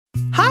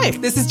Hi,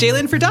 this is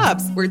Jalen for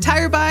Dobbs, where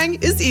tire buying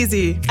is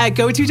easy. At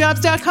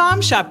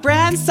GoToDobbs.com, shop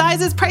brands,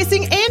 sizes,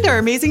 pricing, and our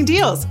amazing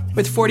deals.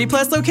 With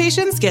 40-plus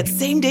locations, get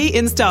same-day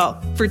install.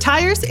 For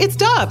tires, it's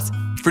Dobbs.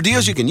 For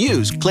deals you can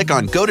use, click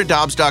on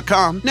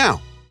GoToDobbs.com now.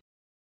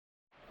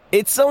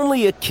 It's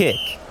only a kick,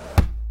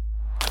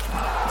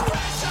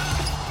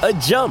 a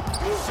jump,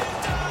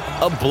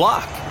 a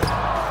block.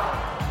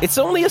 It's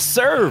only a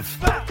serve.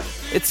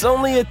 It's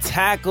only a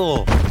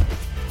tackle,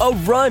 a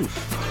run.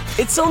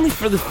 It's only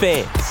for the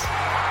fans.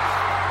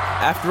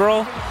 After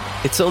all,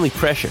 it's only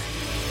pressure.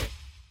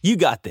 You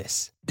got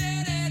this.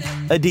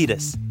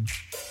 Adidas.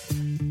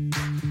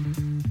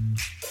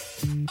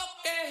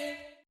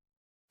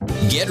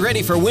 Get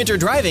ready for winter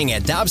driving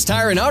at Dobbs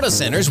Tire and Auto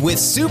Centers with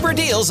super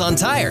deals on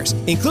tires,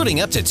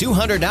 including up to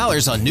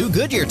 $200 on new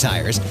Goodyear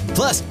tires,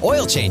 plus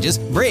oil changes,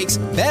 brakes,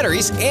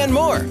 batteries, and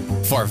more.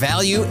 For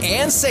value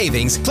and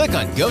savings, click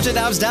on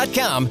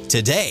GoToDobbs.com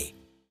today.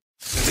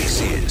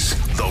 This is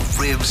the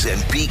Ribs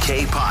and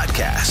BK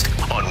Podcast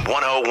on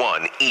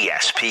 101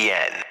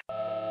 ESPN.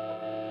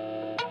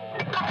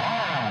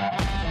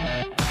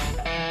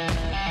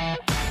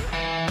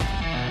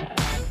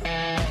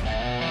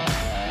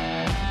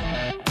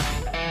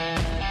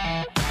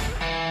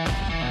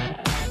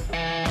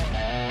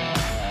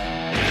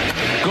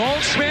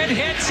 Goldschmidt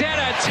hits it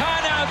a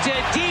ton out to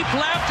deep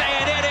left,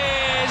 and it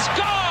is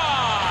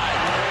gone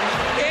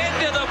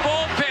into the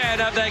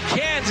bullpen of the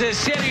Kansas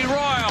City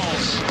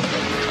Royals.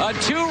 A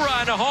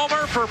two-run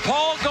homer for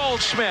Paul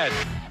Goldschmidt.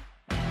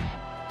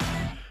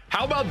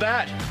 How about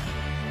that?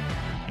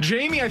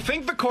 Jamie, I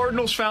think the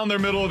Cardinals found their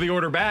middle of the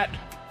order bat.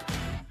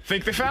 I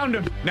think they found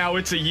him. Now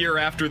it's a year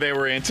after they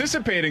were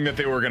anticipating that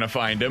they were going to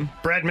find him.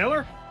 Brad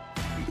Miller?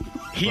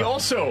 He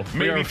also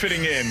may be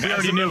fitting in. We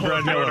already knew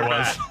Brad Miller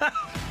was.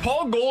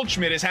 Paul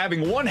Goldschmidt is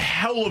having one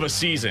hell of a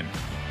season,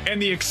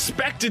 and the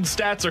expected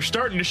stats are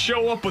starting to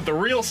show up with the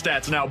real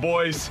stats now,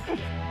 boys.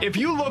 If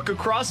you look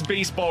across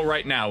baseball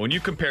right now and you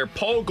compare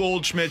Paul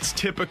Goldschmidt's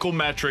typical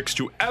metrics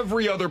to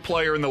every other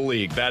player in the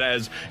league that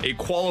has a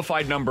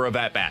qualified number of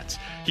at-bats,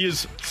 he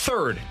is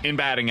third in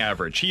batting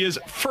average. He is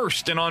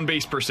first in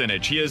on-base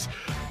percentage. He is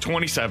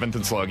 27th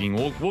in slugging.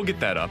 We'll get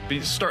that up.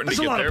 He's starting That's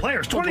to get there.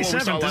 That's a lot of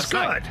players. 27th is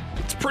good.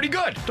 It's pretty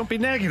good. Don't be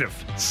negative.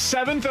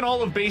 7th in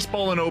all of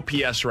baseball in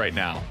OPS right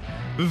now.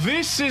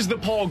 This is the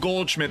Paul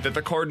Goldschmidt that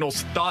the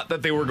Cardinals thought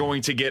that they were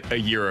going to get a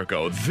year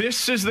ago.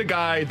 This is the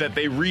guy that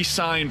they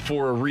re-signed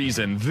for a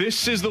reason.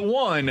 This is the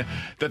one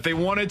that they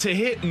wanted to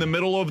hit in the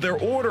middle of their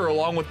order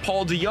along with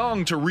Paul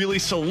DeJong to really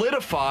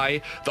solidify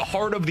the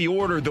heart of the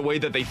order the way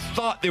that they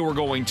thought they were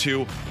going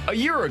to a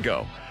year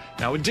ago.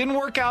 Now, it didn't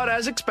work out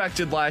as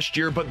expected last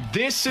year, but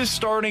this is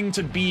starting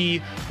to be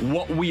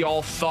what we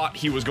all thought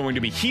he was going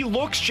to be. He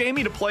looks,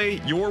 Jamie, to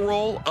play your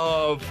role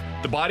of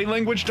the body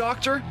language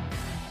doctor,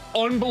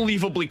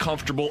 unbelievably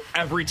comfortable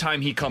every time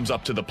he comes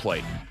up to the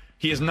plate.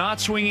 He is not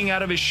swinging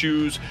out of his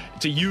shoes.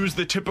 To use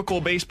the typical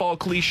baseball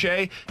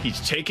cliche, he's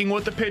taking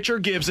what the pitcher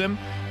gives him,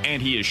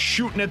 and he is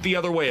shooting it the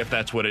other way if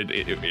that's what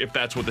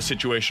the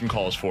situation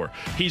calls for.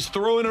 He's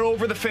throwing it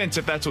over the fence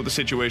if that's what the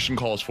situation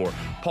calls for.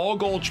 Paul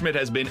Goldschmidt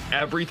has been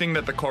everything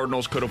that the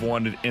Cardinals could have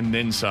wanted and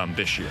then some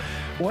this year.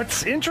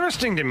 What's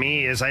interesting to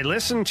me is I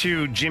listened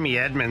to Jimmy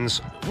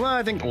Edmonds,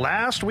 I think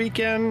last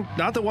weekend,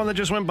 not the one that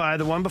just went by,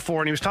 the one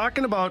before, and he was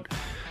talking about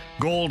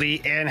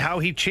Goldie and how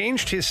he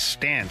changed his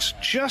stance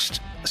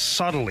just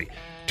subtly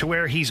to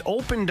where he's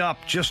opened up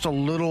just a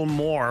little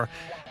more.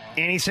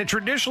 And he said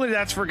traditionally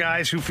that's for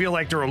guys who feel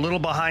like they're a little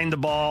behind the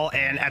ball.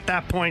 And at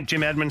that point,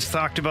 Jim Edmonds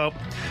talked about,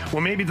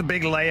 well, maybe the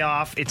big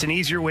layoff. It's an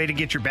easier way to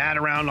get your bat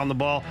around on the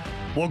ball.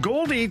 Well,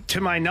 Goldie,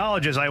 to my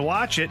knowledge, as I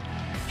watch it,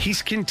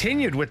 he's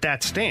continued with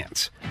that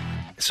stance.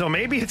 So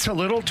maybe it's a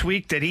little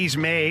tweak that he's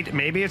made.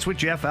 Maybe it's with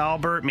Jeff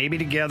Albert, maybe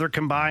together,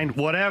 combined,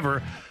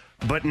 whatever.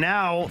 But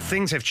now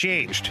things have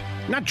changed.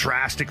 Not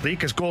drastically,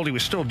 because Goldie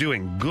was still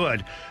doing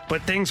good,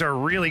 but things are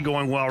really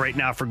going well right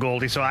now for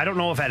Goldie. So I don't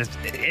know if that has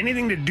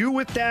anything to do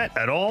with that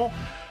at all.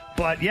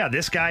 But yeah,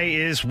 this guy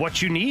is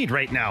what you need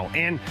right now.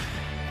 And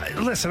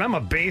listen, I'm a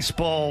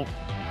baseball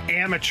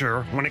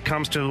amateur when it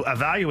comes to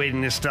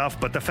evaluating this stuff,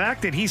 but the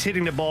fact that he's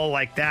hitting the ball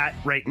like that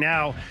right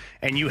now,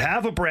 and you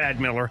have a Brad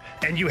Miller,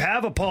 and you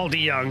have a Paul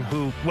DeJong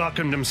who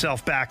welcomed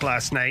himself back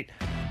last night,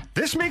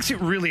 this makes it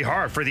really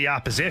hard for the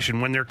opposition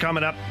when they're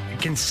coming up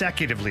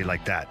consecutively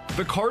like that.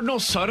 The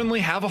Cardinals suddenly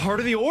have a heart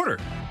of the order.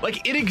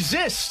 Like, it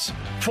exists.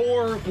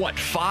 For,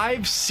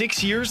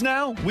 5-6 years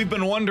now? We've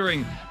been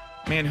wondering,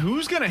 man,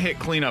 who's going to hit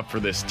cleanup for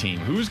this team?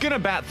 Who's going to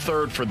bat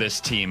third for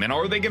this team? And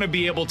are they going to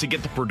be able to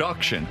get the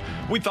production?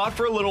 We thought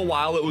for a little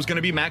while it was going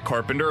to be Matt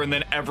Carpenter, and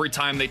then every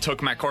time they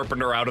took Matt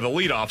Carpenter out of the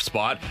leadoff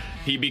spot,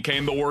 he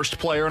became the worst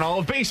player in all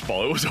of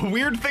baseball. It was a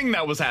weird thing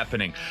that was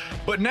happening.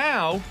 But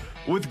now,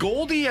 with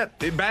Goldie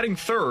batting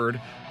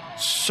third,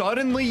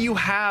 suddenly you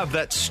have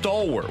that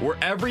stalwart where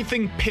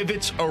everything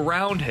pivots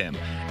around him.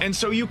 And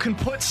so you can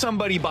put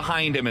somebody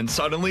behind him and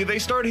suddenly they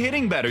start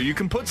hitting better. You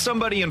can put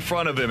somebody in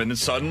front of him and then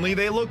suddenly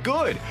they look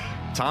good.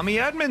 Tommy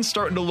Edman's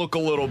starting to look a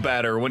little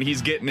better when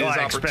he's getting his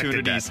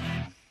opportunities.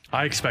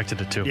 I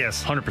expected it to.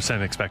 Yes.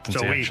 100% expectancy,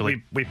 So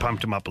actually. we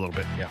pumped him up a little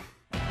bit. Yeah.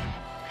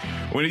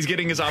 When he's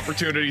getting his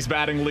opportunities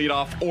batting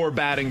leadoff or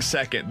batting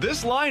second.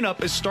 This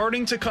lineup is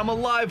starting to come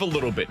alive a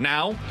little bit.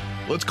 Now,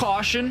 let's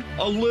caution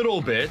a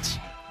little bit.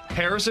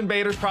 Harrison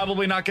Bader's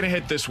probably not going to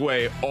hit this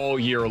way all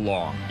year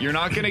long. You're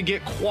not going to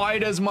get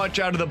quite as much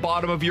out of the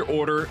bottom of your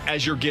order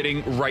as you're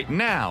getting right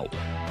now.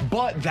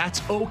 But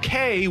that's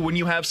okay when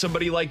you have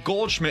somebody like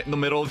Goldschmidt in the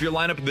middle of your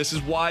lineup. This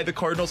is why the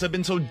Cardinals have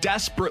been so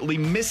desperately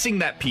missing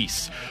that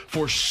piece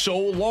for so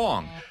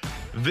long.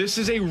 This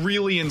is a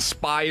really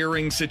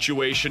inspiring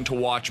situation to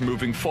watch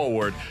moving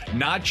forward,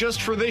 not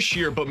just for this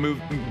year, but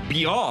move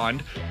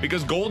beyond,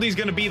 because Goldie's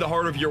going to be the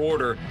heart of your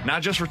order,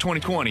 not just for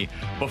 2020,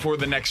 but for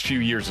the next few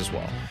years as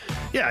well.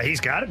 Yeah, he's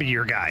got to be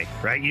your guy,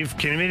 right? You've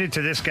committed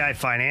to this guy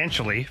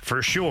financially,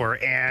 for sure,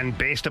 and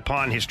based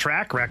upon his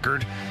track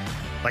record,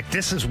 like,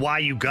 this is why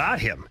you got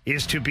him,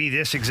 is to be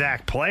this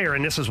exact player,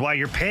 and this is why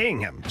you're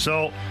paying him.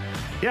 So,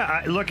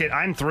 yeah,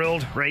 I'm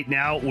thrilled right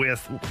now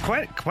with,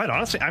 quite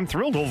honestly, I'm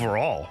thrilled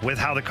overall with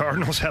how the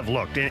Cardinals have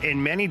looked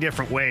in many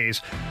different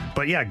ways.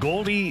 But, yeah,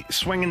 Goldie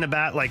swinging the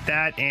bat like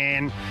that,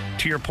 and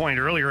to your point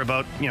earlier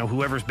about,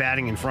 whoever's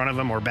batting in front of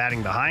him or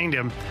batting behind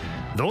him,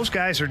 those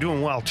guys are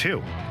doing well,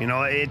 too.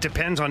 It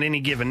depends on any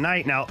given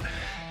night. Now,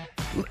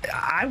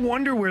 I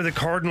wonder where the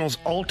Cardinals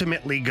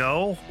ultimately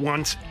go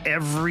once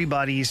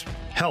everybody's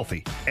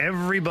healthy,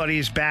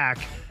 everybody's back.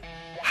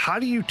 How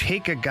do you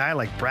take a guy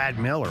like Brad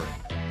Miller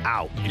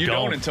out? You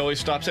don't until he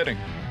stops hitting.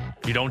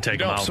 You don't take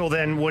him out. So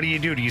then what do?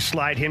 Do you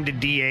slide him to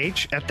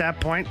DH at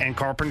that point and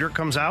Carpenter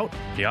comes out?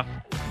 Yeah.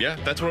 Yeah,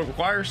 that's what it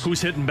requires.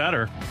 Who's hitting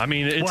better? I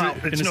mean, it's no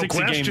 60-game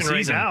question season.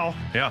 right now.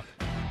 Yeah.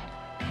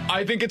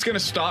 I think it's going to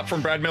stop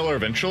from Brad Miller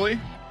eventually.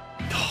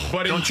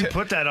 But don't you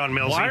put that on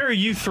Millsy. Why are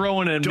you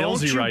throwing in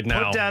Millsy right now?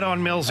 Don't you put that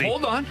on Millsy.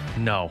 Hold on.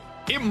 No.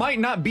 It might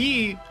not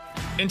be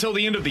until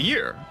the end of the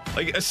year.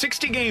 Like a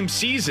 60-game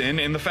season,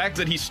 and the fact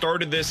that he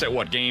started this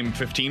at, game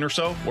 15 or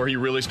so, where he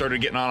really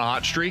started getting on a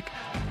hot streak,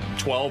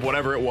 12,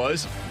 whatever it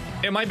was,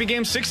 it might be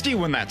game 60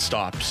 when that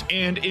stops.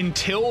 And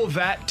until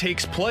that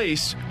takes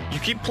place, you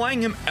keep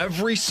playing him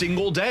every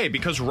single day,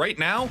 because right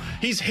now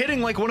he's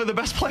hitting like one of the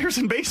best players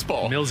in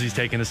baseball. Millsy's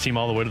taking his team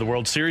all the way to the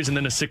World Series and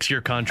then a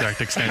 6-year contract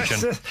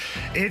extension.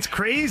 It's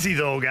crazy,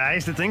 though,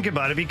 guys, to think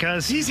about it,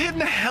 because he's hitting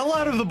the hell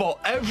out of the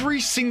ball every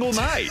single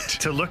night.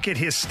 To look at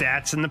his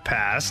stats in the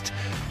past,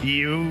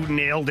 you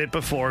nailed it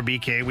before,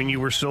 BK, when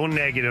you were so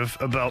negative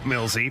about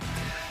Millsy,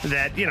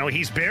 that,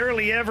 he's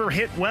barely ever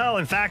hit well.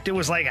 In fact, it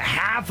was like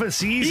half a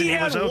season he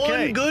was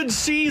okay. One good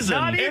season.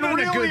 Not even and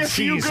really a good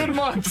few season. good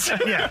months.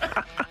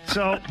 Yeah.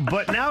 So,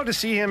 but now to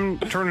see him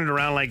turn it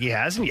around like he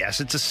has, and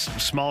yes, it's a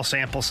small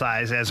sample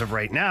size as of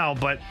right now,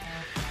 but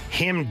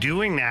him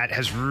doing that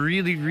has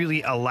really,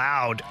 really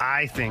allowed,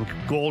 I think,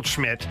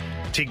 Goldschmidt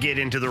to get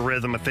into the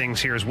rhythm of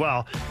things here as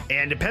well.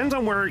 And depends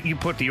on where you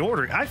put the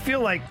order. I feel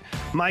like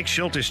Mike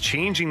Shildt is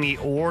changing the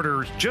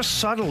order just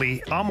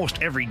subtly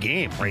almost every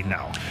game right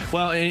now.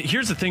 Well,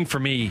 here's the thing for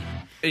me,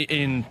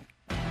 in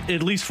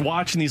at least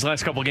watching these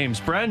last couple of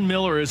games, Brad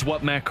Miller is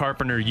what Matt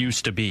Carpenter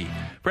used to be.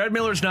 Brad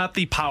Miller's not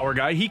the power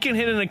guy. He can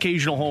hit an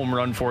occasional home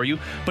run for you,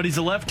 but he's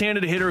a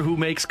left-handed hitter who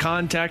makes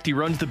contact. He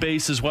runs the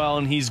base as well,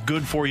 and he's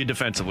good for you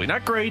defensively.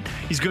 Not great,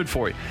 he's good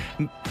for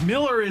you.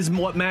 Miller is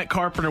what Matt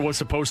Carpenter was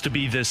supposed to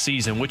be this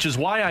season, which is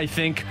why I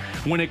think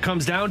when it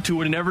comes down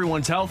to it and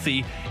everyone's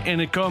healthy,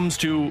 and it comes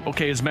to,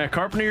 okay, is Matt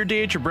Carpenter your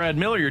DH or Brad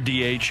Miller your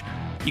DH?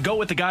 You go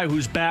with the guy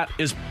whose bat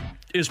is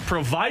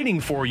providing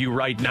for you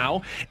right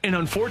now. And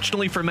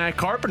unfortunately for Matt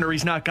Carpenter,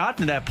 he's not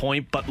gotten to that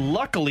point. But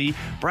luckily,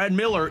 Brad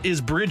Miller is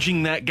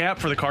bridging that gap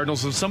for the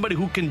Cardinals with somebody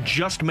who can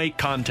just make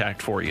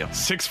contact for you.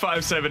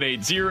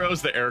 65780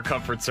 is the Air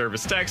Comfort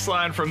Service text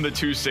line from the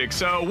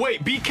 260.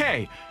 Wait,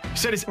 BK, you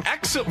said his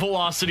exit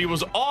velocity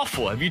was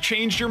awful. Have you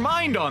changed your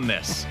mind on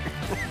this?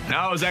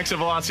 No, his exit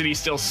velocity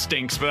still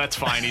stinks, but that's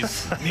fine.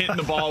 He's hitting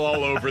the ball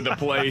all over the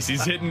place.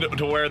 He's hitting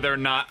to where they're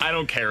not. I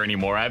don't care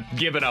anymore. I've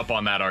given up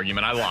on that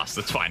argument. I lost.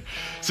 That's fine.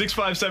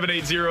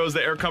 65780 is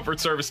the Air Comfort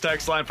Service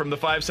text line from the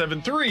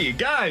 573.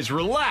 Guys,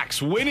 relax.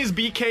 When is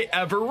BK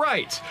ever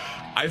right?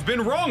 I've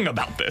been wrong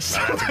about this.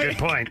 That's a good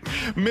point.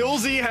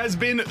 Millsy has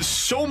been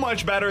so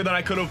much better than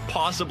I could have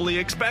possibly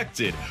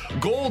expected.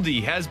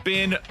 Goldie has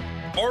been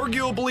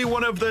arguably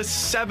one of the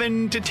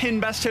 7 to 10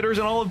 best hitters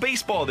in all of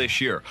baseball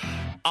this year.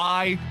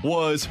 I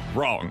was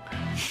wrong.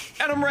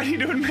 And I'm ready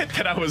to admit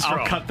that I was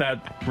wrong. I'll cut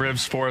that,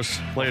 Rivs, for us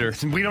later.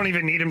 We don't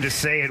even need him to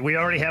say it. We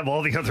already have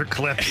all the other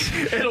clips.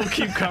 It'll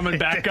keep coming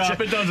back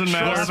up. It doesn't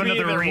matter. We'll have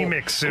another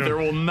remix soon. There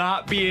will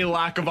not be a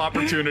lack of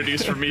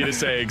opportunities for me to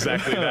say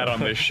exactly that on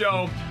this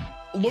show.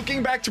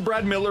 Looking back to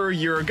Brad Miller a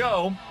year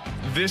ago,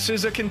 this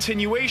is a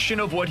continuation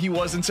of what he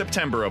was in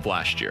September of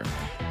last year.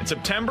 In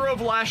September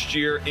of last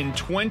year, in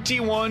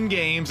 21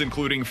 games,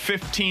 including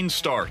 15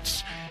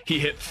 starts, he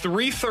hit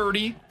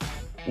 .330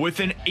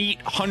 with an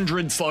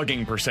 .800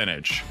 slugging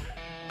percentage.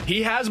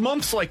 He has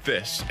months like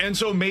this, and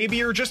so maybe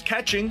you're just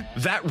catching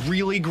that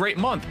really great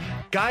month.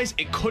 Guys,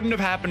 it couldn't have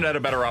happened at a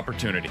better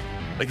opportunity.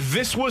 Like,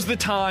 this was the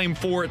time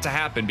for it to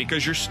happen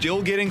because you're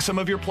still getting some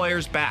of your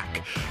players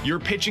back. Your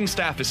pitching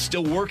staff is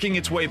still working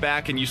its way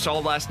back, and you saw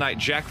last night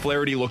Jack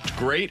Flaherty looked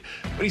great,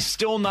 but he's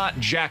still not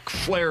Jack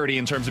Flaherty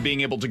in terms of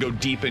being able to go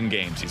deep in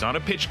games. He's on a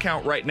pitch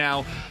count right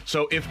now,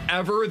 so if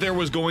ever there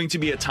was going to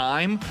be a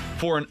time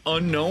for an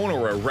unknown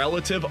or a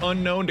relative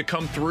unknown to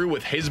come through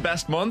with his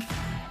best month,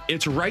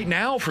 it's right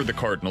now for the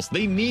Cardinals.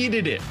 They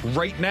needed it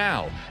right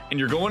now. And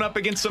you're going up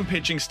against some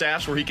pitching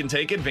staffs where he can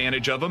take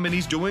advantage of them, and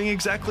he's doing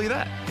exactly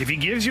that. If he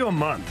gives you a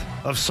month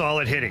of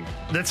solid hitting,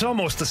 that's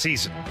almost the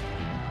season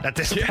at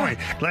this point.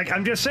 Like,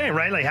 I'm just saying,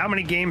 right? Like, how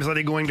many games are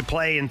they going to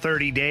play in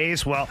 30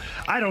 days? Well,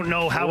 I don't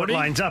know how 40? it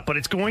lines up, but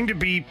it's going to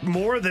be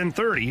more than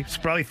 30. It's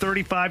probably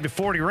 35 to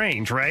 40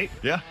 range, right?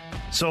 Yeah.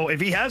 So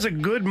if he has a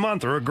good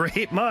month or a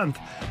great month,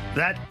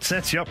 that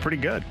sets you up pretty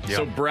good.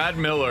 So Brad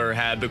Miller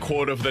had the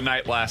quote of the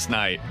night last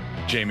night,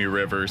 Jamie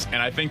Rivers,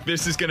 and I think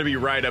this is going to be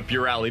right up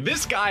your alley.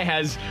 This guy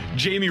has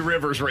Jamie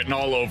Rivers written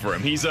all over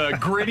him. He's a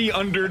gritty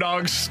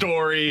underdog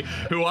story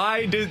who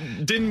I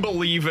didn't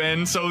believe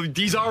in, so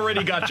he's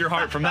already got your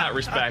heart from that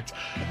respect.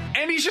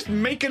 And he's just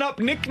making up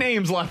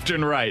nicknames left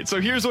and right. So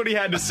here's what he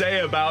had to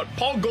say about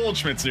Paul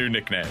Goldschmidt's new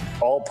nickname.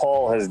 All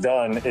Paul has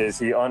done is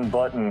he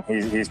unbuttoned.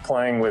 He's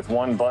playing with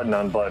one button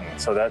unbuttoned,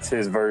 so that's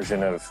his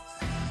version of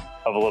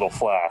a little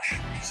flash.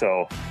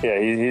 So yeah,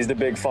 he's the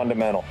big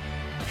fundamental.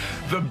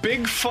 The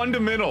big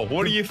fundamental.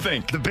 What do you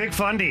think? The big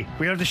fundy.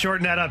 We have to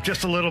shorten that up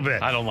just a little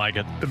bit. I don't like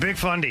it. The big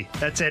fundy.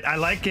 That's it. I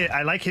like it.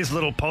 I like his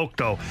little poke,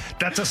 though.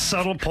 That's a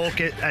subtle poke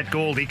at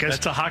Goldie.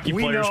 That's a hockey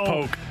player's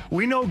poke.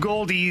 We know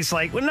Goldie's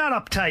like, well, not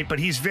uptight, but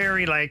he's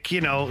very like,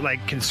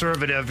 like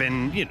conservative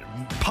and,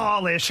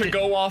 polished. To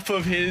go off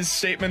of his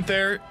statement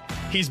there,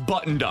 he's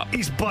buttoned up.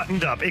 He's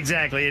buttoned up,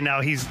 exactly. And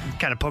now he's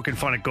kind of poking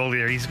fun at Goldie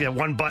there. He's got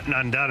one button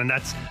undone, and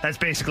that's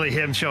basically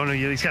him showing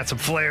you he's got some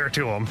flair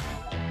to him.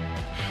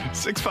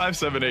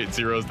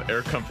 65780 is the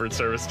Air Comfort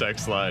Service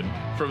text line.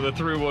 From the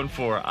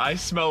 314, I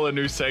smell a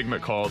new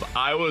segment called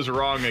I Was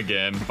Wrong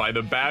Again by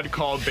the Bad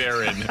Call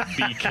Baron,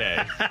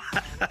 BK.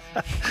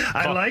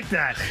 I like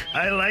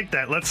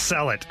that. Let's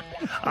sell it.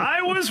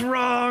 I was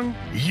wrong.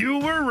 You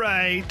were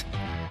right.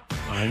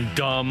 I'm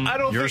dumb.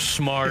 You're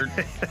smart.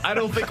 I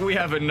don't think we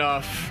have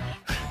enough.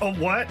 Oh,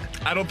 what?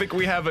 I don't think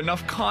we have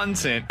enough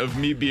content of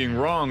me being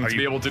wrong to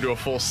be able to do a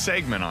full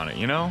segment on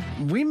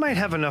it, We might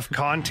have enough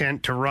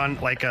content to run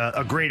like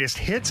a greatest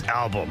hits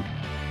album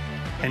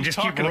and just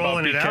keep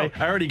rolling it out.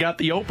 I already got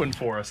the open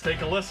for us.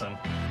 Take a listen.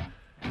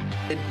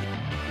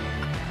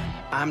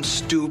 I'm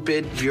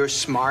stupid. You're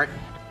smart.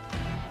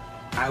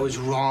 I was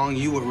wrong.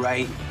 You were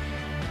right.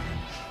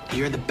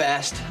 You're the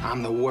best.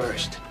 I'm the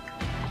worst.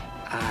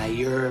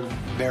 You're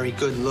very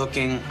good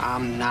looking.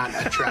 I'm not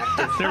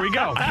attractive. There we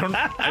go.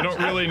 I don't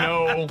really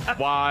know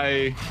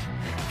why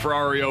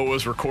Ferrario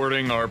was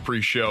recording our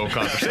pre-show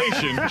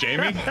conversation,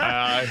 Jamie.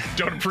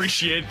 Don't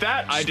appreciate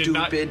that. I did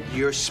not. Stupid.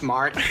 You're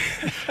smart.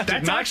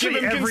 That's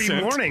actually every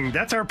morning.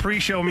 That's our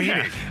pre-show meeting.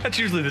 Yeah, that's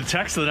usually the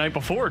text of the night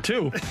before,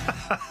 too.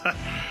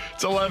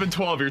 It's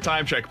 11:12. Your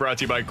time check brought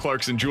to you by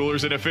Clarkson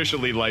Jewelers, an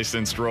officially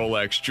licensed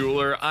Rolex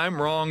jeweler. I'm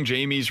wrong.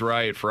 Jamie's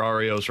right.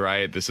 Ferrario's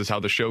right. This is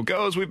how the show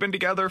goes. We've been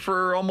together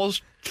for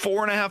almost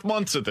 4.5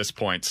 months at this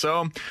point,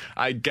 so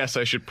I guess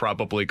I should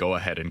probably go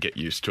ahead and get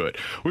used to it.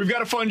 We've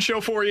got a fun show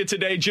for you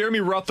today. Jeremy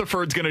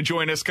Rutherford's going to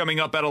join us coming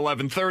up at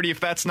 11:30. If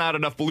that's not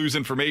enough Blues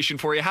information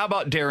for you, how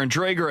about Darren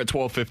Drager at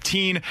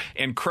 12:15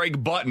 and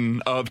Craig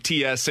Button of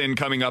TSN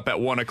coming up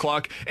at 1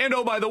 o'clock? And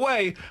oh, by the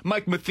way,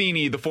 Mike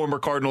Matheny, the former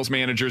Cardinals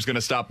manager, is going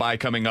to stop by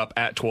coming up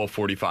at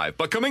 12:45.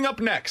 But coming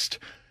up next,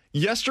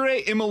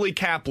 yesterday, Emily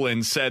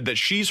Kaplan said that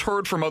she's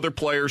heard from other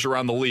players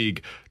around the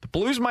league the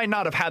Blues might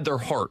not have had their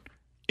heart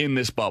in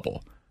this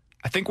bubble.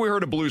 I think we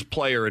heard a Blues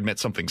player admit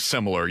something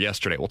similar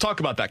yesterday. We'll talk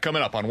about that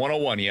coming up on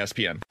 101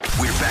 ESPN.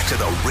 We're back to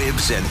the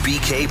Ribs and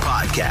BK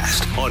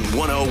podcast on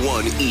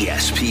 101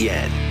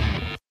 ESPN.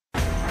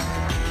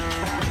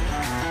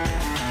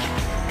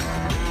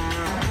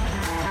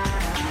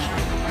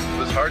 It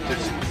was hard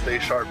to stay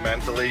sharp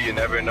mentally. You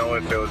never know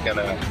if it was going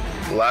to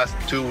last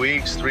 2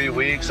 weeks, 3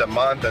 weeks, a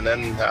month, and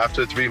then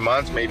after 3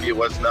 months, maybe it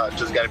was not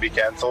just going to be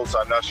canceled. So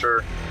I'm not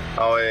sure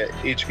how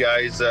each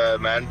guy's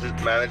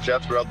manage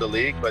that throughout the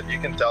league, but you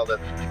can tell that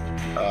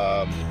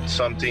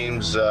some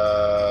teams,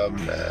 their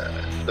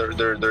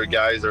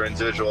guys, their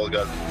individual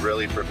got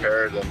really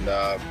prepared, and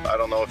I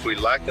don't know if we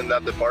lacked in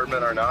that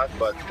department or not,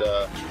 but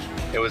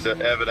it was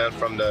evident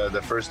from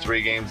the first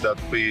 3 games that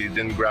we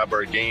didn't grab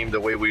our game the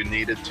way we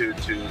needed to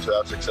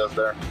have success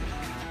there.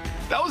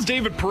 That was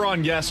David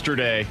Perron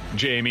yesterday,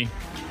 Jamie.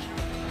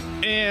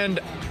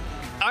 And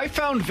I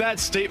found that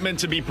statement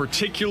to be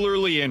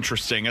particularly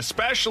interesting,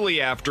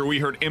 especially after we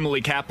heard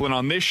Emily Kaplan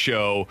on this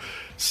show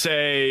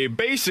say,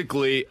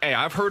 basically, hey,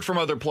 I've heard from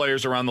other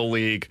players around the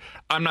league.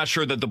 I'm not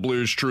sure that the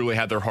Blues truly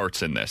had their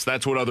hearts in this.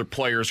 That's what other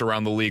players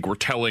around the league were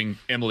telling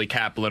Emily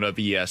Kaplan of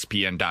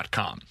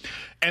ESPN.com.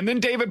 And then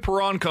David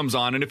Perron comes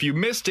on, and if you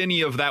missed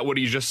any of that, what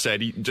he just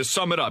said, he just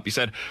sum it up. He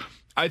said,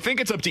 I think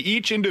it's up to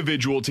each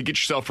individual to get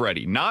yourself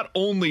ready. Not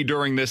only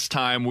during this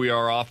time we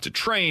are off to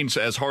train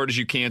as hard as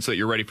you can so that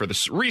you're ready for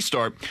the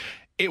restart,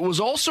 it was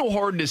also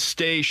hard to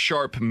stay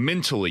sharp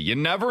mentally. You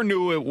never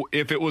knew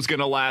if it was going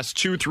to last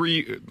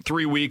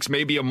 2-3 weeks,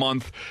 maybe a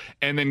month,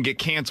 and then get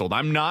canceled.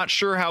 I'm not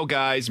sure how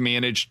guys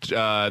managed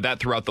that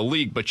throughout the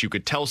league, but you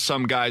could tell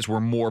some guys were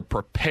more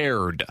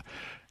prepared.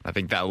 I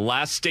think that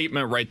last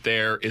statement right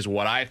there is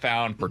what I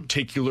found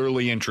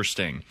particularly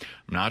interesting.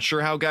 I'm not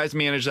sure how guys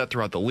managed that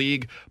throughout the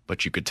league,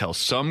 but you could tell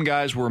some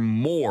guys were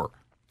more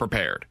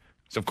prepared.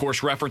 So, of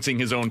course, referencing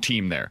his own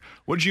team there.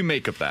 What did you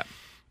make of that?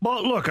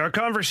 Well, look, our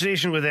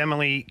conversation with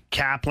Emily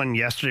Kaplan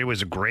yesterday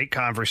was a great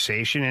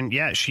conversation. And,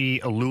 yeah, she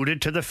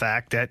alluded to the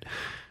fact that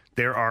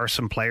there are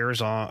some players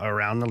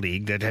around the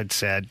league that had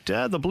said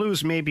the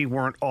Blues maybe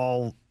weren't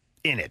all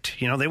in it.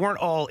 You know, they weren't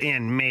all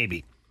in,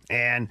 maybe.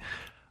 And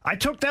I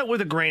took that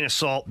with a grain of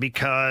salt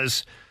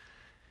because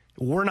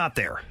we're not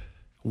there.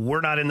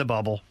 We're not in the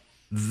bubble.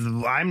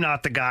 I'm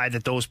not the guy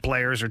that those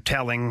players are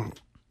telling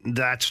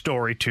that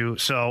story to.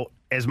 So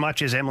as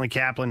much as Emily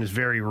Kaplan is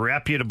very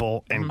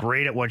reputable and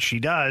great at what she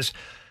does,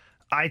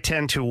 I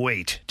tend to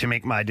wait to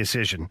make my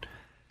decision.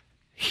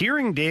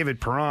 Hearing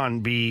David Perron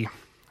be,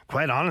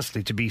 quite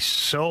honestly, to be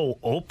so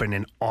open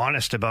and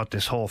honest about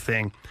this whole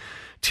thing,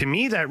 to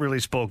me, that really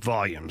spoke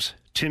volumes.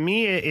 To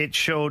me, it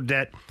showed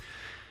that.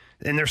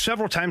 And there's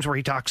several times where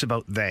he talks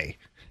about they,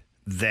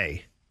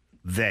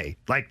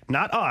 like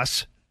not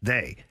us,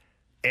 they.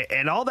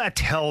 And all that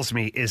tells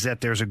me is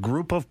that there's a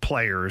group of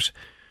players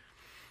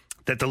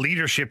that the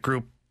leadership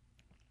group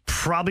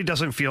probably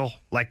doesn't feel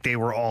like they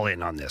were all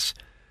in on this.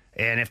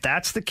 And if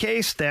that's the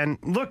case, then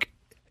look,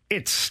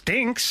 it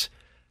stinks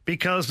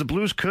because the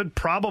Blues could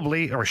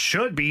probably or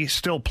should be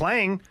still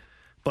playing,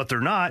 but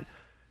they're not.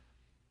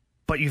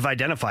 But you've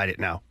identified it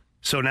now.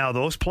 So now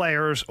those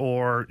players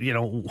or, you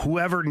know,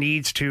 whoever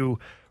needs to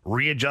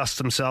readjust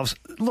themselves.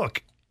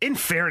 Look, in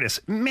fairness,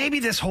 maybe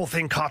this whole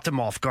thing caught them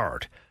off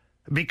guard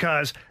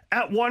because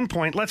at one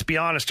point, let's be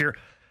honest here,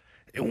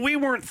 we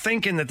weren't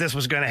thinking that this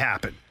was going to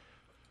happen.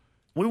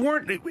 We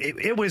weren't,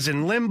 it was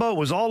in limbo. It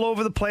was all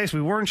over the place.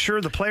 We weren't sure.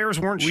 The players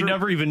weren't sure. We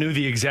never even knew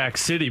the exact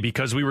city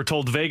because we were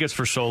told Vegas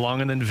for so long,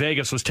 and then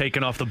Vegas was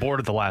taken off the board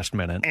at the last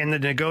minute. And the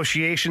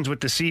negotiations with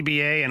the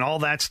CBA and all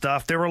that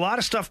stuff. There were a lot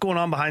of stuff going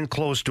on behind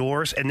closed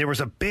doors, and there was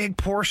a big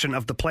portion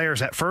of the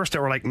players at first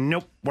that were like,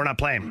 nope, we're not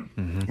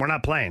playing. We're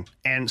not playing.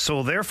 And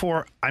so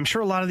therefore, I'm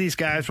sure a lot of these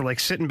guys were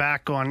like sitting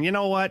back going, you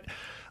know what?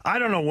 I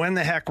don't know when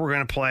the heck we're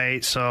going to play,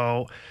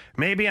 so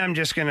maybe I'm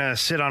just going to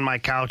sit on my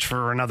couch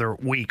for another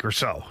week or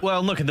so.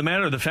 Well, look, the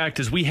matter of the fact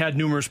is we had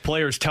numerous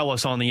players tell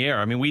us on the air.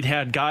 I mean, we'd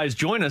had guys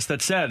join us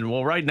that said,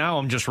 well, right now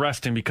I'm just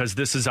resting because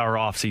this is our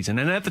offseason.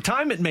 And at the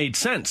time, it made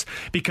sense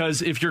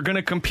because if you're going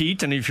to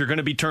compete and if you're going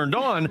to be turned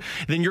on,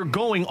 then you're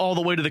going all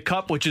the way to the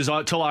Cup, which is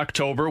till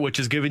October, which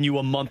is giving you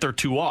a month or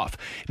two off.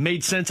 It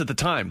made sense at the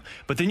time.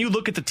 But then you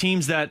look at the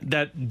teams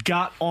that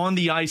got on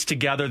the ice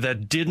together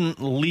that didn't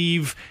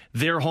leave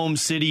their home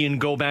city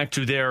and go back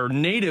to their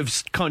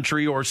native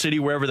country or city,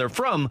 wherever they're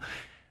from,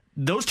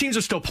 those teams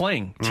are still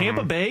playing.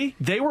 Tampa Bay,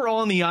 they were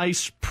on the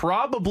ice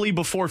probably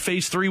before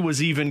Phase 3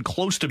 was even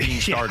close to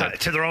being started. Yeah,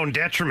 to their own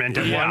detriment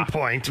at one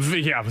point.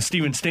 Yeah,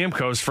 Steven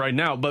Stamkos right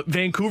now. But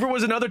Vancouver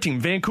was another team.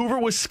 Vancouver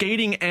was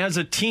skating as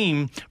a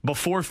team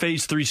before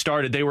Phase 3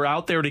 started. They were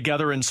out there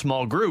together in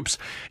small groups.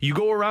 You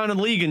go around in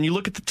the league and you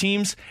look at the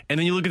teams, and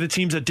then you look at the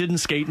teams that didn't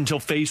skate until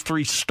Phase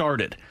 3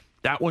 started.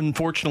 That one,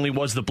 unfortunately,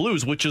 was the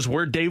Blues, which is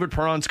where David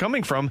Perron's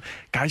coming from.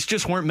 Guys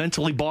just weren't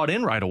mentally bought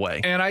in right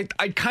away. And I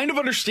kind of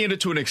understand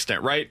it to an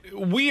extent, right?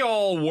 We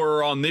all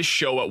were on this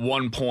show at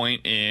one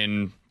point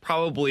in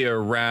probably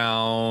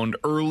around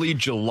early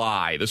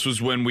July. This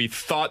was when we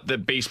thought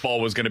that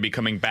baseball was going to be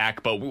coming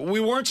back, but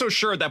we weren't so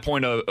sure at that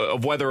point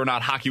of whether or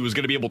not hockey was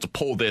going to be able to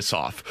pull this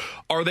off.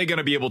 Are they going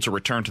to be able to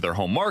return to their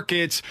home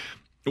markets?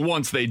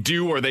 Once they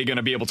do, are they going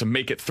to be able to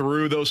make it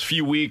through those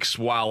few weeks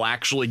while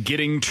actually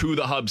getting to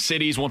the hub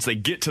cities? Once they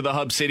get to the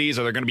hub cities,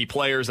 are there going to be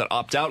players that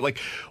opt out? Like,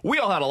 we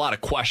all had a lot of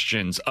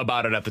questions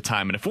about it at the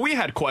time. And if we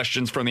had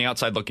questions from the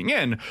outside looking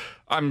in,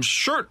 I'm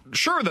sure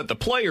that the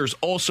players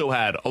also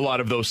had a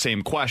lot of those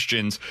same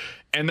questions.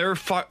 And they're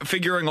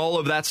figuring all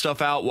of that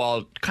stuff out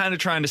while kind of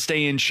trying to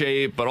stay in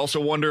shape, but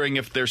also wondering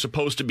if they're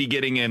supposed to be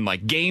getting in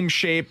like game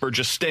shape or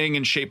just staying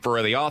in shape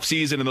for the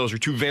offseason. And those are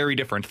two very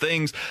different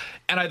things.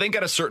 And I think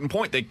at a certain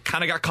point, they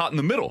kind of got caught in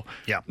the middle.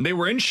 Yeah. They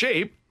were in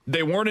shape.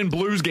 They weren't in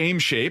Blues game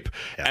shape,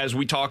 as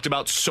we talked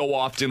about so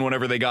often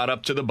whenever they got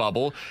up to the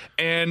bubble.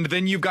 And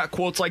then you've got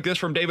quotes like this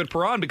from David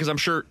Perron, because I'm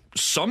sure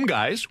some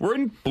guys were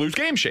in Blues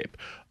game shape.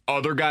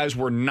 Other guys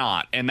were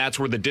not, and that's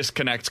where the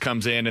disconnect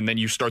comes in, and then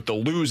you start the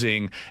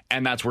losing,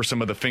 and that's where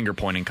some of the finger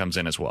pointing comes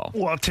in as well.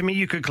 Well, to me,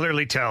 you could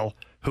clearly tell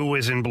who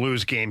was in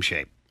Blues game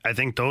shape. I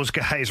think those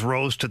guys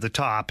rose to the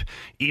top,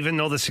 even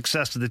though the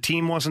success of the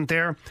team wasn't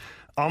there.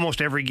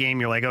 Almost every game,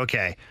 you're like,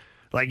 okay,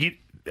 like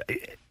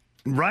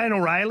Ryan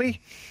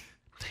O'Reilly,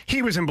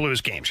 he was in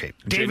Blues game shape.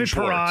 David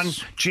Perron,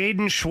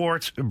 Jaden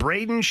Schwartz,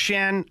 Braden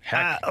Shen,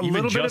 Heck, a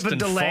little bit Justin of a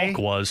delay.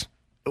 Falk was.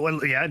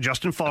 Well, yeah,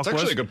 Justin Falk was. That's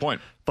actually a good point.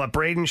 But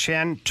Braden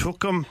Shen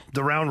took him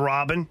the round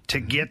robin to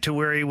get to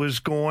where he was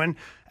going.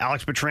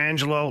 Alex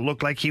Pietrangelo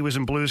looked like he was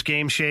in Blues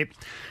game shape.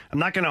 I'm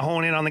not going to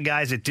hone in on the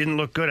guys that didn't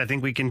look good. I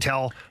think we can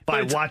tell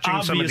by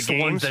watching some of the games. The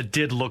ones that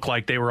did look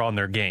like they were on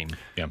their game.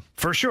 Yeah,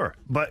 for sure.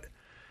 But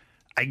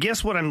I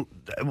guess what I'm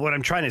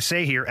trying to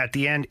say here at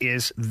the end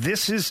is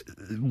this is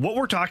what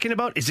we're talking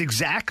about is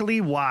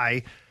exactly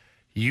why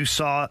you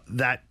saw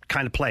that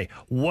kind of play.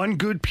 One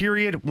good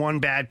period, one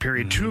bad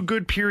period. Mm-hmm. Two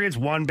good periods,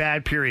 one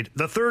bad period.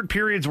 The third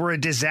periods were a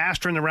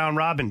disaster in the round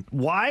robin.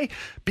 Why?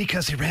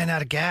 Because they ran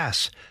out of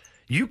gas.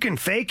 You can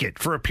fake it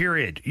for a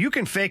period. You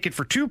can fake it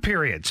for 2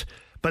 periods.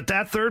 But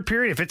that third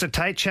period, if it's a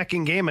tight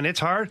checking game and it's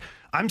hard,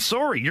 I'm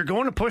sorry. You're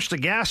going to push the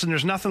gas and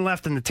there's nothing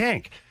left in the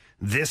tank.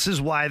 This is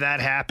why that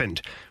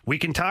happened. We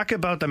can talk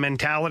about the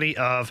mentality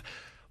of,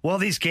 well,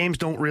 these games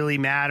don't really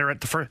matter at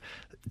the first.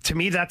 To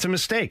me, that's a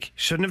mistake.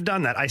 Shouldn't have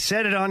done that. I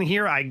said it on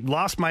here. I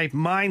lost my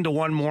mind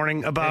one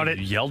morning about it.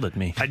 You yelled at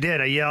me. I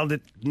did. I yelled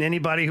at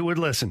anybody who would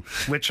listen,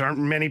 which aren't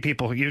many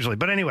people usually.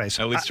 But anyways.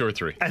 At least 2 or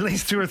 3. At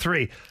least 2 or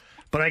 3.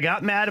 But I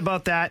got mad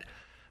about that.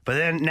 But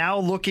then now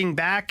looking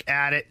back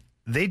at it,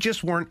 they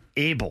just weren't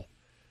able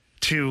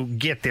to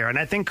get there. And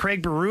I think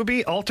Craig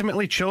Berube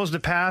ultimately chose the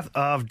path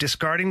of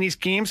discarding these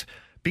games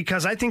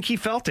because I think he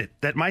felt it,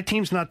 that my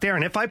team's not there.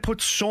 And if I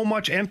put so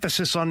much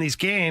emphasis on these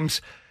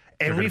games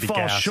and we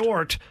fall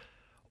short,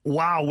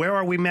 wow, where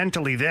are we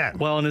mentally then?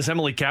 Well, and as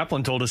Emily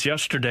Kaplan told us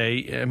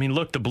yesterday, I mean,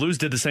 look, the Blues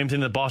did the same thing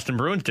that Boston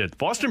Bruins did.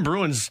 Boston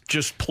Bruins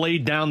just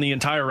played down the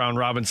entire round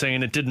robin,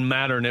 saying it didn't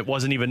matter and it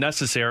wasn't even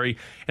necessary.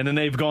 And then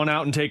they've gone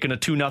out and taken a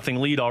 2-0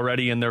 lead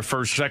already in their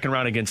second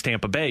round against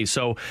Tampa Bay.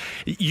 So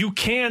you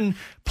can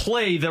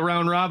play the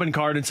round robin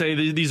card and say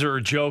these are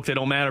a joke, they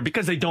don't matter,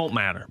 because they don't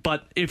matter.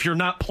 But if you're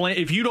not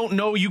playing, if you don't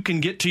know you can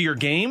get to your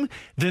game,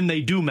 then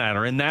they do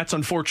matter. And that's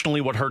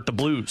unfortunately what hurt the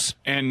Blues.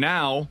 And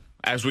now,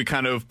 as we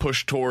kind of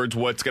push towards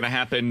what's going to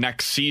happen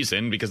next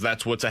season, because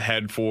that's what's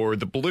ahead for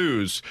the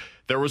Blues,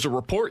 there was a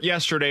report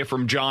yesterday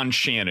from John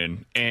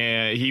Shannon,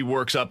 and he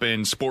works up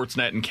in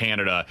Sportsnet in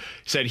Canada,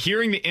 said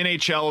hearing the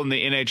NHL and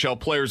the NHL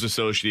Players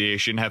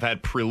Association have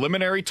had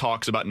preliminary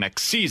talks about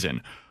next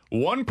season.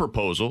 One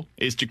proposal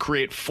is to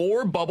create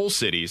 4 bubble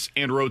cities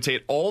and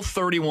rotate all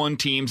 31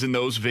 teams in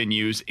those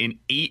venues in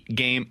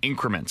 8-game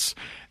increments.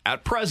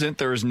 At present,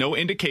 there is no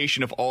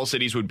indication if all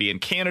cities would be in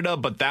Canada,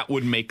 but that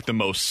would make the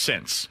most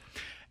sense.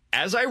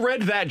 As I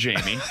read that,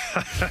 Jamie,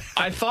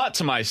 I thought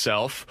to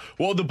myself,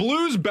 well, the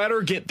Blues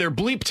better get their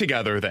bleep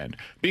together then,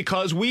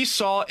 because we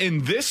saw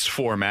in this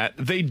format,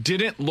 they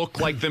didn't look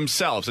like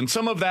themselves. And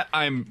some of that,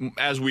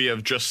 as we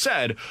have just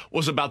said,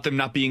 was about them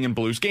not being in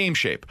Blues game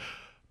shape.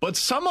 But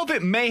some of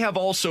it may have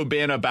also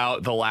been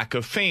about the lack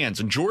of fans.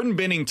 And Jordan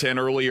Binnington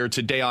earlier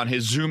today on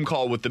his Zoom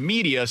call with the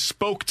media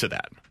spoke to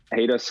that.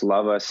 Hate us,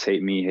 love us,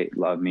 hate me,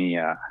 love me.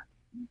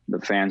 The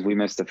fans, we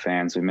miss the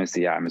fans, we miss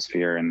the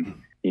atmosphere,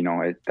 and you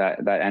know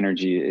that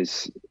energy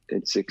it's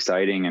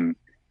exciting and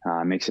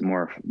makes it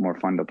more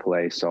fun to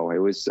play. So it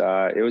was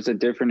a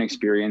different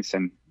experience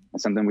and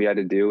something we had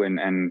to do,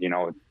 and you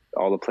know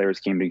all the players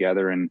came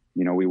together and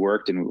you know we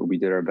worked and we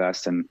did our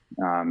best, and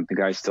the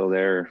guys still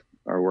there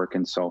are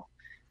working. So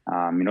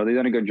you know they've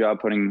done a good job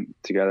putting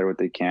together what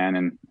they can,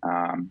 and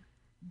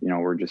you know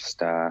we're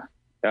just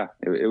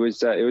it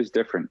was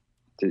different.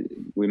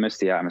 We missed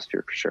the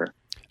atmosphere for sure.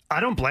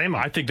 I don't blame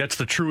them. I think that's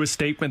the truest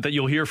statement that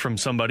you'll hear from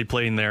somebody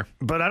playing there.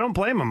 But I don't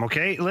blame them,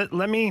 okay?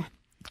 Let me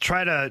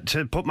try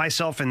to put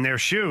myself in their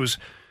shoes.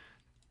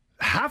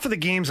 Half of the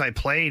games I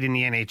played in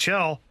the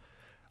NHL,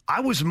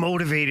 I was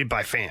motivated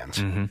by fans.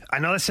 Mm-hmm. I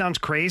know that sounds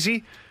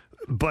crazy,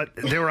 but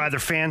there were either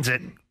fans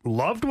that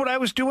loved what I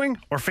was doing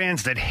or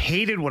fans that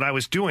hated what I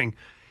was doing.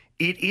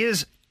 It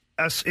is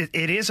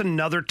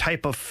another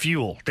type of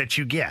fuel that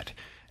you get.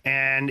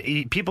 And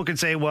people could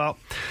say, well,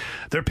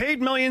 they're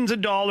paid millions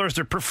of dollars.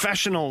 They're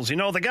professionals. You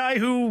know, the guy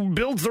who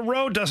builds the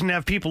road doesn't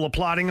have people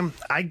applauding him.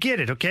 I get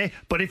it, okay?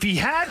 But if he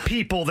had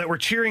people that were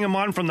cheering him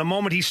on from the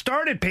moment he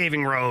started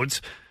paving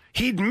roads,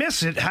 he'd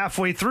miss it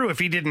halfway through if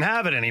he didn't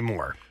have it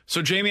anymore.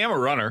 So, Jamie, I'm a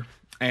runner,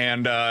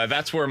 and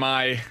that's where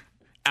my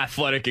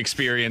athletic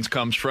experience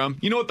comes from.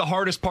 You know what the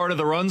hardest part of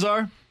the runs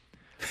are?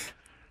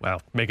 Well,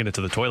 making it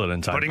to the toilet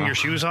in time. Putting your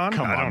shoes on?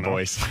 Come on,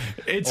 boys.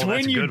 It's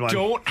when you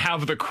don't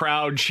have the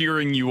crowd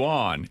cheering you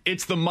on.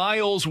 It's the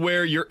miles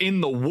where you're in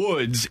the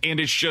woods and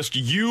it's just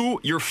you,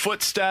 your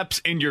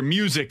footsteps, and your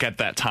music at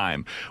that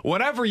time.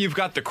 Whenever you've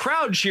got the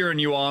crowd cheering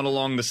you on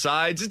along the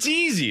sides, it's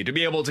easy to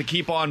be able to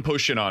keep on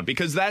pushing on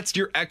because that's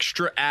your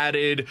extra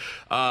added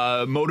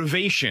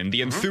motivation, the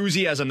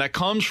enthusiasm that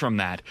comes from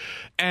that.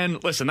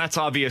 And listen, that's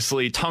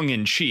obviously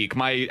tongue-in-cheek.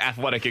 My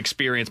athletic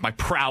experience, my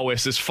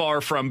prowess is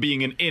far from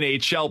being an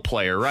NHL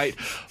player, right?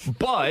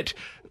 But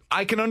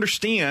I can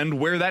understand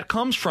where that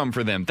comes from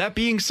for them. That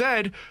being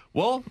said,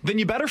 Well, then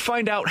you better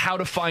find out how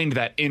to find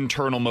that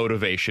internal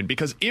motivation,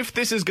 because if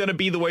this is going to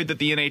be the way that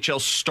the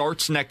NHL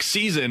starts next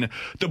season,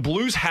 the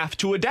Blues have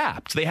to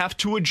adapt. They have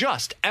to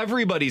adjust.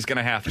 Everybody's going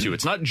to have to.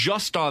 It's not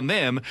just on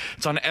them.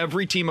 It's on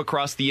every team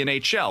across the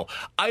NHL.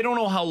 I don't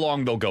know how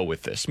long they'll go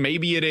with this.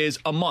 Maybe it is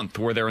a month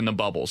where they're in the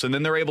bubbles and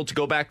then they're able to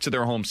go back to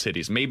their home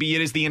cities. Maybe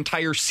it is the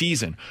entire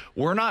season.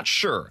 We're not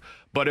sure.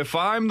 But if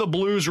I'm the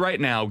Blues right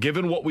now,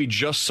 given what we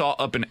just saw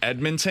up in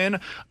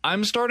Edmonton,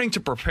 I'm starting to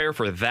prepare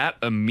for that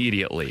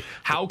immediately.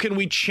 How can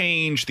we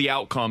change the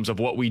outcomes of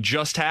what we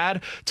just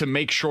had to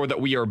make sure that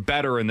we are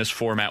better in this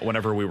format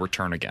whenever we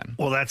return again?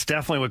 Well, that's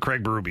definitely what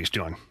Craig Berube's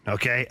doing,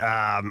 okay?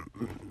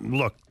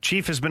 Look,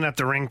 Chief has been at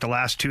the rink the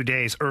last 2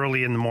 days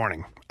early in the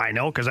morning. I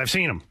know because I've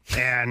seen him.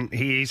 And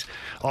he's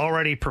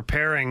already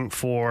preparing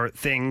for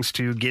things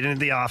to get into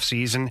the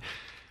offseason.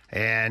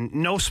 And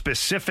no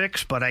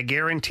specifics, but I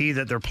guarantee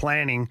that they're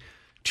planning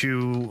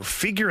to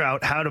figure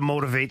out how to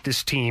motivate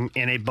this team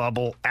in a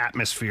bubble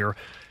atmosphere.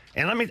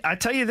 And I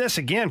tell you this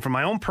again, from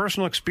my own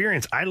personal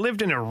experience, I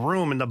lived in a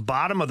room in the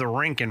bottom of the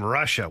rink in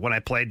Russia when I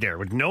played there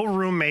with no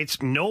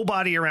roommates,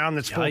 nobody around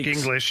that spoke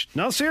English.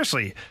 No,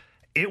 seriously,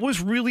 it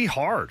was really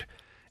hard.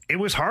 It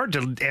was hard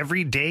to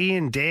every day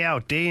in, day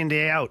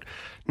out.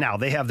 Now,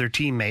 they have their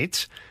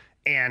teammates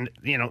and,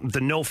 the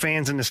no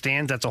fans in the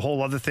stands, that's a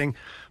whole other thing.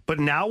 But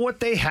now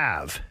what they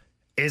have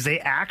is they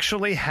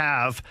actually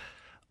have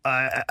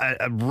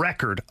a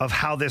record of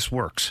how this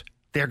works.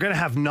 They're going to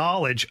have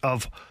knowledge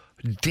of,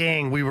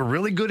 dang, we were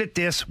really good at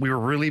this. We were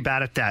really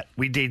bad at that.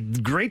 We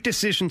did great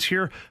decisions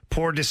here,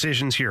 poor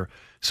decisions here.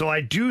 So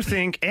I do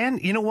think,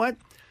 and you know what?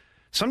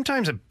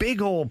 Sometimes a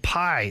big old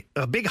pie,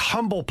 a big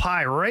humble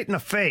pie right in the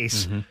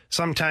face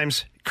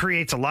sometimes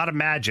creates a lot of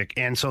magic.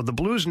 And so the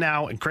Blues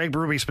now, and Craig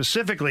Berube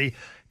specifically,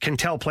 can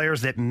tell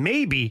players that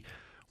maybe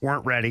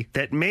weren't ready,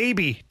 that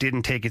maybe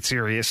didn't take it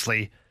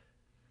seriously,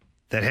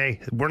 that, hey,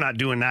 we're not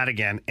doing that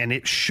again, and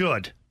it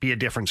should be a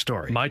different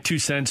story. My 2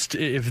 cents,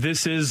 if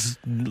this is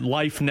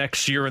life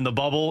next year in the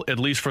bubble, at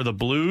least for the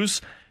Blues,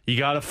 you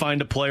got to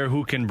find a player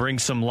who can bring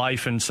some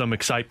life and some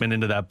excitement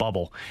into that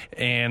bubble.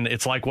 And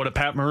it's like what a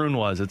Pat Maroon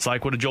was. It's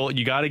like what a Joel.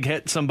 You got to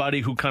get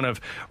somebody who kind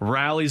of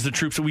rallies the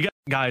troops. We got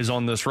guys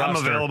on this roster.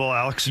 I'm available,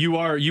 Alex. You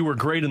were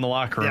great in the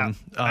locker room.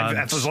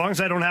 Yeah. As long as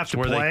I don't have to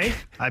play,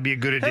 I'd be a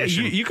good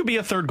addition. Hey, you could be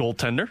a third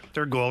goaltender.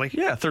 Third goalie.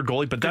 Yeah, third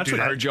goalie. But that's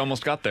what I heard you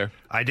almost got there.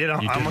 I did.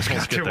 I almost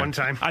got there one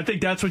time. I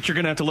think that's what you're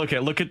going to have to look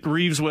at. Look at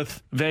Reeves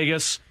with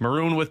Vegas,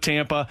 Maroon with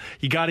Tampa.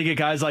 You got to get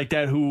guys like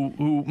that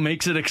who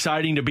makes it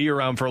exciting to be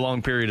around for a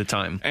long period of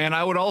time. And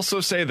I would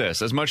also say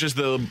this, as much as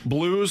the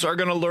Blues are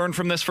going to learn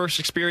from this first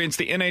experience,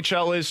 the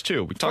NHL is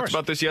too. We talked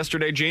about this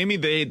yesterday, Jamie.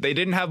 They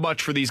didn't have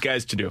much for these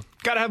guys to do.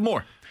 Got to have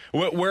more.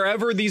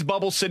 Wherever these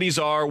bubble cities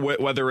are,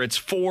 whether it's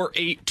 4,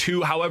 8,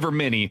 2, however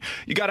many,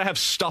 you got to have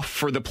stuff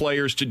for the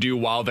players to do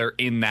while they're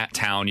in that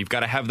town. You've got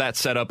to have that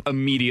set up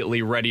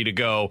immediately ready to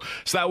go.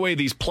 So that way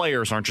these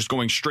players aren't just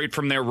going straight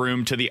from their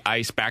room to the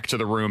ice, back to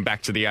the room,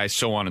 back to the ice,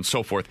 so on and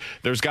so forth.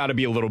 There's got to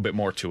be a little bit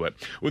more to it.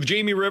 With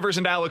Jamie Rivers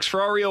and Alex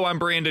Ferrario, I'm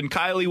Brandon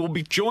Kiley. We'll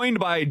be joined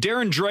by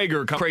Darren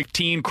Dreger,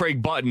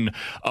 Craig Button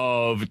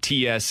of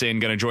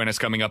TSN, going to join us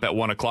coming up at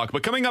 1 o'clock.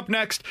 But coming up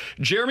next,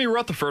 Jeremy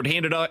Rutherford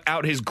handed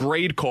out his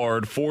grade card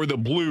for the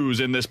Blues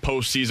in this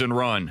postseason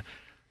run.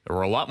 There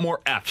were a lot more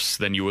Fs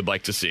than you would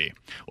like to see.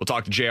 We'll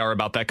talk to JR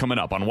about that coming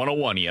up on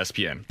 101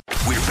 ESPN.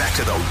 We're back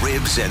to the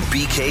Ribs and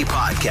BK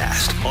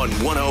podcast on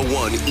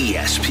 101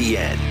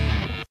 ESPN.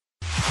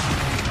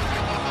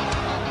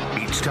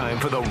 It's time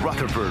for the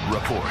Rutherford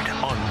Report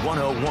on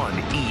 101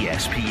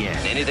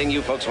 ESPN. Anything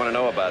you folks want to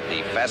know about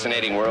the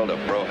fascinating world of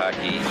pro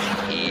hockey,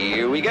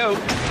 here we go.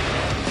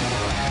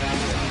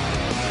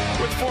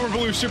 With former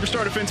Blue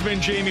superstar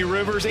defenseman Jamie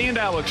Rivers and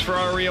Alex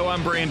Ferrario,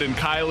 I'm Brandon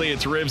Kiley.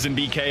 It's Ribs and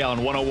BK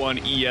on 101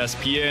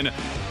 ESPN.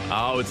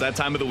 Oh, it's that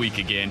time of the week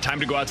again. Time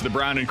to go out to the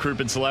Brown and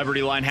Crouppen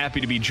Celebrity Line.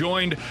 Happy to be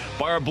joined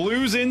by our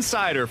Blues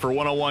insider for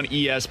 101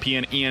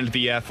 ESPN and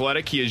The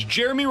Athletic. He is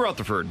Jeremy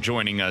Rutherford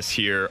joining us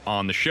here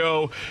on the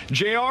show.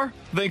 JR,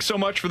 thanks so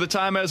much for the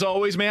time as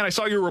always, man. I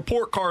saw your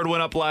report card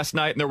went up last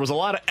night, and there was a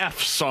lot of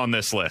Fs on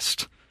this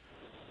list.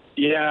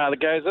 Yeah, the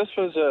guys, this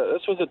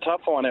was a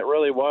tough one. It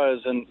really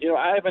was. And,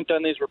 I haven't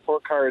done these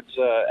report cards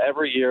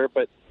every year,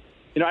 but,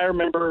 I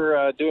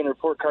remember doing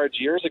report cards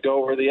years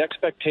ago where the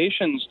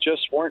expectations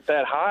just weren't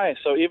that high.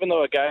 So even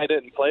though a guy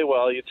didn't play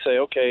well, you'd say,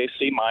 okay,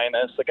 C-.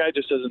 The guy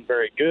just isn't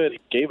very good. He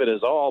gave it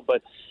his all.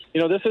 But,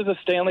 this is a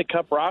Stanley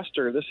Cup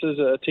roster. This is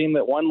a team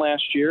that won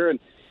last year, and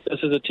this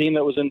is a team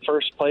that was in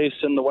first place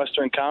in the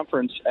Western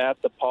Conference at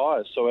the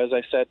pause. So as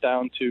I sat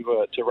down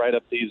to write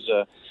up these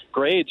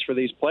grades for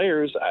these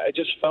players, I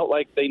just felt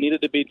like they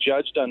needed to be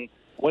judged on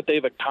what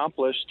they've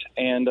accomplished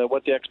and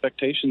what the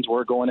expectations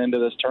were going into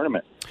this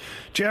tournament.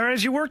 Jared,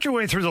 as you worked your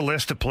way through the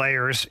list of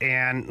players,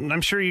 and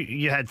I'm sure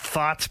you had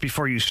thoughts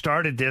before you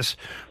started this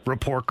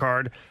report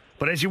card,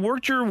 but as you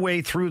worked your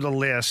way through the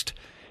list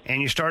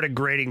and you started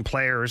grading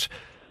players,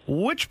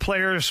 which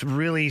players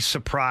really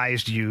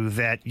surprised you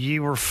that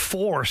you were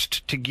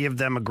forced to give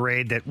them a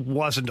grade that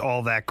wasn't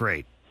all that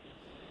great?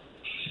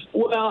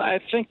 Well, I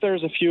think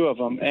there's a few of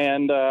them,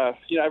 and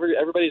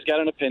everybody's got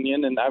an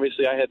opinion, and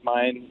obviously I had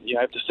mine. You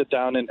have to sit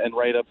down and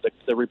write up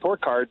the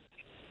report card.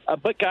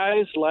 But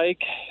guys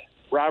like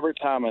Robert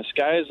Thomas,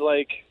 guys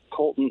like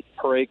Colton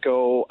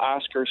Parayko,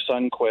 Oscar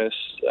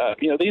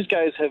Sundqvist, these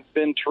guys have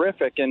been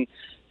terrific. And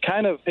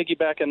kind of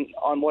piggybacking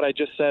on what I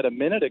just said a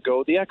minute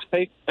ago, the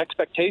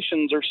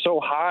expectations are so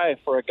high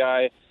for a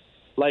guy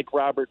like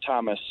Robert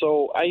Thomas.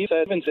 So I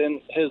said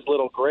in his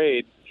little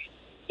grade,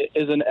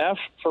 is an F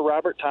for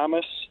Robert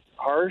Thomas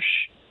harsh?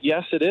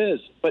 Yes, it is.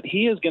 But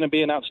he is going to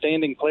be an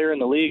outstanding player in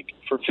the league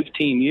for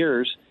 15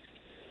 years.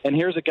 And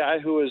here's a guy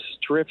who is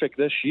terrific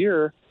this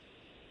year,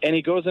 and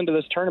he goes into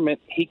this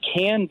tournament. He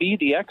can be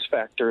the X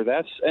factor.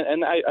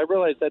 And I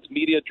realize that's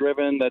media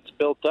driven, that's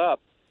built up,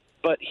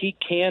 but he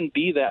can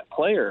be that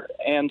player.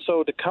 And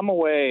so to come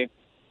away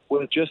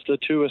with just the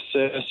 2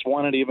 assists,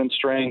 1 at even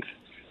strength,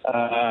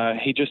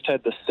 he just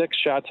had the 6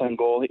 shots on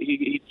goal.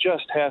 He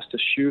just has to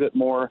shoot it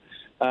more.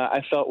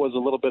 I felt was a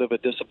little bit of a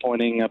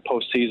disappointing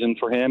postseason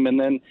for him. And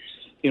then,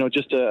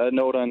 just a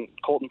note on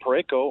Colton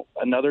Parayko,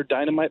 another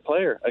dynamite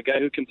player, a guy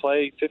who can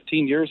play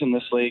 15 years in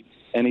this league,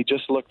 and he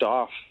just looked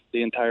off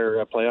the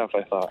entire playoff,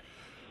 I thought.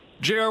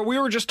 JR, we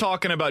were just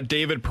talking about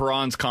David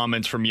Perron's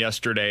comments from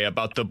yesterday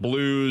about the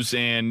Blues,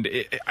 and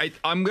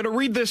I'm going to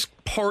read this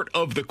part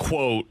of the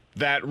quote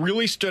that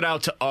really stood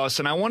out to us,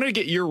 and I wanted to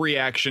get your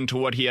reaction to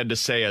what he had to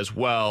say as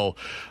well.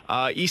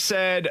 He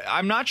said,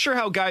 "I'm not sure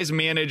how guys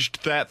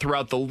managed that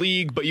throughout the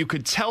league, but you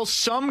could tell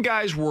some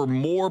guys were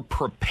more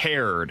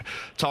prepared,"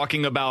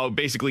 talking about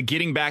basically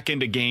getting back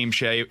into game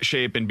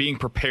shape and being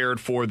prepared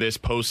for this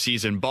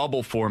postseason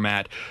bubble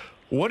format.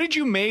 What did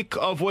you make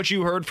of what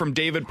you heard from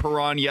David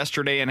Perron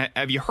yesterday, and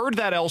have you heard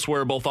that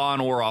elsewhere, both on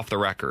or off the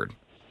record?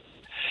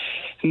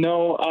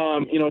 No,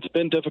 it's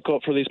been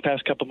difficult for these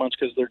past couple months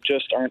because there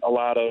just aren't a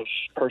lot of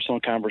personal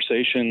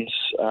conversations.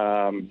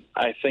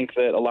 I think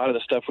that a lot of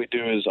the stuff we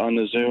do is on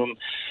the Zoom,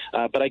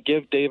 but I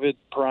give David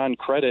Perron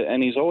credit,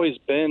 and he's always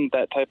been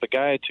that type of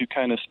guy to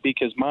kind of speak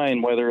his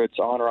mind, whether it's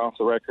on or off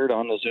the record,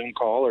 on the Zoom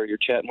call, or you're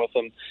chatting with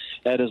him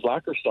at his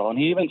locker stall. And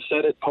he even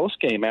said it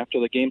post-game after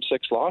the Game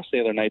 6 loss the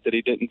other night that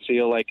he didn't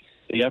feel like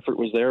the effort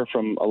was there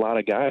from a lot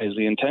of guys,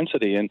 the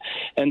intensity. And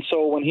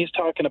so when he's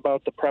talking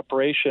about the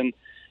preparation,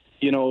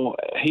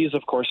 he's,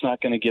 of course,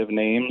 not going to give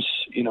names.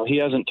 He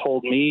hasn't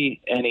told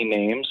me any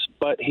names,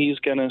 but he's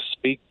going to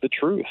speak the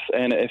truth.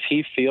 And if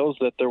he feels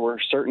that there were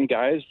certain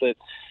guys that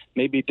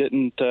maybe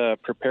didn't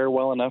prepare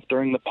well enough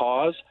during the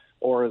pause,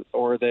 or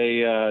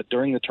they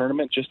during the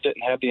tournament just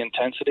didn't have the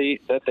intensity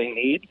that they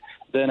need,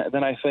 then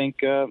I think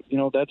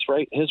that's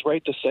right, his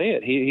right to say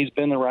it. He's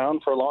been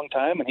around for a long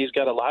time, and he's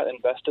got a lot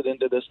invested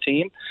into this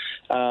team.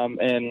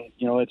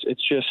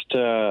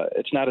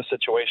 It's not a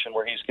situation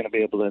where he's going to be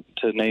able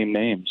to name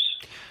names.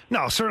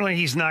 No, certainly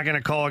he's not going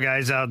to call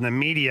guys out in the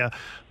media.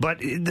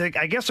 But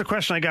I guess the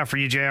question I got for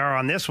you, JR,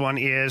 on this one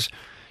is,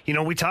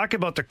 we talk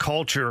about the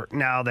culture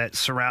now that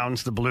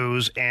surrounds the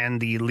Blues and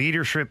the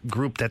leadership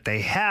group that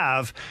they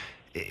have.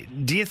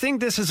 Do you think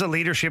this is a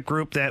leadership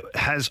group that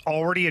has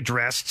already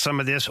addressed some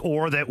of this,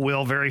 or that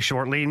will very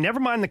shortly? Never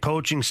mind the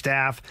coaching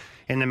staff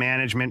and the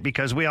management,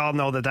 because we all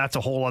know that that's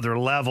a whole other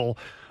level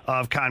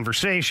of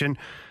conversation.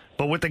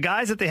 But with the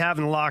guys that they have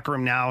in the locker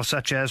room now,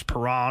 such as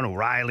Perron,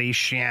 O'Reilly,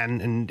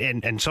 Schenn,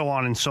 and so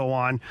on and so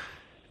on,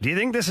 do you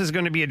think this is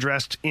going to be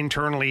addressed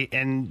internally,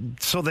 and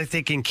so that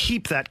they can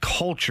keep that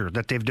culture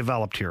that they've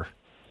developed here?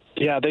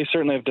 Yeah, they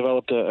certainly have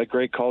developed a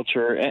great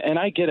culture, and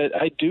I get it.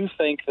 I do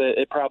think that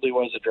it probably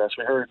was addressed.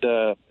 We heard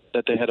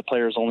that they had a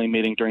players-only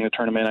meeting during the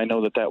tournament. I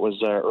know that was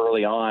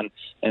early on,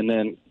 and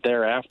then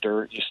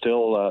thereafter, you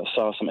still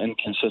saw some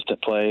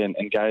inconsistent play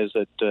and guys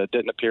that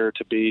didn't appear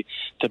to be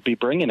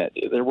bringing it.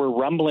 There were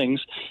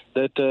rumblings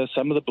that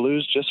some of the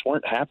Blues just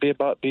weren't happy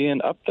about being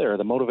up there.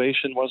 The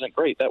motivation wasn't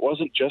great. That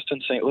wasn't just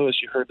in St. Louis.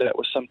 You heard that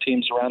with some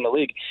teams around the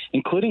league,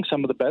 including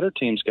some of the better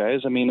teams,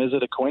 guys. I mean, is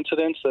it a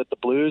coincidence that the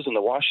Blues and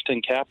the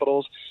Washington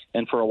Capitals,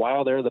 and for a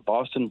while there, the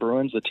Boston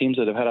Bruins, the teams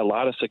that have had a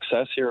lot of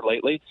success here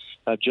lately,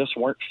 just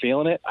weren't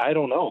feeling it? I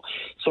don't know.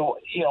 So,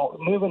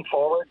 moving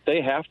forward,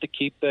 they have to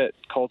keep that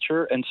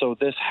culture, and so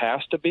this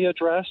has to be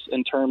addressed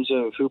in terms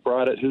of who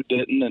brought it, who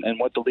didn't, and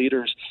what the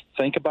leaders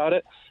think about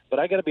it. But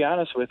I got to be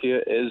honest with you,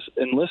 is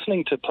in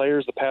listening to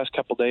players the past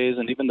couple days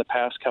and even the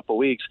past couple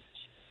weeks,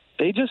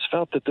 they just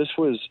felt that this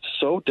was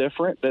so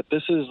different that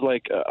this is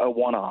like a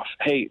one-off.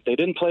 Hey, they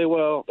didn't play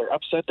well. They're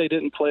upset they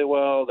didn't play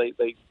well. They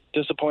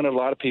disappointed a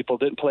lot of people,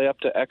 didn't play up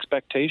to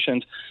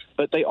expectations,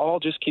 but they all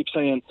just keep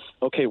saying,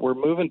 okay, we're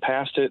moving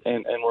past it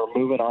and we're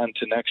moving on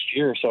to next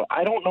year. So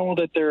I don't know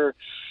that they're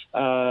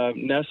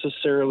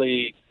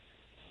necessarily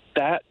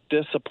that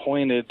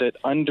disappointed that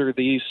under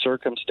these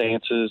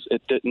circumstances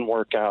it didn't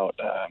work out.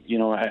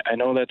 I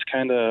know that's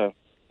kind of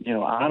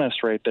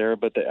honest right there,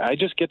 but I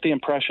just get the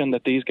impression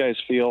that these guys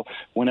feel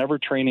whenever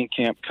training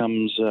camp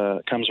comes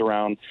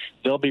around,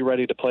 they'll be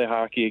ready to play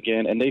hockey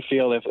again, and they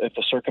feel if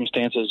the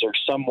circumstances are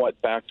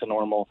somewhat back to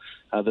normal,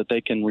 that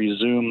they can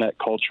resume that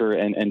culture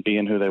and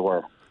being who they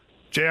were.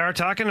 JR,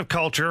 talking of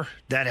culture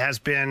that has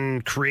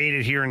been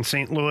created here in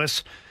St.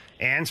 Louis,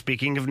 And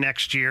speaking of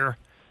next year,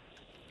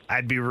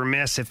 I'd be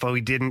remiss if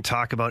we didn't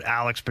talk about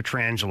Alex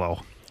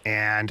Pietrangelo.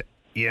 And,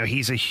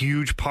 he's a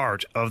huge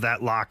part of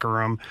that locker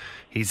room.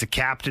 He's the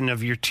captain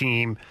of your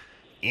team.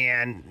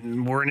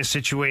 And we're in a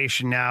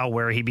situation now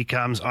where he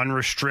becomes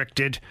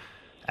unrestricted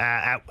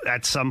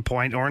at some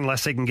point, or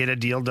unless they can get a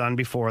deal done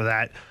before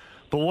that.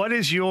 But what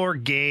is your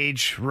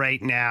gauge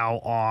right now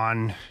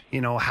on,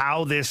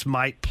 how this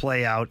might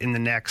play out in the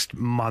next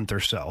month or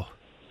so?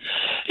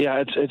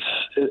 Yeah,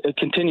 it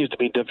continues to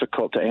be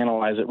difficult to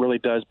analyze. It really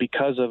does,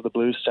 because of the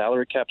Blues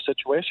salary cap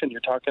situation. You're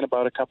talking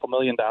about a couple $1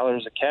 million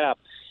a cap,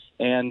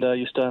 and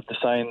you still have to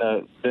sign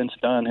Vince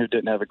Dunn, who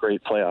didn't have a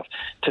great playoff.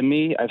 To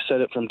me, I've said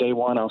it from day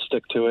one, I'll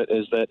stick to it,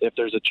 is that if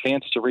there's a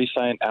chance to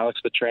re-sign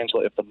Alex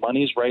Pietrangelo, if the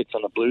money's right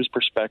from the Blues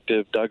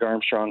perspective, Doug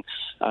Armstrong,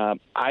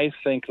 I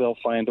think they'll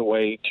find a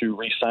way to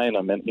re-sign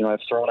him. And, I've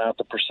thrown out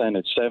the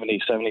percentage,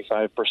 70,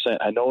 75%.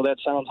 I know that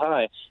sounds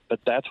high, but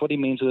that's what he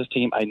means to this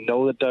team. I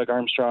know that Doug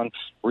Armstrong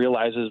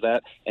realizes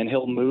that, and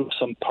he'll move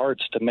some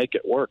parts to make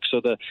it work. So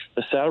the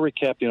salary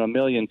cap, $1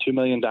 million, $2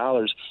 million,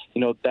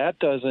 that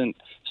doesn't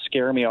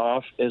scare me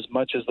off as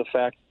much as the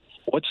fact,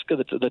 what's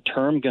the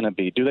term going to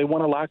be? Do they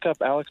want to lock up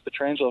Alex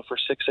Pietrangelo for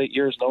 6-8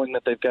 years, knowing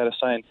that they've got to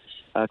sign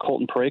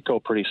Colton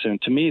Parayko pretty soon?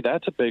 To me,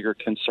 that's a bigger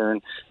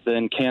concern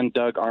than can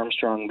Doug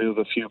Armstrong move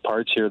a few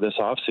parts here this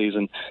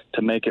offseason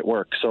to make it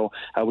work. So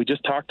we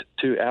just talked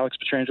to Alex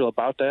Pietrangelo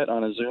about that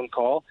on a Zoom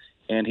call,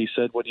 and he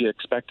said what he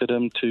expected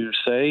him to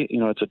say.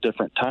 It's a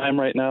different time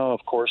right now.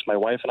 Of course, my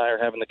wife and I are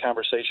having the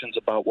conversations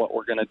about what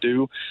we're going to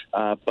do,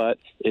 but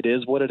it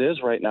is what it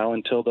is right now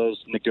until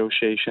those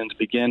negotiations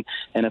begin.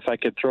 And if I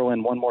could throw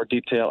in one more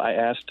detail, I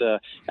asked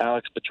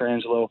Alex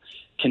Pietrangelo,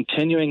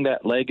 continuing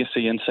that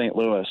legacy in St.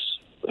 Louis,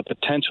 the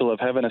potential of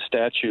having a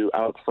statue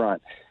out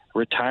front,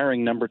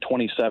 retiring number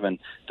 27,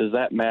 does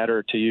that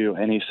matter to you?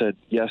 And he said,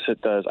 yes,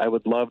 it does. I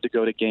would love to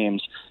go to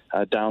games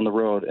down the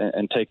road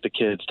and take the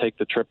kids, take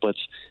the triplets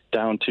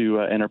down to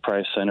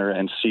Enterprise Center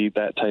and see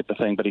that type of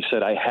thing. But he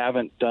said, I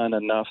haven't done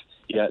enough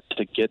yet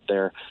to get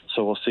there,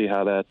 so we'll see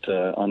how that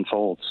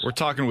unfolds. We're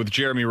talking with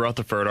Jeremy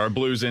Rutherford, our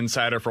Blues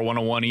insider for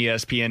 101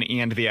 ESPN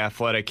and The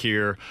Athletic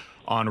here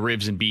on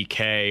Ribs and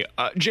BK.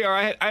 JR,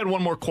 I had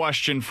one more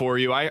question for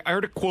you. I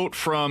heard a quote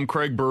from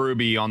Craig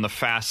Berube on the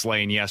Fast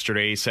Lane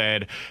yesterday. He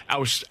said,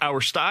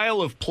 our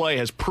style of play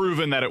has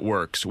proven that it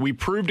works. We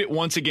proved it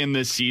once again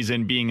this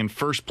season, being in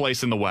first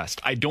place in the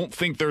West. I don't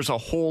think there's a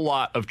whole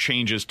lot of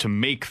changes to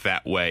make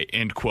that way,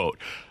 end quote.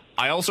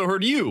 I also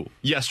heard you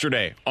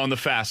yesterday on the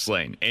Fast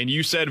Lane, and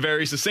you said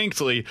very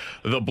succinctly,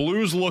 the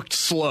Blues looked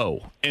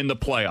slow in the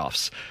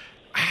playoffs.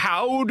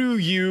 How do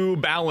you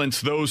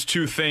balance those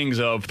two things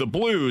of the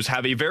Blues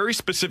have a very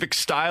specific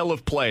style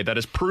of play that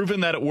has proven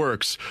that it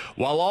works,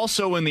 while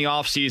also in the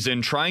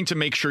offseason trying to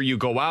make sure you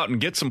go out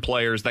and get some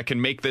players that can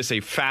make this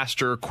a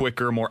faster,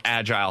 quicker, more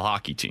agile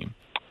hockey team?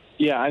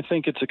 Yeah, I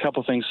think it's a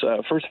couple things.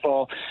 First of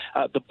all,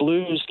 the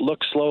Blues look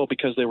slow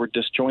because they were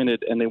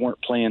disjointed and they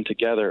weren't playing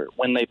together.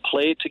 When they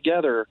play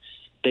together,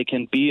 they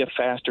can be a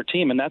faster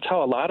team. And that's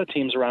how a lot of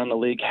teams around the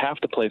league have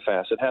to play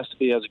fast. It has to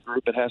be as a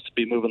group. It has to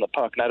be moving the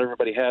puck. Not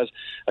everybody has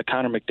a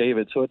Connor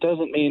McDavid. So it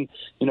doesn't mean,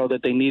 that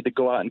they need to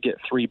go out and get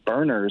 3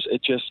 burners.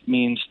 It just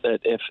means that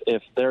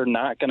if they're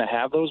not going to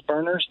have those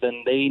burners,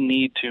 then they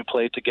need to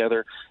play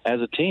together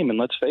as a team. And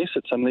let's face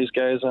it, some of these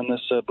guys on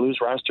this Blues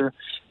roster,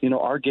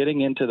 are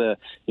getting into the,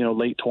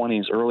 late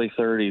 20s, early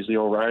 30s, the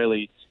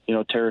O'Reilly,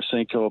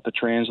 Tarasenko,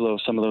 Pietrangelo,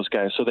 some of those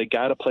guys. So they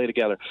got to play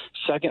together.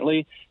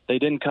 Secondly, they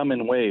didn't come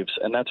in waves,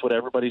 and that's what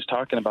everybody's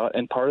talking about.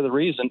 And part of the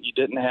reason you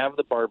didn't have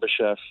the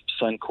Barbashev,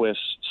 Sundqvist,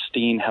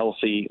 Steen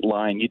healthy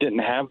line. You didn't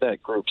have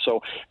that group.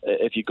 So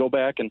if you go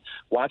back and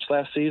watch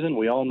last season,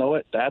 we all know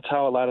it. That's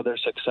how a lot of their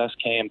success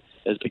came,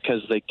 is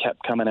because they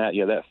kept coming at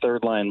you. That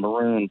third line,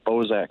 Maroon,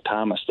 Bozak,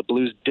 Thomas. The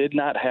Blues did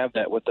not have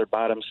that with their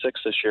bottom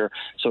 6 this year.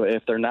 So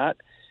if they're not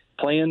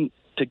playing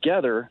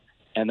together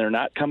and they're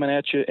not coming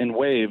at you in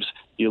waves,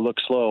 you look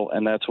slow,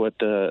 and that's what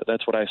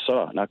I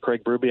saw. Now,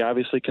 Craig Berube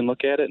obviously can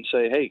look at it and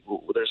say, hey,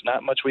 there's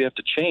not much we have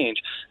to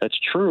change. That's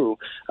true,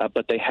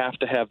 but they have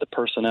to have the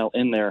personnel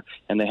in there,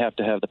 and they have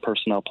to have the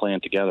personnel playing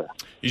together.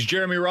 He's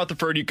Jeremy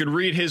Rutherford. You could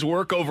read his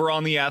work over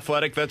on The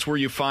Athletic. That's where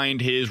you find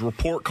his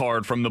report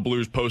card from the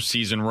Blues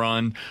postseason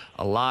run.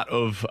 A lot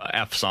of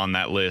Fs on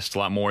that list, a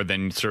lot more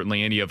than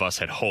certainly any of us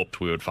had hoped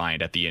we would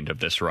find at the end of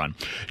this run.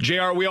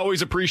 JR, we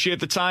always appreciate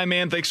the time,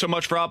 man. Thanks so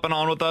much for hopping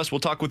on with us. We'll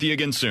talk with you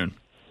again soon.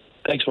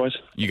 Thanks, boys.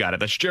 You got it.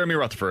 That's Jeremy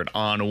Rutherford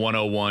on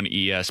 101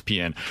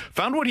 ESPN.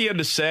 Found what he had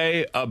to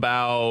say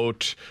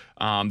about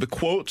the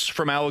quotes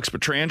from Alex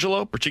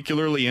Pietrangelo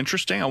particularly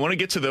interesting. I want to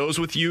get to those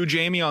with you,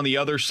 Jamie, on the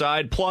other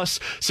side. Plus,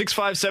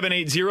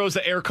 65780 is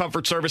the Air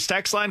Comfort Service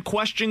text line.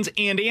 Questions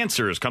and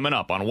answers coming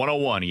up on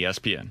 101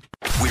 ESPN.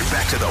 We're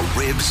back to the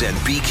Ribs and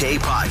BK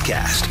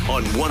podcast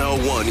on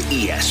 101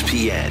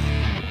 ESPN.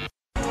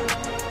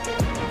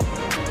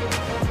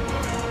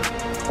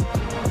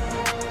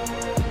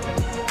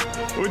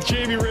 With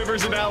Jamie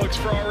Rivers and Alex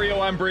Ferrario,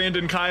 I'm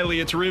Brandon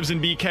Kiley. It's Rivs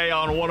and BK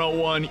on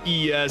 101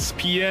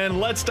 ESPN.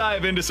 Let's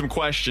dive into some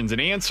questions and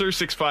answers.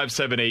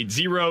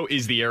 65780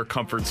 is the Air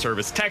Comfort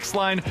Service text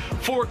line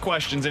for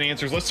questions and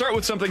answers. Let's start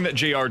with something that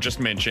JR just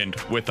mentioned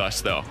with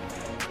us, though.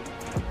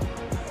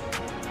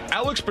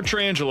 Alex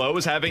Pietrangelo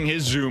is having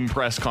his Zoom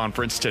press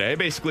conference today,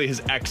 basically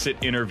his exit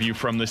interview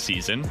from the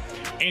season.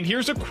 And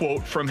here's a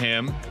quote from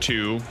him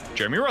to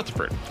Jeremy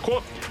Rutherford.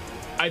 Quote,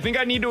 I think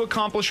I need to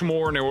accomplish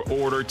more in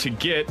order to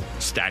get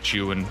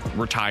statue and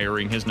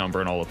retiring his number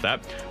and all of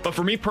that. But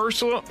for me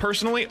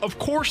personally, of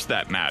course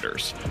that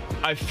matters.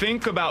 I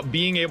think about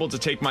being able to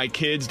take my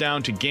kids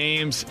down to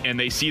games and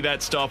they see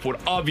that stuff would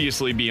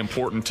obviously be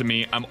important to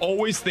me. I'm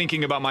always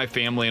thinking about my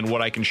family and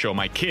what I can show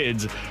my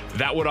kids.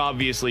 That would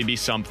obviously be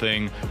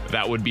something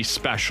that would be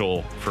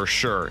special for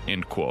sure,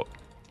 end quote.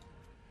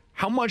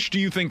 How much do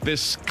you think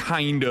this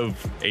kind of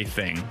a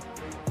thing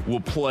will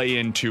play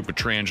into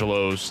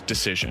Pietrangelo's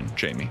decision,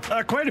 Jamie?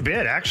 Quite a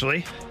bit,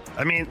 actually.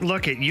 I mean,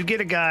 look, you get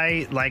a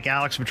guy like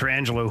Alex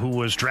Pietrangelo who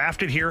was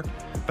drafted here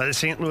by the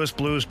St. Louis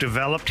Blues,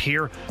 developed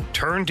here,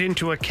 turned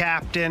into a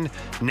captain.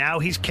 Now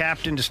he's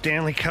captain to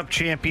Stanley Cup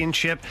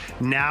championship.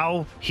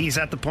 Now he's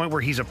at the point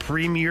where he's a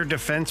premier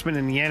defenseman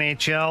in the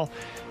NHL.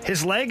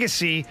 His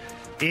legacy,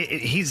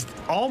 he's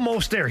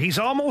almost there. He's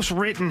almost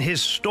written his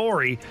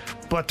story,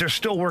 but there's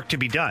still work to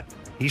be done.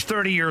 He's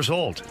 30 years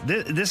old.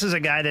 This is a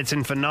guy that's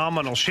in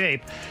phenomenal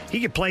shape. He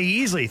could play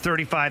easily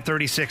 35,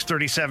 36,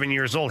 37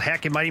 years old.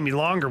 Heck, it might even be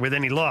longer with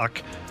any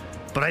luck.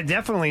 But I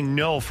definitely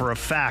know for a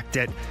fact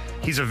that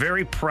he's a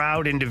very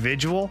proud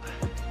individual.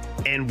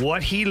 And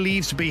what he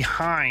leaves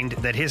behind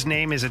that his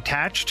name is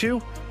attached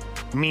to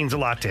means a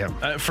lot to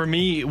him. For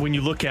me, when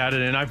you look at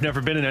it, and I've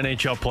never been an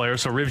NHL player,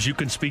 so Rivs, you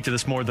can speak to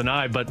this more than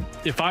I, but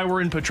if I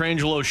were in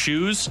Pietrangelo's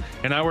shoes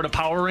and I were to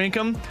power rank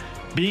him,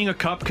 being a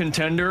cup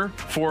contender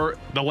for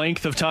the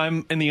length of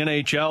time in the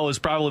NHL is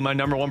probably my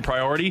number one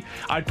priority.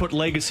 I'd put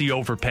legacy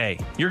over pay.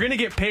 You're going to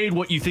get paid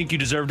what you think you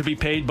deserve to be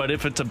paid, but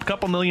if it's a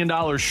couple $1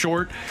 million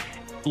short,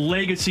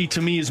 legacy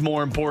to me is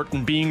more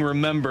important, being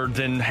remembered,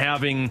 than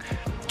having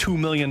 $2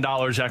 million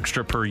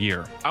extra per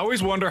year. I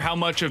always wonder how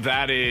much of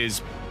that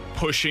is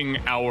pushing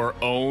our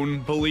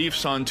own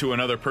beliefs onto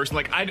another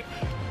person.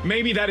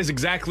 Maybe that is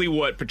exactly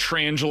what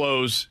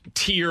Pietrangelo's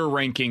tier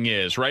ranking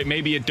is, right?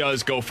 Maybe it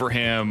does go for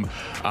him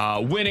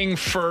winning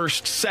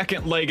first,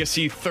 second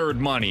legacy, third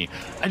money.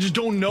 I just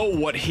don't know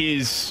what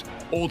his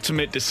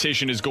ultimate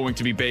decision is going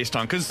to be based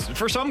on, because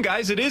for some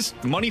guys it is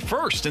money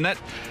first, and that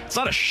it's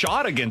not a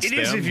shot against them.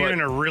 It is if you're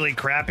in a really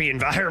crappy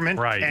environment,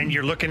 right, and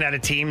you're looking at a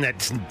team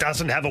that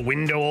doesn't have a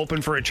window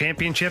open for a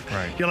championship.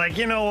 Right. You're like,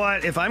 you know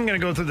what? If I'm going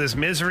to go through this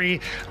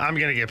misery, I'm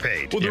going to get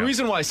paid. Well, the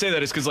reason why I say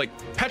that is because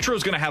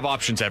Petro's going to have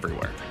options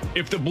everywhere.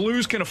 If the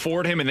Blues can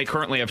afford him and they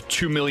currently have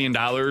 $2 million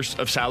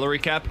of salary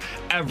cap,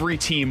 every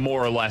team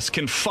more or less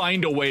can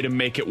find a way to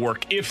make it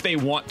work if they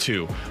want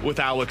to with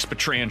Alex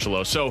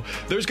Pietrangelo. So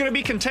there's going to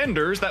be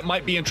contenders that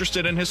might be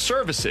interested in his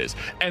services.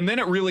 And then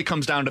it really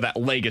comes down to that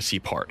legacy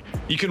part.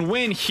 You can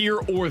win here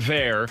or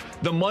there.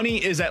 The money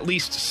is at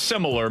least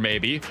similar,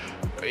 maybe.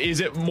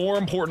 Is it more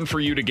important for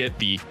you to get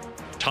the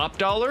top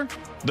dollar,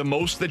 the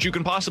most that you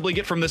can possibly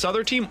get from this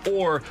other team,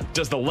 or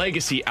does the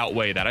legacy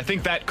outweigh that? I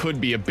think that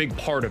could be a big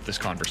part of this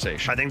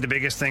conversation. I think the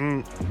biggest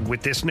thing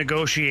with this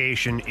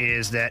negotiation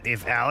is that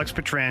if Alex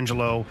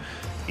Pietrangelo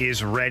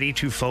is ready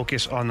to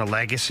focus on the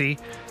legacy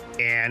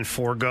and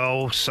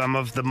forego some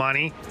of the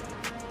money,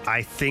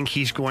 I think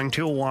he's going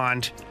to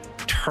want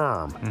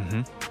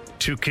term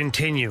to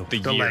continue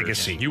the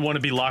legacy. You want to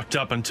be locked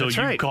up until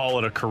call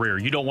it a career.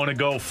 You don't want to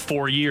go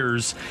 4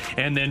 years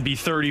and then be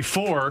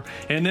 34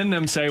 and then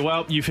them say,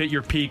 well, you've hit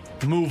your peak,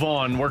 move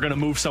on, we're going to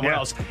move somewhere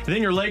else. And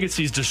then your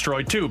legacy's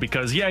destroyed too,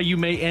 because you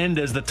may end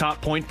as the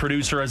top point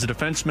producer as a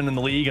defenseman in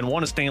the league and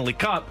won a Stanley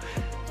Cup,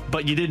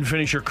 but you didn't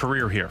finish your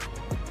career here.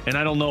 And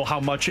I don't know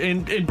how much.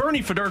 And Bernie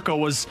Federko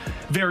was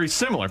very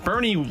similar.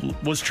 Bernie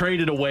was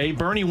traded away.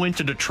 Bernie went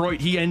to Detroit.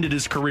 He ended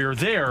his career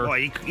there.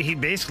 Well, he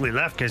basically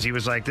left because he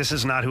was like, this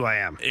is not who I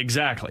am.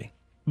 Exactly.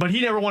 But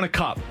he never won a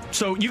cup.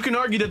 So you can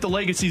argue that the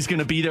legacy is going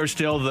to be there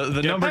still.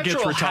 The number Petro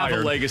gets retired.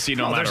 Have a legacy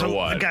no matter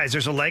what. Guys,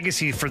 there's a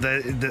legacy for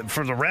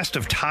the rest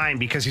of time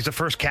because he's the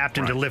first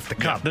captain to lift the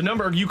cup. Yeah, the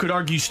number, you could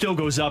argue, still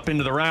goes up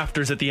into the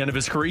rafters at the end of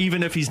his career,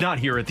 even if he's not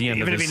here at the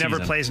end of his season. Even if he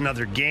never plays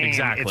another game,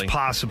 it's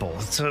possible.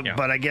 So,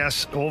 but I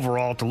guess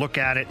overall, to look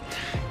at it,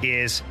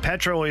 is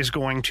Petro is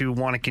going to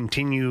want to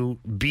continue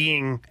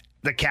being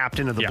the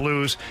captain of the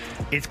Blues.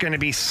 It's going to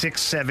be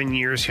 6-7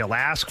 years he'll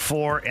ask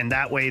for, and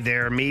that way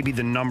maybe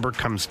the number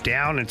comes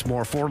down. It's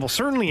more affordable.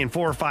 Certainly in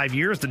 4 or 5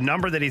 years, the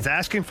number that he's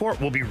asking for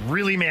will be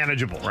really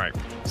manageable. Right.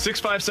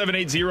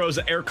 65780 is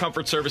the Air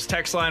Comfort Service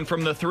text line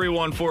from the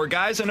 314.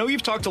 Guys, I know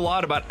you've talked a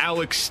lot about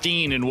Alex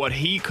Steen and what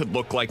he could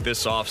look like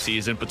this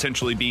offseason,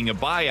 potentially being a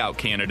buyout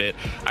candidate.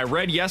 I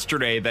read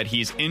yesterday that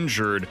he's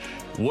injured.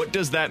 What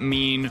does that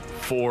mean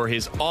for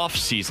his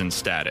offseason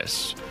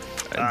status?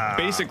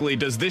 Basically,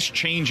 does this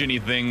change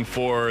anything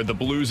for the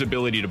Blues'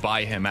 ability to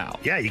buy him out?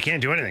 Yeah, you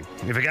can't do anything.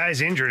 If a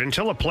guy's injured,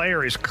 until a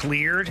player is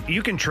cleared,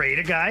 you can trade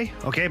a guy,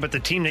 okay? But the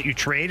team that you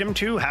trade him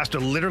to has to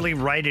literally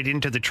write it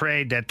into the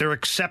trade that they're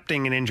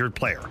accepting an injured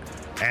player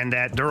and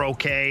that they're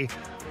okay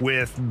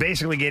with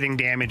basically getting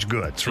damaged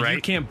goods, so right?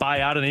 You can't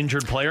buy out an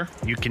injured player?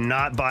 You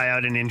cannot buy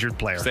out an injured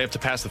player. So they have to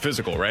pass the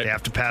physical, right? They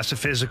have to pass the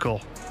physical.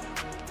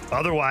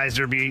 Otherwise,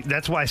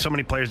 that's why so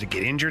many players that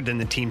get injured, then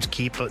the teams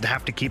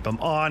have to keep them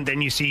on. Then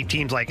you see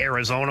teams like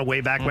Arizona way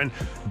back when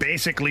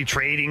basically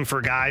trading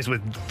for guys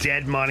with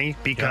dead money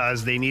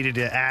because they needed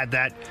to add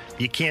that.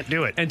 You can't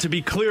do it. And to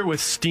be clear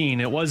with Steen,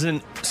 it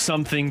wasn't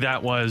something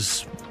that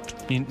was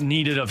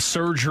needed of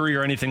surgery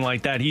or anything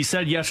like that. He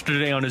said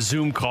yesterday on a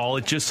Zoom call,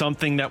 it's just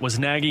something that was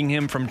nagging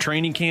him from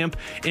training camp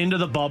into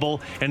the bubble,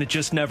 and it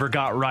just never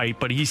got right.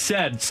 But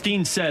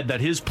Steen said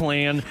that his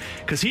plan,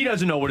 because he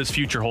doesn't know what his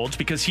future holds,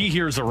 because he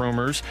hears the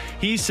rumors,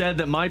 he said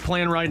that my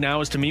plan right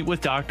now is to meet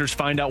with doctors,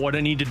 find out what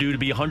I need to do to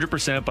be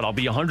 100%, but I'll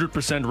be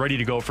 100% ready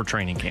to go for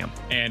training camp.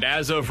 And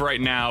as of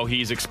right now,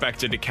 he's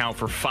expected to count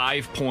for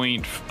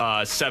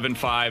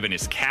 5.75 in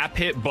his cap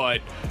hit, but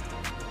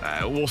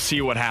we'll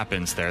see what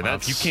happens there.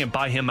 If you can't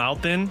buy him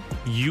out, then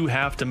you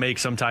have to make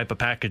some type of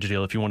package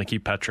deal if you want to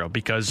keep Petro,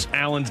 because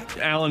Allen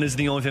is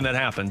the only thing that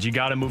happens. You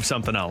got to move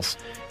something else.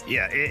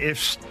 Yeah,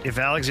 if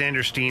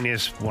Alexander Steen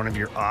is one of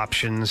your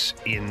options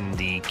in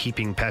the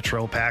keeping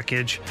Petro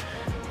package,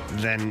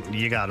 then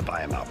you got to buy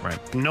him out.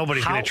 Right.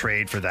 Nobody's going to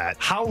trade for that.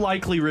 How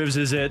likely, Rivs,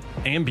 is it,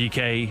 and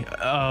BK,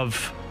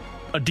 of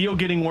a deal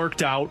getting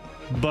worked out,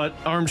 but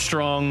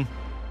Armstrong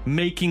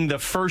making the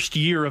first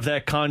year of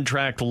that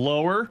contract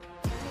lower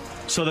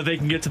so that they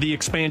can get to the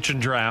expansion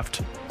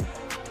draft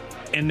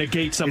and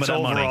negate some of that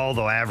money? It's overall,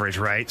 though, average,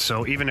 right?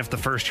 So even if the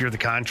first year of the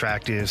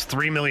contract is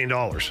 $3 million,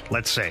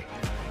 let's say,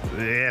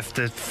 if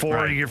the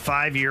 4-year,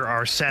 5-year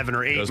are $7 or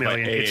 $8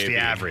 million, it's the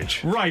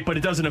average. Right, but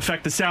it doesn't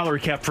affect the salary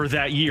cap for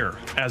that year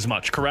as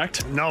much,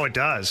 correct? No, it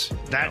does.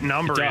 That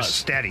number is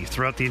steady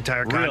throughout the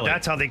entire contract. Really?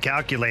 That's how they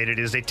calculate it,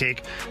 is they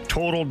take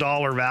total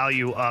dollar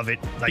value of it.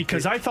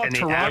 Because I thought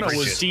Toronto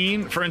was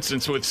Steen, for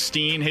instance, with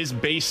Steen, his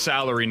base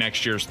salary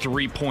next year is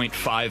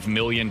 $3.5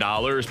 million,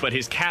 but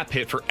his cap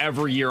hit for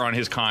every year on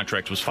his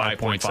contract was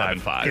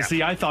 5.75. Yeah.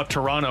 See, I thought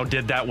Toronto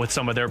did that with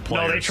some of their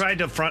players. No, they tried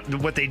to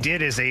what they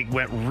did is they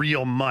went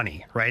real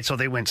money, right? So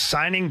they went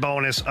signing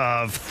bonus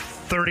of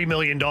 $30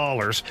 million,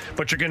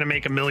 but you're going to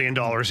make $1 million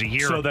a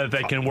year. So that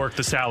they can work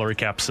the salary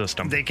cap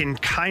system. They can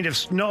kind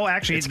of, no,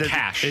 actually. It's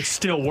cash. It's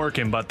still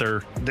working, but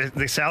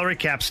the salary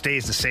cap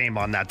stays the same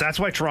on that. That's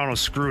why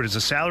Toronto's screwed, is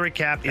the salary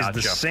cap is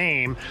the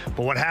same,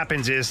 but what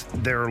happens is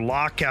they're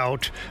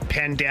lockout,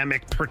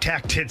 pandemic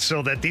protected,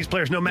 so that these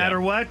players, no matter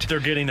what,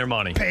 they're getting their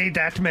money. Pay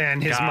that man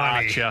his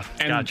money.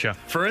 Gotcha.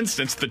 For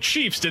instance, the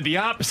Chiefs did the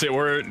opposite,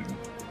 where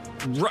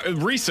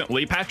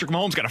recently Patrick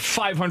Mahomes got a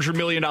 $500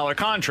 million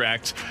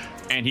contract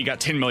and he got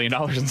 $10 million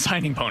in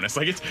signing bonus.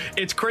 Like,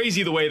 it's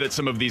crazy the way that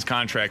some of these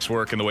contracts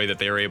work and the way that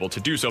they are able to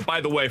do so.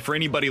 By the way, for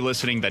anybody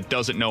listening that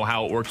doesn't know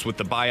how it works with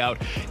the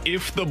buyout,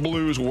 if the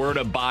Blues were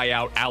to buy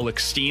out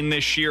Alex Steen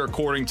this year,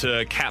 according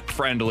to Cap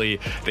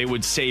Friendly, they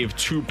would save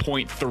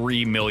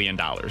 $2.3 million.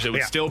 It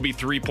would still be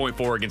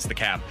 3.4 against the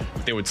cap,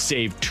 but they would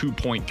save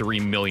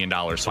 $2.3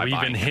 million. So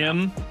even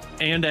him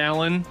and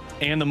Allen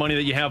and the money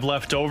that you have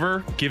left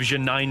over gives you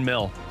 $9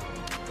 million.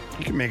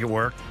 You can make it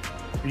work.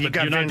 You're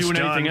not doing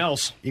anything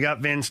else. You got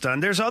Vince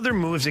done. There's other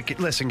moves that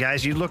listen,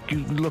 guys, you look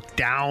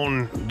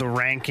down the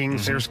rankings.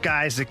 Mm-hmm. There's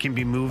guys that can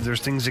be moved.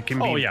 There's things that can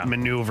be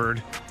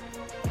maneuvered.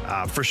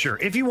 For sure.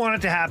 If you want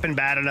it to happen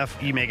bad enough,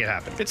 you make it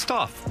happen. It's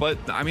tough, but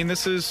I mean,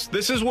 this is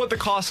what the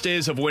cost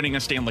is of winning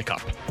a Stanley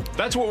Cup.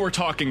 That's what we're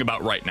talking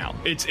about right now.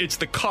 It's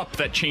the cup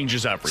that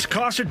changes everything. It's the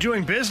cost of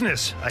doing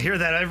business. I hear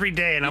that every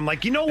day, and I'm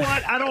like, you know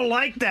what? I don't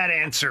like that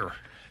answer.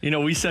 You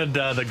know, we said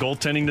the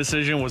goaltending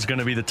decision was going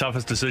to be the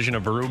toughest decision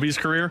of Berube's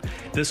career.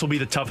 This will be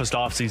the toughest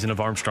offseason of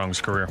Armstrong's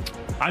career.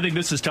 I think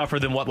this is tougher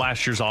than what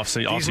last year's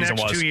offseason was. These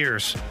next 2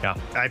 years. Yeah.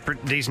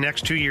 These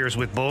next 2 years,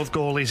 with both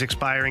goalies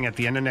expiring at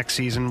the end of next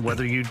season,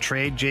 whether you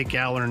trade Jake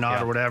Allen or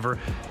not or whatever,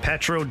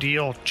 Petro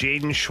deal,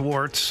 Jaden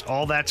Schwartz,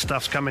 all that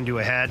stuff's coming to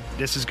a head.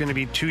 This is going to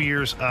be 2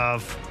 years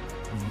of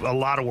a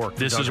lot of work.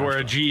 This is where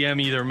a GM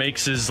either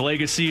makes his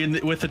legacy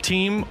with the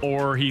team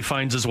or he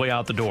finds his way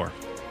out the door.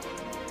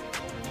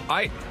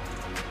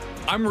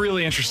 I'm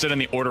really interested in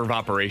the order of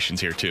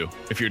operations here too,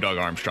 if you're Doug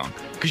Armstrong,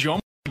 because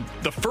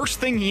the first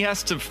thing he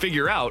has to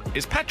figure out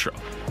is Petro.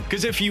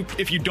 Because if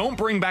you don't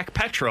bring back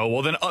Petro,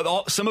 well then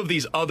some of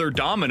these other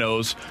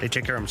dominoes, they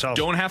take care of themselves,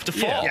 don't have to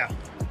fall. Yeah.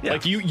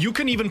 Like you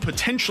can even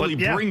potentially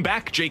bring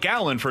back Jake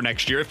Allen for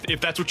next year if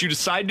that's what you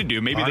decide to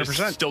do. Maybe 100%.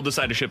 They still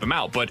decide to ship him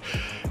out, but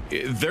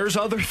there's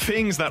other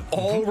things that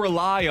all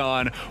rely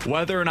on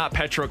whether or not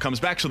Petro comes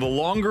back. So the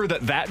longer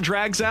that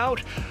drags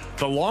out,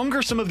 the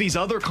longer some of these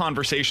other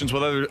conversations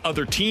with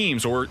other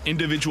teams or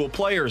individual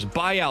players,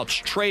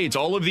 buyouts, trades,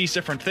 all of these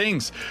different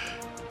things.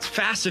 It's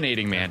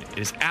fascinating, man. It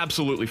is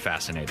absolutely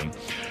fascinating.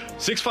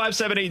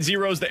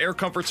 65780 is the Air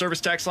Comfort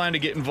Service text line to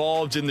get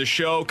involved in the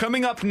show.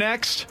 Coming up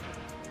next,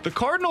 The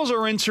Cardinals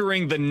are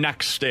entering the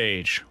next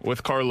stage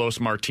with Carlos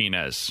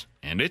Martinez,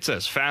 and it's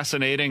as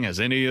fascinating as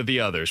any of the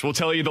others. We'll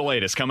tell you the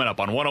latest coming up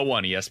on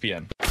 101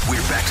 ESPN.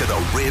 We're back to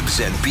the Ribs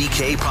and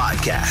BK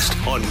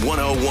podcast on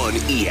 101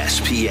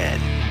 ESPN.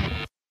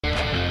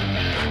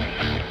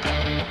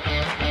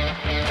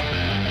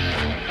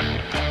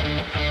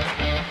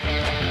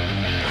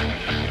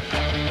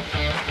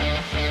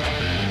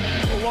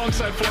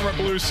 Alongside former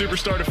Blues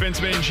superstar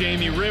defenseman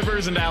Jamie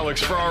Rivers and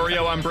Alex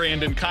Ferrario, I'm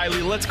Brandon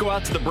Kiley. Let's go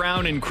out to the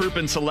Brown and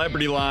Crouppen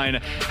Celebrity Line.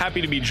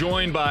 Happy to be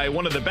joined by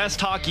one of the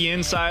best hockey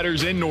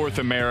insiders in North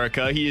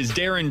America. He is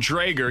Darren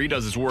Dreger. He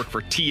does his work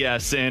for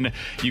TSN.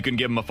 You can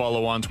give him a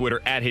follow on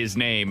Twitter at his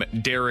name,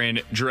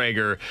 Darren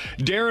Dreger.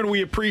 Darren,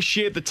 we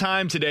appreciate the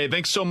time today.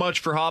 Thanks so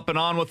much for hopping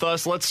on with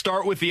us. Let's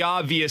start with the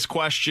obvious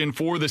question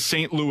for the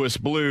St. Louis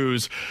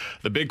Blues.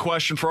 The big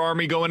question for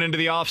Army going into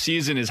the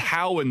offseason is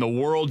how in the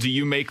world do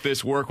you make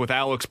this work with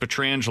Alex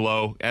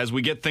Pietrangelo? As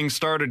we get things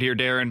started here,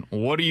 Darren,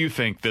 what do you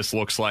think this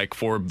looks like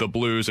for the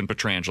Blues and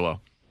Pietrangelo?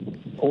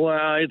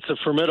 Well, it's a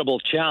formidable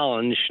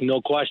challenge,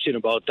 no question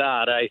about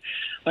that.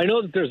 I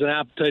know that there's an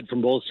appetite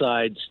from both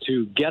sides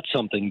to get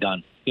something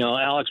done. You know,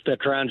 Alex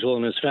Pietrangelo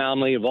and his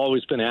family have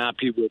always been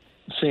happy with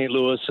St.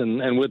 Louis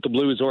and with the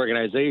Blues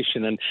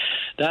organization, and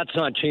that's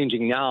not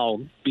changing now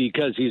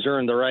because he's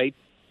earned the right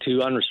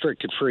to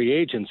unrestricted free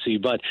agency.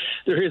 But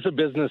there is a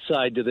business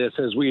side to this,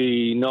 as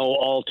we know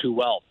all too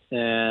well.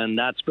 And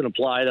that's been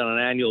applied on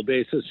an annual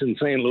basis in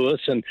St.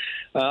 Louis and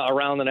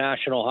around the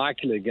National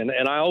Hockey League. And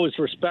I always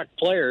respect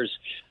players,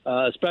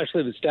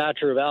 especially the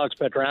stature of Alex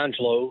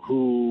Pietrangelo,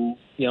 who,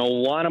 you know,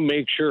 want to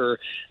make sure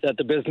that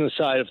the business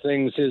side of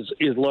things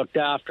is looked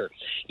after.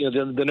 You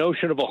know, the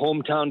notion of a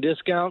hometown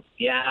discount,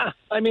 yeah,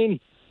 I mean,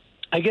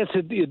 I guess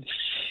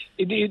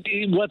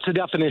what's the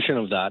definition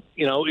of that?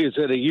 You know, is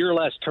it a year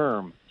less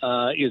term?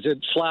 Is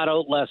it flat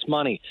out less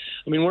money?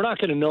 I mean, we're not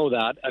going to know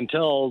that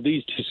until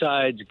these two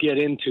sides get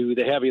into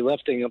the heavy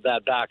lifting of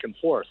that back and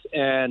forth.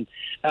 And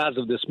as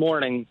of this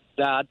morning,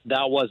 that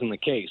wasn't the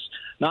case.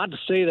 Not to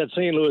say that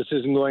St. Louis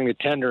isn't going to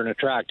tender an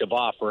attractive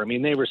offer. I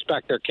mean, they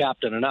respect their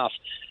captain enough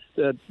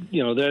that,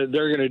 you know, they're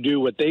going to do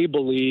what they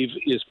believe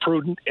is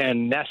prudent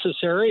and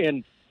necessary,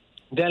 and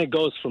then it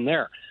goes from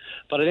there.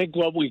 But I think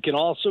what we can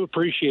also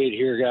appreciate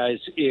here, guys,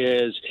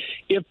 is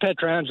if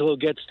Pietrangelo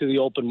gets to the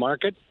open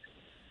market,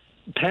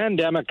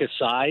 pandemic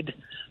aside,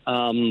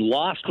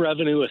 lost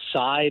revenue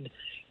aside,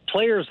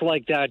 players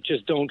like that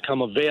just don't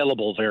come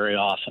available very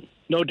often.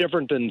 No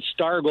different than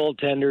star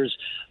goaltenders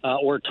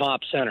or top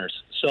centers.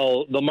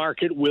 So the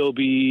market will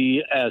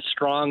be as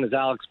strong as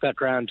Alex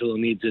Pietrangelo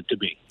needs it to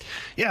be.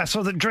 Yeah,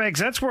 so the Dregs,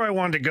 that's where I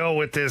wanted to go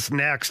with this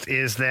next,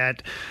 is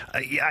that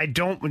I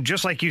don't,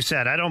 just like you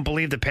said, I don't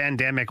believe the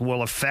pandemic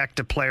will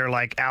affect a player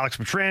like Alex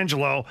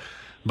Pietrangelo.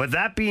 But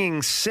that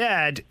being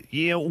said,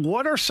 you know,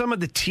 what are some of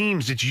the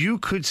teams that you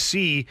could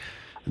see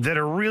that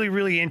are really,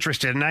 really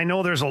interested? And I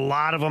know there's a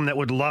lot of them that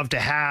would love to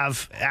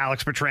have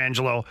Alex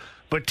Pietrangelo,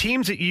 but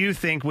teams that you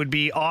think would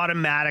be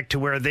automatic to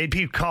where they'd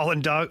be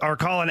calling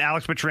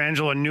Alex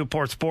Pietrangelo and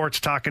Newport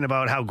Sports talking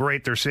about how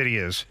great their city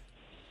is.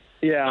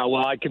 Yeah,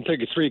 well, I can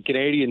think of 3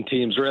 Canadian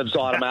teams, Revs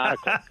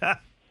automatically.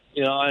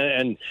 You know,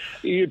 and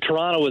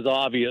Toronto is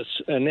obvious,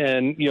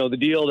 and you know, the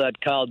deal that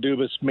Kyle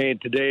Dubas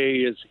made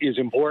today is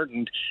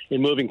important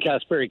in moving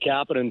Kasperi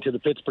Kapanen to the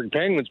Pittsburgh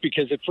Penguins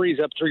because it frees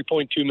up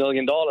 $3.2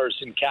 million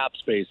in cap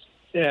space.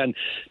 And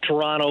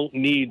Toronto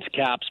needs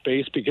cap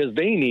space because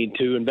they need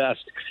to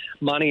invest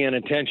money and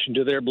attention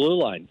to their blue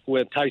line,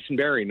 with Tyson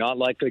Barrie not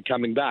likely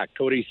coming back,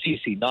 Cody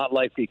Ceci not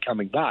likely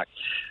coming back.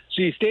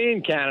 So you stay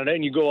in Canada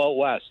and you go out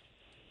west,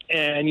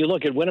 and you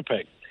look at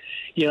Winnipeg.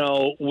 You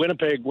know,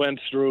 Winnipeg went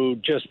through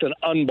just an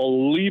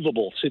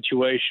unbelievable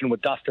situation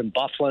with Dustin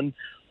Byfuglien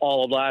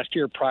all of last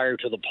year prior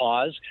to the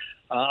pause.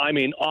 I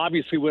mean,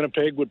 obviously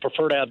Winnipeg would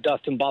prefer to have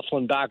Dustin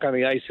Byfuglien back on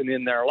the ice and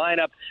in their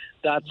lineup.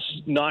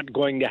 That's not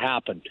going to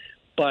happen.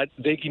 But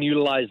they can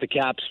utilize the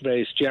cap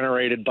space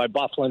generated by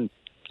Byfuglien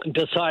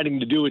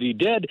deciding to do what he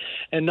did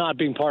and not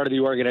being part of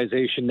the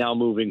organization now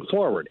moving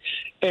forward.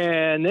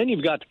 And then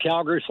you've got the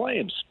Calgary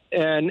Flames.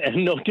 And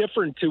no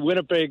different to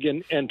Winnipeg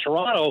and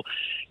Toronto,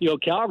 you know,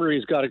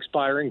 Calgary's got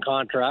expiring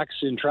contracts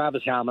in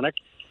Travis Hamonic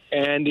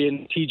and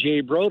in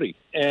TJ Brody.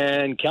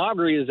 And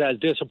Calgary is as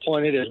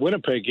disappointed as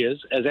Winnipeg is,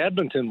 as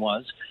Edmonton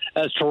was,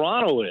 as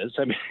Toronto is.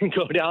 I mean,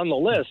 go down the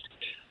list.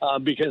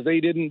 Because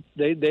they didn't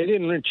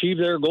achieve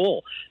their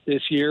goal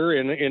this year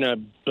in a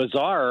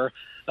bizarre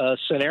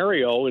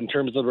scenario in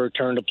terms of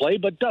return to play,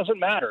 but doesn't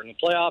matter. In the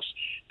playoffs,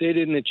 they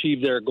didn't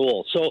achieve their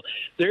goal. So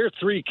there are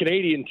 3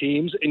 Canadian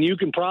teams, and you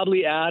can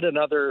probably add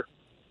another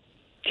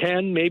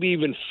 10, maybe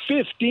even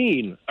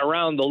 15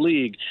 around the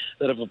league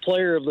that if a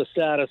player of the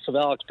status of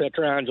Alex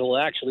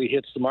Pietrangelo actually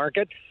hits the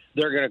market,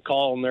 they're going to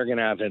call and they're going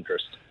to have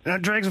interest. Now,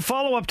 Dregs, a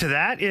follow-up to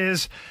that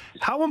is,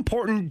 how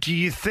important do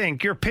you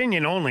think, your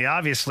opinion only,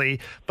 obviously,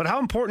 but how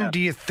important do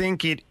you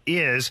think it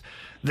is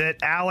that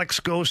Alex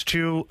goes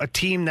to a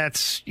team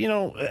that's,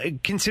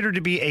 considered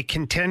to be a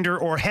contender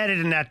or headed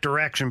in that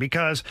direction?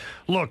 Because,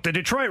 look, the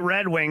Detroit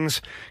Red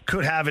Wings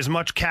could have as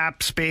much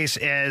cap space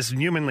as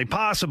humanly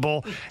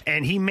possible,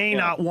 and he may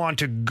not want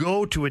to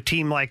go to a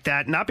team like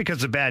that, not because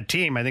it's a bad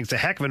team. I think it's a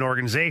heck of an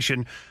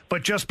organization,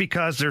 but just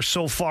because they're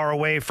so far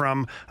away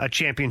from a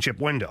championship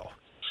window.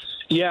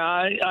 Yeah,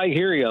 I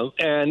hear you.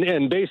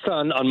 And based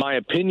on my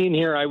opinion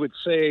here, I would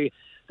say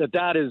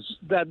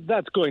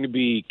that's going to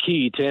be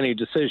key to any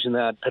decision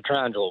that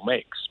Pietrangelo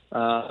makes.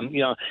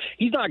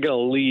 He's not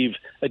going to leave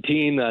a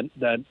team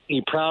that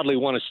he proudly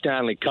won a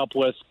Stanley Cup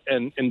with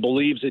and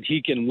believes that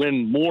he can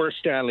win more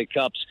Stanley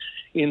Cups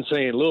in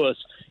St. Louis,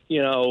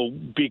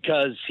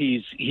 because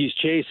he's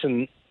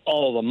chasing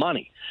all the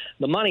money.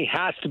 The money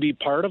has to be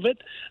part of it,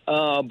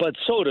 but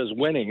so does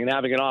winning and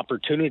having an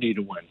opportunity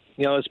to win.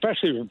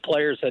 Especially for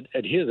players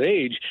at his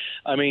age.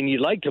 I mean,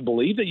 you'd like to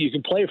believe that you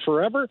can play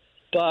forever,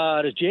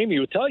 but as Jamie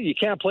would tell you, you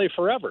can't play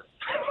forever.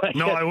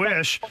 No, I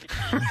wish.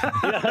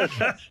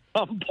 At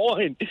some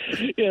point,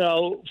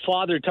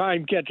 Father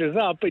Time catches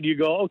up, and you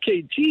go,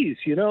 okay, geez,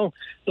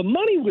 the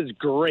money was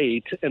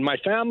great, and my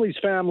families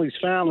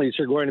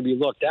are going to be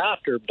looked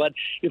after. But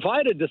if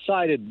I'd have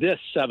decided this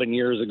 7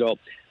 years ago,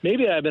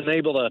 maybe I'd been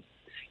able to,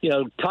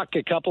 tuck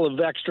a couple of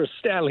extra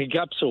Stanley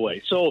Cups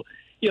away. So,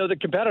 the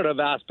competitive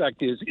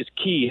aspect is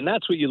key, and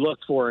that's what you look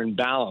for in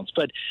balance.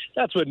 But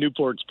that's what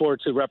Newport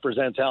Sports, who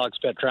represents Alex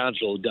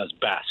Pietrangelo, does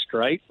best,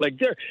 right? Like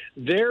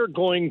they're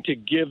going to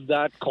give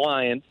that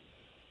client,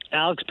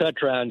 Alex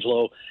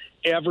Pietrangelo,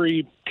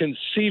 every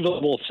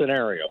conceivable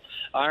scenario.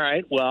 All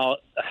right, well,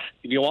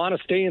 if you want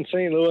to stay in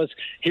St. Louis,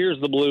 here's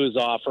the Blues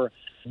offer.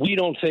 We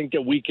don't think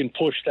that we can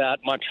push that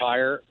much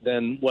higher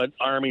than what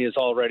Army has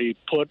already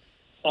put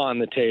on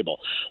the table.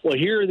 Well,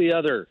 here are the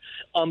other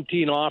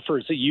umpteen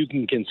offers that you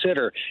can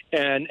consider,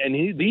 and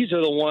these are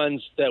the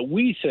ones that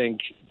we think,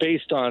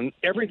 based on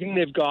everything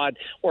they've got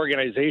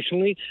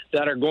organizationally,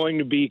 that are going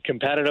to be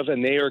competitive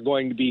and they are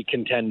going to be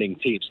contending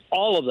teams.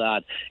 All of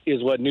that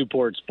is what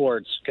Newport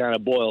Sports kind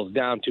of boils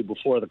down to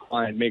before the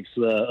client makes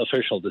the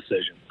official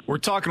decision. We're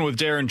talking with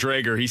Darren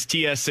Dreger. He's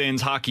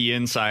TSN's hockey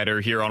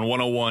insider here on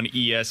 101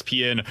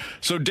 ESPN.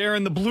 So,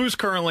 Darren, the Blues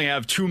currently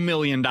have $2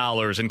 million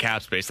in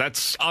cap space.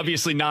 That's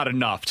obviously not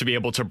enough to be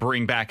able to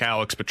bring back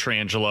Alex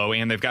Pietrangelo,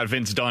 and they've got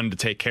Vince Dunn to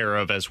take care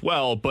of as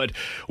well. But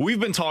we've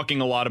been talking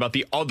a lot about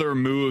the other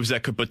moves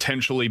that could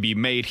potentially be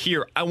made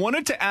here. I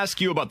wanted to ask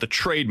you about the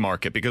trade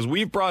market, because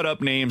we've brought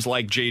up names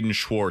like Jaden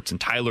Schwartz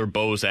and Tyler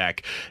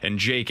Bozak and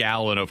Jake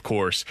Allen, of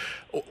course.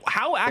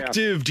 How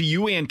active do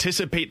you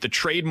anticipate the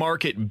trade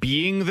market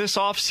being this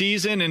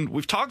offseason? And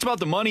we've talked about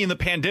the money in the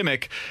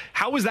pandemic.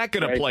 How is that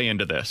going to play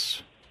into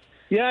this?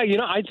 Yeah,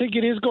 I think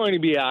it is going to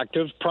be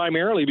active,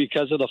 primarily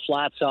because of the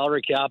flat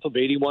salary cap of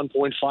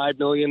 $81.5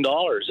 million.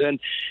 And,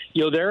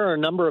 there are a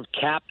number of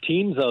cap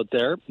teams out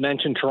there.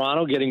 Mentioned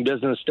Toronto getting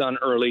business done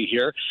early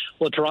here.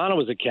 Well,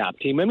 Toronto is a cap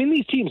team. I mean,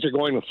 these teams are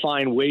going to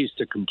find ways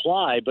to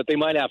comply, but they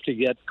might have to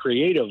get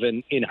creative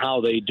in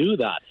how they do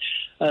that.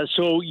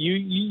 So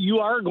you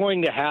are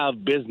going to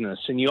have business,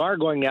 and you are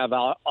going to have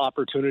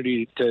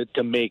opportunity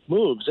to make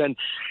moves. And,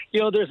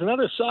 there's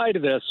another side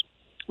of this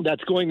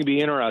that's going to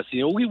be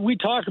interesting. We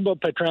talked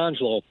about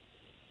Pietrangelo,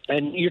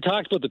 and you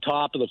talked about the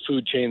top of the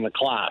food chain, the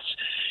class.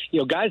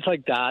 Guys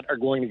like that are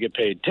going to get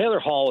paid. Taylor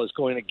Hall is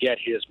going to get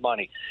his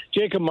money.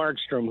 Jacob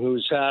Markstrom,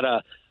 who's had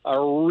a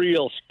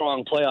real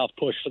strong playoff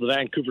push for the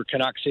Vancouver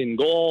Canucks in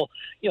goal,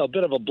 a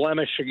bit of a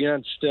blemish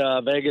against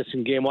Vegas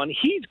in Game 1.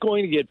 He's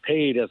going to get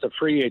paid as a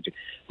free agent.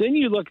 Then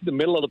you look at the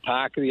middle of the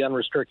pack of the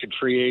unrestricted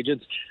free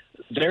agents.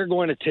 They're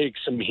going to take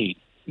some heat.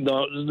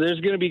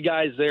 There's going to be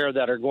guys there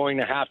that are going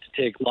to have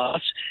to take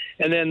less.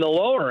 And then the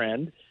lower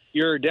end,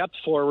 your depth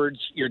forwards,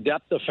 your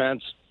depth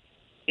defense,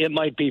 it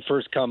might be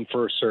first come,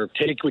 first serve.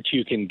 Take what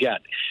you can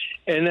get.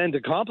 And then to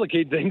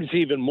complicate things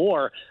even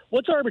more,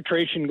 what's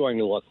arbitration going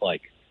to look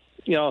like?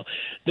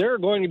 There are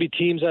going to be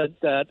teams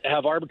that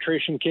have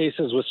arbitration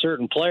cases with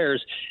certain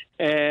players,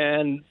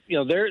 and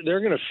they're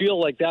going to feel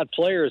like that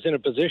player is in a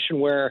position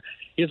where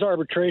his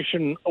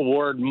arbitration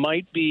award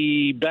might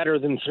be better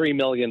than $3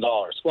 million.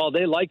 Well,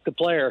 they like the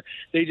player,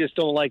 they just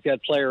don't like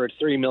that player at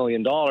 $3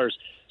 million.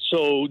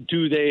 So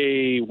do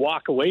they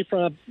walk away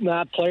from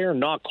that player,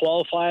 not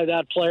qualify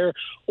that player,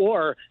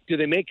 or do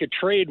they make a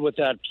trade with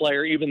that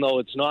player even though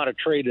it's not a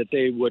trade that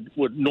they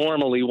would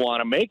normally want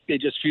to make? They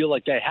just feel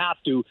like they have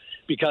to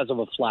because of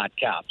a flat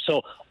cap.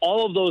 So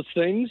all of those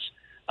things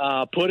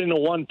put into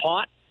one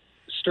pot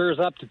stirs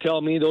up to tell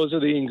me those are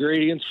the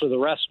ingredients for the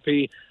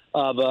recipe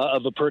of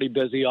a pretty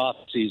busy off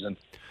season.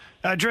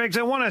 Dregs,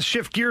 I want to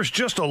shift gears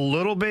just a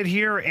little bit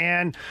here.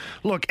 And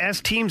look,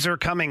 as teams are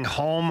coming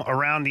home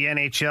around the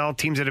NHL,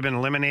 teams that have been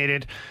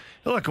eliminated,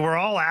 look, we're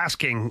all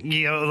asking,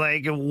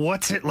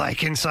 what's it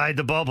like inside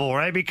the bubble,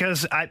 right?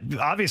 Because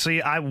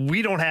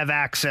we don't have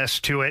access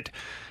to it.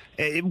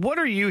 What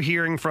are you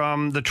hearing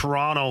from the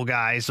Toronto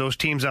guys, those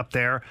teams up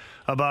there,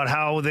 about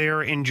how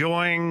they're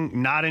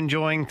enjoying, not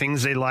enjoying,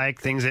 things they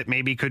like, things that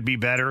maybe could be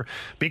better?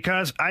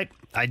 Because I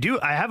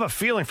have a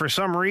feeling for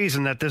some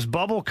reason that this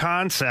bubble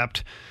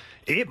concept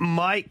it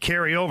might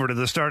carry over to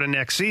the start of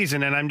next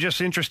season, and I'm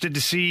just interested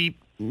to see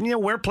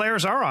where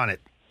players are on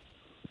it.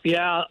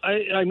 Yeah,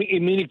 I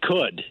mean, it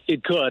could,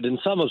 and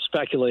some have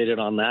speculated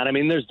on that. I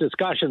mean, there's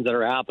discussions that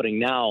are happening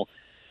now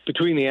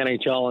between the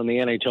NHL and the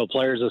NHL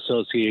Players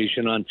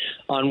Association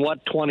on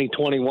what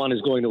 2021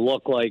 is going to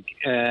look like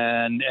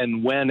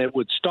and when it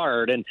would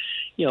start. And,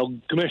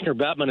 Commissioner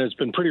Bettman has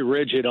been pretty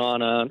rigid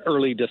on an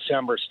early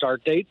December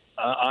start date.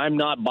 I'm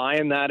not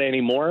buying that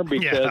anymore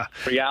because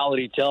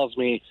reality tells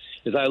me,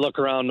 as I look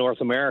around North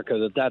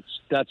America,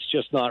 that's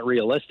just not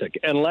realistic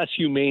unless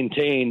you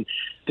maintain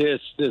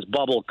this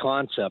bubble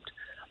concept.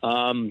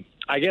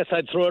 I guess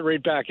I'd throw it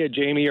right back at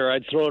Jamie, or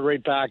I'd throw it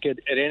right back at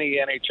any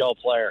NHL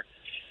player.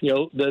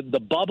 The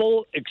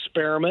bubble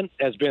experiment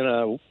has been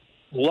a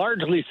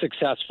largely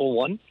successful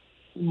one,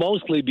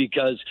 mostly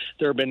because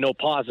there have been no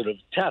positive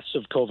tests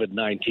of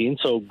COVID-19,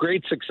 so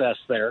great success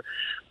there.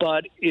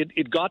 But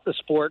it got the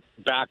sport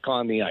back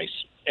on the ice.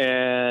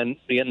 And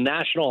the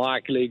National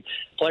Hockey League,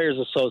 Players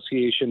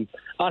Association,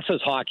 us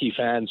as hockey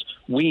fans,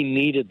 we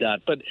needed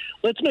that. But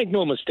let's make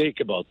no mistake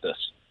about this.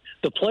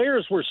 The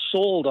players were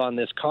sold on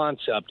this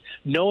concept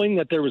knowing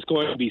that there was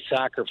going to be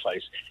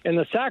sacrifice. And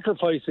the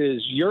sacrifice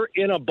is you're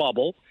in a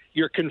bubble.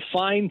 You're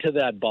confined to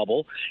that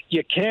bubble.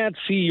 You can't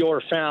see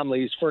your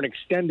families for an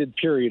extended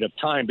period of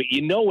time, but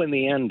you know when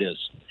the end is.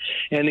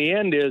 And the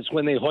end is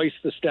when they hoist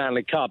the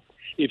Stanley Cup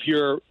if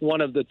you're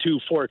one of the two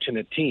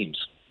fortunate teams,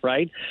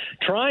 right?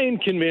 Try and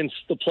convince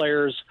the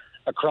players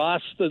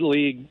across the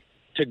league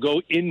to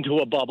go into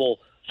a bubble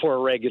for a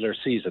regular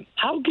season.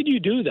 How could you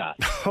do that?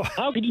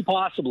 How could you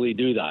possibly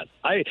do that?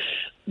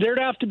 There'd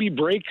have to be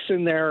breaks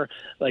in there,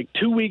 like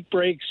 2-week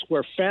breaks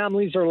where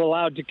families are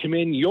allowed to come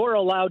in. You're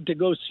allowed to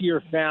go see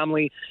your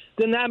family.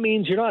 Then that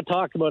means you're not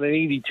talking about an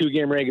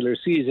 82-game regular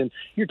season.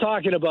 You're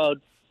talking about,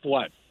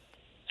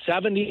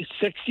 70,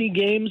 60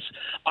 games?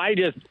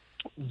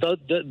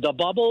 The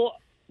bubble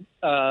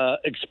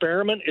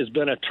experiment has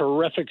been a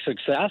terrific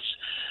success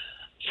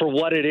for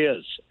what it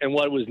is and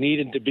what it was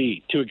needed to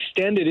be. To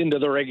extend it into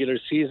the regular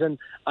season,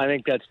 I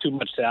think that's too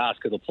much to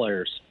ask of the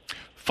players.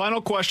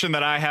 Final question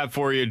that I have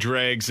for you,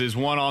 Dregs, is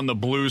one on the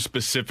Blues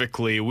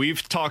specifically.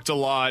 We've talked a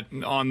lot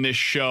on this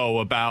show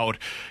about,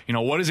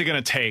 what is it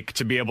going to take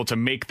to be able to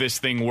make this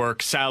thing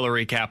work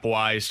salary cap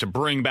wise, to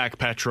bring back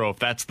Petro if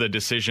that's the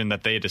decision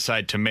that they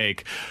decide to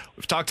make.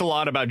 We've talked a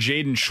lot about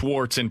Jaden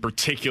Schwartz in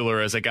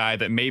particular as a guy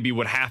that maybe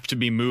would have to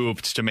be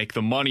moved to make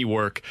the money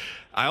work.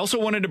 I also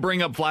wanted to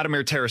bring up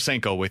Vladimir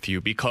Tarasenko with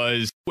you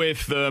because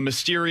with the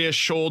mysterious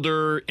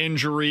shoulder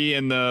injury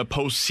in the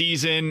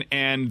postseason,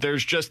 and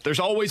there's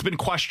always been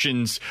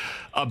questions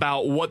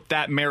about what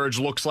that marriage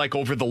looks like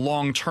over the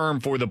long term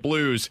for the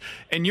Blues.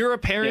 In your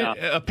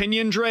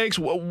opinion, Dregs,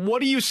 what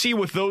do you see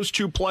with those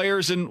two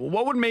players, and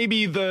what would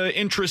maybe the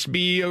interest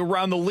be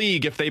around the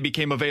league if they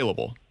became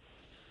available?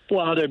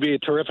 Well, there'd be a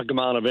terrific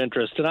amount of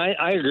interest, and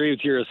I agree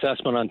with your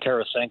assessment on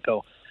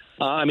Tarasenko.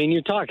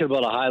 You're talking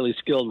about a highly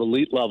skilled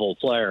elite-level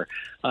player.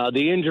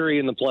 The injury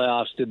in the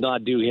playoffs did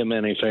not do him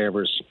any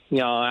favors.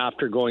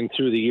 After going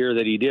through the year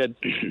that he did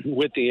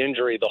with the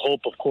injury, the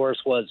hope, of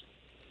course, was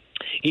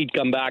he'd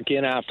come back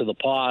in after the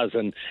pause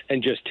and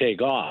just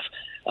take off.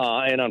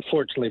 And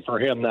unfortunately for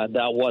him, that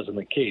wasn't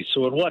the case.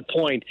 So at what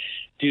point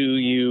do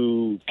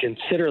you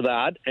consider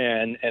that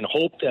and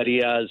hope that he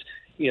has,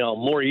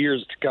 more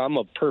years to come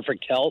of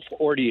perfect health,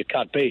 or do you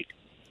cut bait?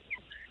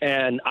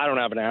 And I don't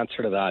have an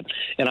answer to that.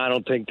 And I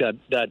don't think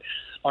that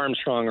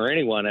Armstrong or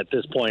anyone at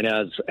this point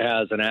has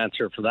an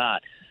answer for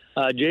that.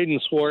 Jaden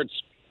Schwartz,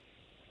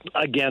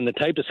 again, the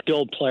type of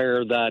skilled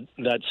player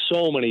that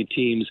so many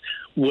teams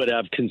would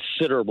have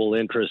considerable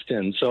interest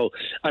in. So,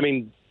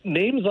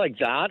 names like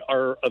that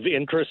are of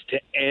interest to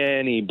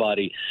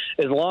anybody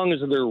as long as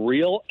they're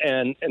real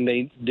and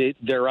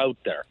they're out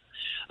there.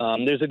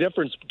 There's a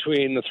difference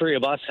between the three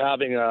of us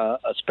having a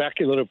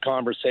speculative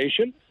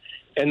conversation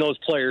and those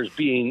players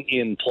being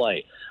in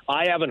play.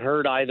 I haven't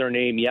heard either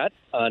name yet.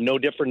 No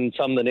different than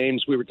some of the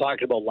names we were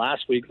talking about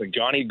last week, like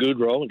Johnny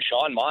Gaudreau and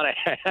Sean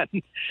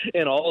Monahan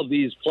and all of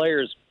these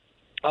players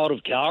out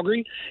of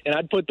Calgary. And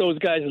I'd put those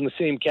guys in the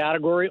same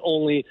category,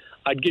 only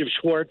I'd give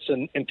Schwartz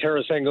and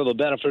Tarasenko the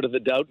benefit of the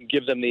doubt and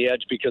give them the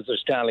edge because they're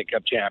Stanley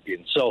Cup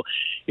champions. So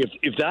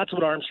if that's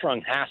what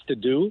Armstrong has to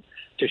do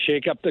to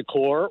shake up the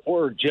core,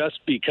 or just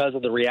because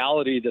of the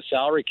reality of the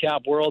salary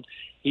cap world,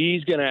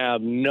 he's going to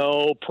have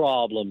no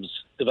problems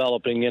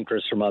developing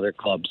interest from other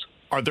clubs.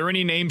 Are there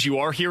any names you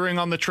are hearing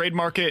on the trade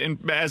market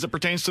as it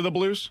pertains to the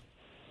Blues?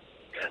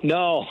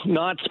 No,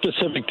 not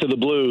specific to the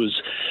Blues.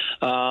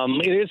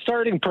 It is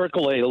starting to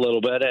percolate a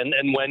little bit,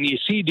 and when you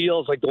see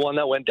deals like the one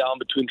that went down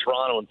between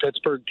Toronto and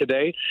Pittsburgh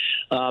today,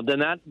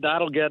 then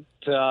that'll get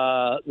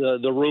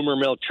the rumor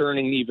mill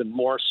churning even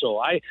more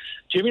so.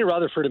 Jimmy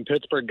Rutherford in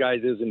Pittsburgh,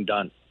 guys, isn't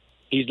done.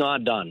 He's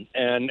not done,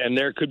 and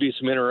there could be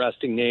some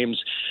interesting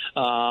names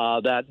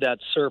that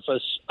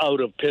surface out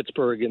of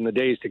Pittsburgh in the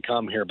days to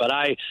come here. But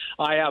I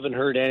haven't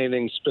heard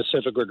anything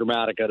specific or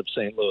dramatic out of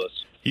St. Louis.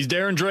 He's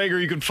Darren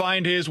Dreger. You can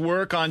find his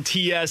work on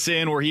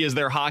TSN, where he is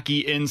their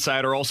hockey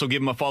insider. Also,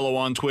 give him a follow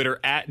on Twitter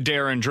at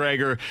Darren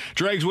Dreger.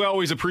 Dregs, we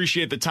always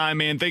appreciate the time,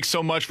 man. Thanks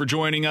so much for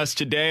joining us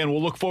today, and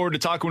we'll look forward to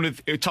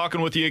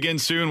talking with you again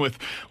soon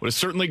with what is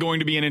certainly going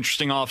to be an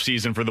interesting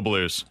offseason for the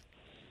Blues.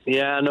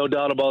 Yeah, no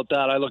doubt about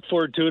that. I look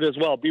forward to it as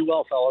well. Be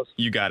well, fellas.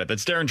 You got it.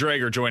 That's Darren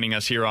Dreger joining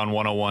us here on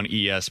 101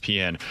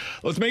 ESPN.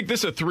 Let's make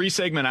this a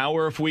 3-segment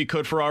hour if we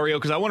could, Ferrario,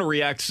 because I want to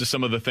react to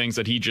some of the things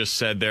that he just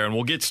said there, and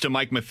we'll get to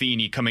Mike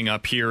Matheny coming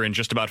up here in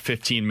just about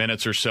 15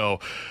 minutes or so.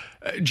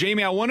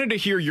 Jamie, I wanted to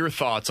hear your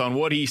thoughts on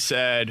what he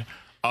said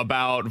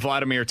about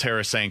Vladimir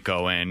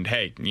Tarasenko. And,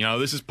 hey,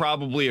 this is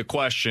probably a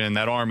question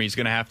that Army's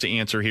going to have to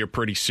answer here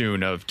pretty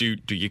soon of do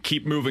you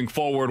keep moving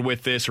forward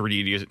with this, or do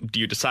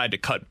you decide to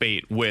cut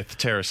bait with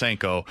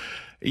Tarasenko?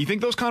 You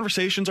think those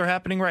conversations are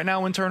happening right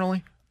now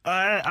internally?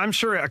 I'm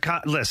sure.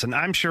 Listen,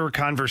 I'm sure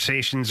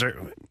conversations are.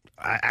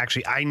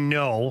 Actually, I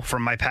know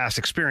from my past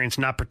experience,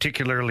 not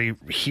particularly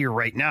here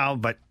right now,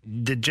 but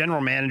the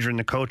general manager and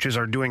the coaches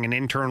are doing an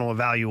internal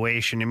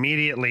evaluation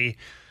immediately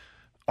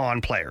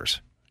on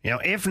players.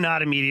 If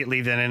not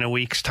immediately, then in a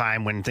week's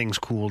time when things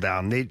cool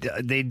down.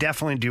 They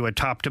definitely do a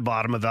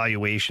top-to-bottom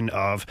evaluation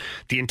of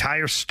the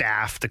entire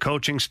staff, the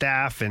coaching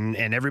staff, and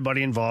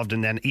everybody involved,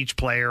 and then each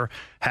player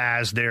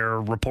has their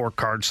report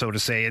card, so to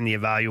say, in the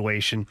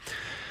evaluation.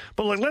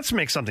 But look, let's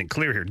make something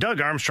clear here.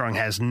 Doug Armstrong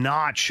has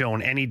not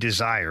shown any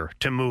desire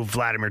to move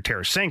Vladimir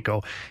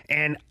Tarasenko,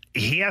 and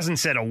he hasn't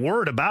said a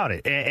word about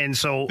it. And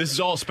so this is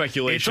all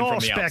speculation from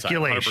the outside,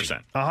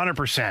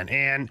 100%.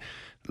 And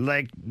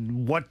like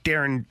what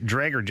Darren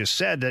Dreger just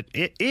said, that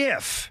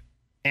if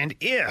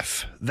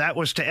that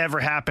was to ever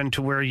happen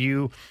to where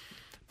you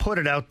put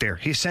it out there,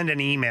 he sent an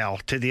email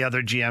to the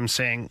other GM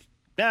saying,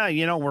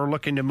 we're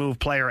looking to move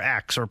player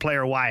X or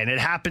player Y, and it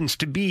happens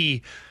to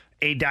be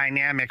a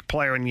dynamic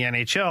player in the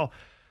NHL,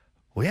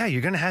 well, yeah,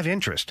 you're going to have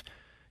interest.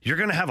 You're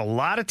going to have a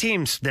lot of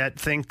teams that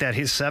think that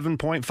his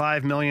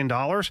 $7.5 million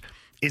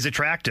is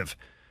attractive.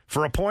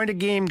 For a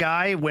point-a-game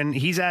guy, when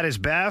he's at his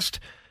best,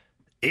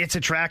 it's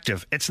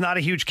attractive. It's not a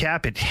huge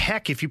cap hit.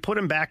 Heck, if you put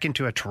him back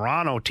into a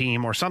Toronto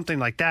team or something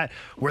like that,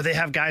 where they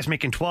have guys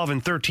making $12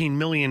 and $13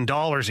 million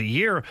a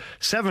year,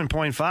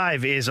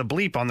 7.5 is a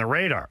bleep on the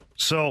radar.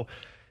 So,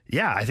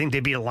 yeah, I think they'd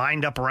be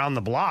lined up around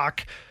the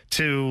block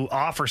to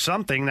offer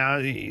something.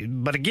 Now,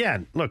 but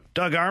again, look,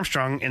 Doug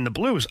Armstrong and the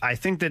Blues, I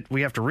think that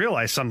we have to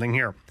realize something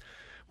here.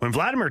 When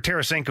Vladimir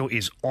Tarasenko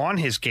is on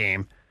his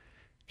game,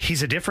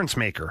 he's a difference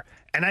maker.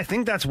 And I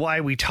think that's why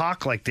we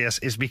talk like this,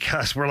 is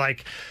because we're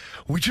like,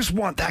 we just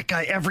want that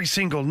guy every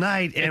single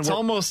night. And it's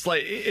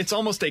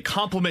almost a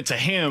compliment to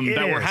him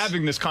that we're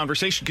having this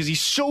conversation, because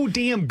he's so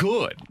damn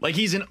good. Like,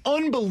 he's an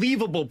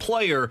unbelievable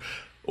player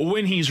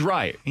when he's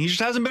right. He just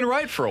hasn't been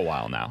right for a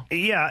while now.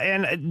 Yeah,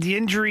 and the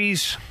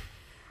injuries,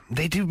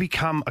 they do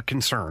become a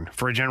concern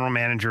for a general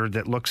manager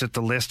that looks at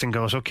the list and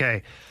goes,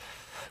 okay,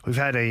 we've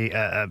had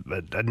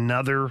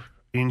another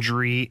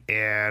injury,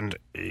 and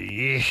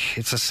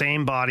it's the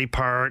same body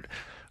part.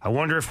 I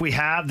wonder if we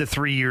have the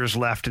 3 years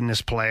left in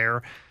this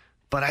player.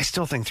 But I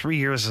still think 3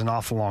 years is an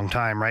awful long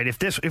time, right?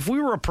 If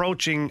we were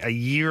approaching a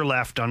year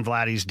left on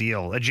Vladdy's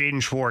deal, a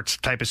Jaden Schwartz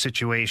type of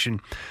situation,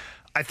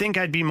 I think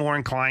I'd be more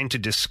inclined to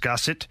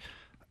discuss it.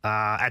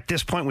 At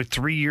this point, with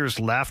 3 years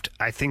left,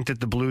 I think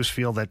that the Blues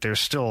feel that there's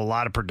still a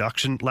lot of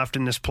production left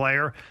in this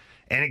player.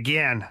 And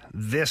again,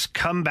 this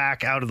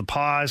comeback out of the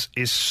pause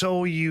is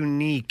so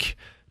unique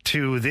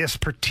to this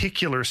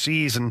particular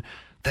season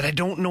that I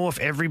don't know if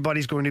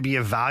everybody's going to be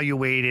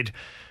evaluated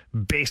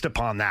based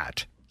upon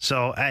that.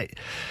 So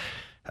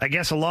I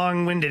guess a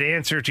long-winded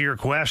answer to your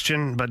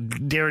question, but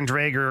Darren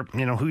Dreger,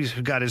 who's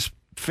got his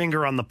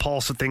finger on the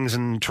pulse of things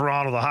in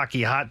Toronto, the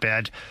hockey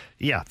hotbed,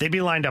 yeah, they'd be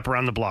lined up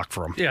around the block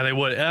for him. Yeah, they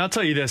would. And I'll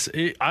tell you this,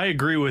 I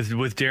agree with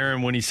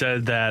Darren when he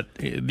said that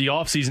the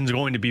offseason is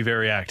going to be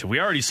very active.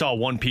 We already saw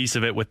one piece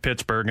of it with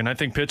Pittsburgh, and I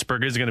think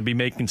Pittsburgh is going to be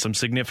making some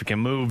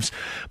significant moves.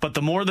 But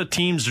the more the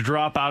teams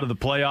drop out of the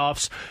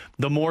playoffs,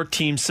 the more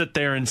teams sit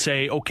there and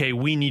say, okay,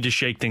 we need to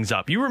shake things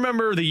up. You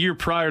remember the year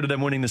prior to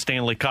them winning the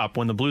Stanley Cup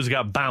when the Blues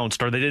got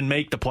bounced or they didn't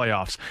make the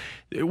playoffs.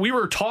 We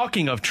were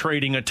talking of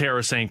trading a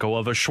Tarasenko,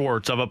 of a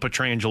Schwartz, of a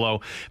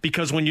Pietrangelo,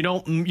 because when you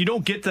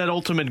don't get that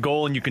ultimate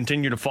goal and you continue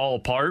to fall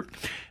apart,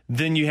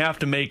 then you have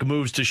to make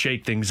moves to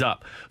shake things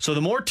up. So the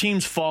more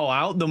teams fall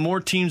out, the more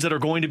teams that are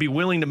going to be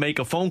willing to make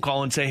a phone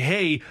call and say,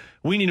 hey,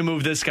 we need to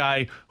move this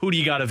guy. Who do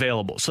you got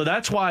available? So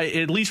that's why,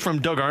 at least from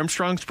Doug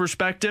Armstrong's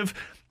perspective,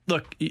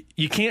 look,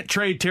 you can't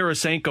trade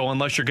Tarasenko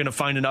unless you're going to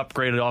find an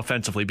upgrade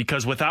offensively,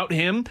 because without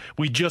him,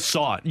 we just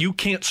saw it. You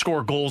can't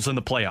score goals in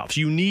the playoffs.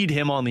 You need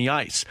him on the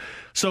ice.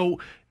 So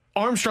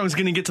Armstrong's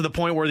going to get to the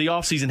point where the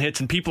offseason hits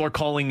and people are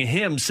calling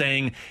him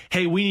saying,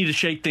 hey, we need to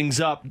shake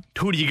things up.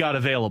 Who do you got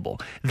available?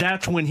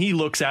 That's when he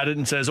looks at it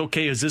and says,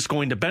 okay, is this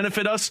going to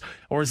benefit us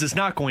or is this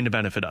not going to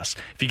benefit us?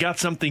 If you got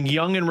something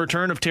young in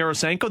return of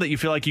Tarasenko that you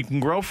feel like you can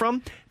grow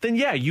from, then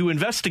yeah, you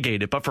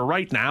investigate it. But for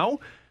right now,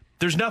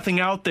 there's nothing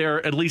out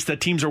there, at least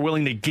that teams are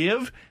willing to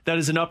give, that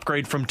is an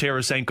upgrade from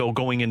Tarasenko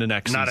going into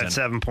next season. Not at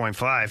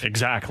 7.5.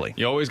 Exactly.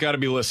 You always got to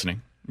be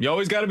listening. You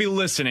always got to be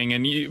listening,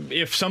 and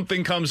if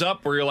something comes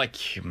up where you're like,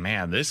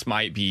 man, this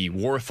might be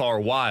worth our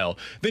while,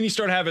 then you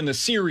start having the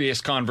serious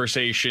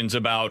conversations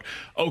about,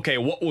 okay,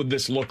 what would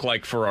this look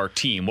like for our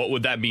team? What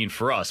would that mean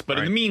for us? But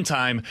in the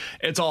meantime,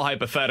 it's all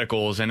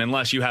hypotheticals, and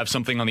unless you have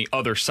something on the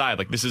other side,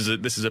 like this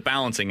is a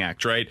balancing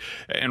act, right?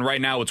 And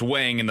right now it's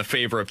weighing in the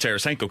favor of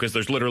Tarasenko because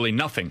there's literally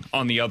nothing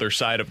on the other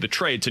side of the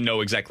trade to know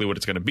exactly what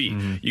it's going to be.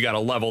 Mm-hmm. You got to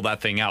level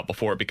that thing out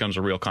before it becomes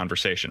a real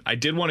conversation. I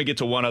did want to get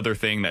to one other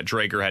thing that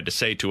Drager had to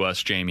say to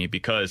us, Jamie,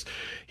 because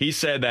he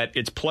said that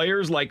it's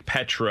players like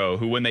Petro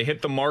who, when they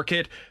hit the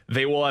market,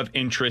 they will have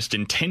interest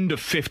in 10 to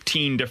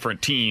 15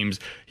 different teams.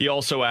 He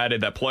also added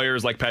that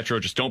players like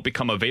Petro just don't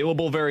become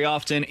available very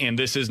often, and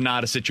this is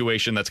not a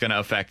situation that's going to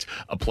affect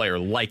a player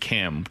like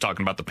him,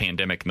 talking about the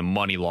pandemic and the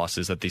money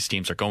losses that these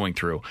teams are going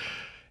through.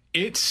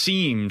 It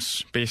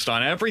seems, based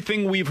on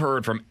everything we've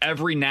heard from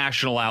every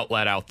national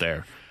outlet out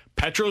there,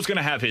 Petro's going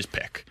to have his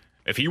pick.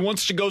 If he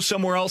wants to go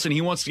somewhere else and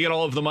he wants to get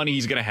all of the money,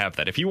 he's going to have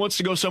that. If he wants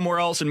to go somewhere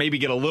else and maybe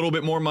get a little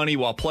bit more money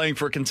while playing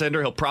for a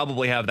contender, he'll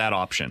probably have that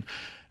option.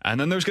 And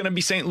then there's going to be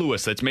St.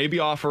 Louis that's maybe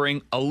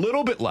offering a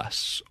little bit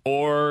less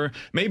or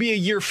maybe a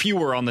year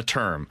fewer on the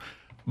term.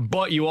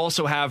 But you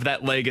also have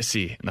that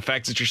legacy and the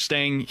fact that you're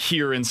staying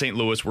here in St.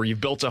 Louis where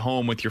you've built a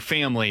home with your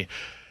family.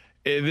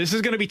 This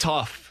is going to be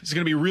tough. It's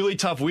going to be really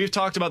tough. We've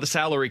talked about the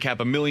salary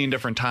cap a million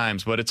different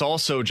times, but it's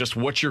also just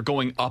what you're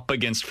going up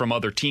against from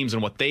other teams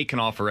and what they can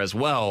offer as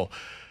well.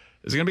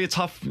 It's going to be a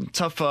tough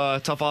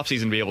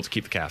offseason to be able to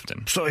keep the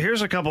captain. So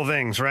here's a couple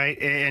things, right?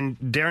 And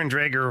Darren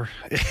Drager,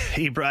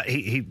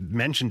 he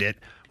mentioned it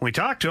when we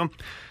talked to him.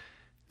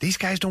 These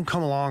guys don't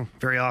come along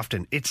very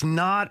often. It's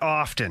not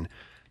often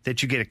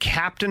that you get a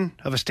captain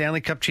of a Stanley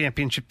Cup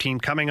championship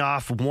team coming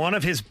off one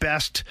of his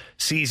best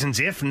seasons,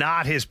 if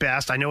not his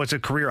best. I know it's a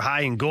career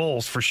high in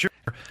goals for sure.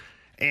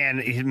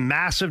 And a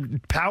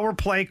massive power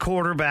play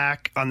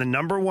quarterback on the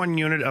number one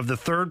unit of the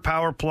third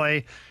power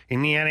play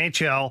in the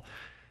NHL.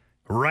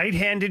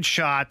 Right-handed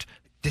shot.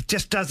 It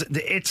just doesn't.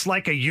 It's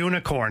like a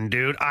unicorn,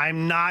 dude.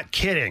 I'm not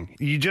kidding.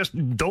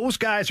 Those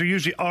guys are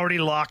usually already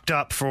locked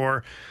up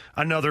for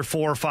another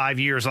 4 or 5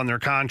 years on their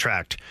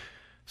contract.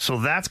 So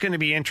that's going to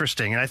be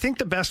interesting. And I think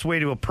the best way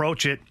to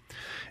approach it,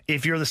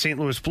 if you're the St.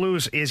 Louis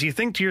Blues, is you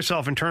think to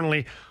yourself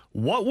internally,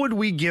 what would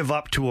we give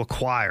up to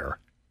acquire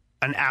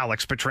an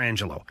Alex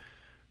Pietrangelo?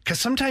 Because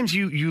sometimes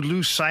you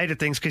lose sight of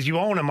things because you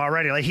own him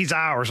already. Like, he's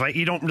ours, right?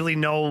 You don't really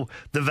know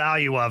the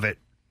value of it.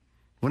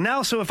 Well,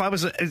 now, so if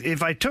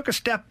I took a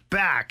step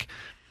back,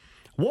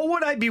 what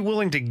would I be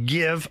willing to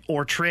give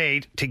or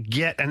trade to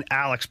get an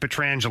Alex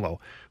Pietrangelo?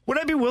 Would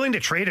I be willing to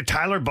trade a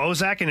Tyler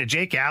Bozak and a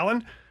Jake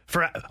Allen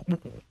for?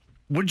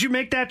 Would you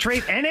make that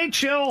trade?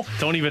 NHL?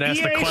 Don't even ask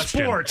EA the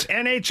question. Sports,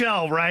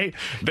 NHL, right?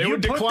 They would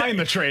decline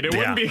the trade. It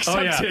wouldn't be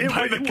accepted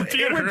by the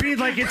computer. It would be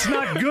like it's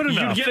not good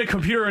enough. You'd get a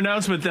computer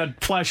announcement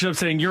that flashes up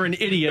saying, you're an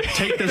idiot,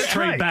 take this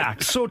trade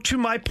back. So to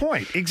my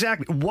point,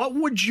 exactly, what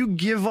would you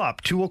give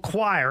up to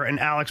acquire an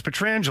Alex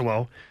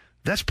Pietrangelo?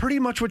 That's pretty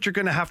much what you're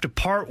going to have to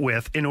part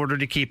with in order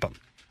to keep him.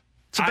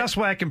 It's the best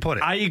way I can put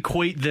it. I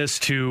equate this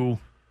to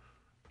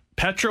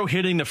Petro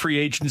hitting the free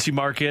agency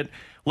market.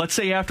 Let's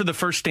say after the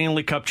first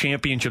Stanley Cup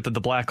championship that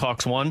the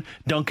Blackhawks won,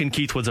 Duncan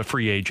Keith was a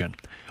free agent.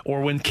 Or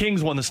when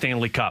Kings won the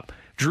Stanley Cup,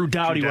 Drew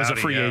Doughty was a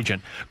free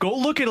agent. Go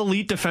look at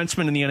elite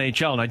defensemen in the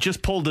NHL, and I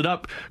just pulled it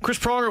up. Chris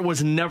Pronger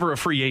was never a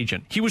free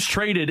agent. He was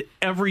traded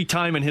every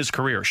time in his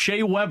career.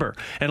 Shea Weber,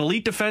 an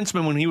elite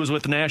defenseman when he was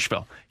with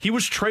Nashville. He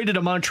was traded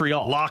to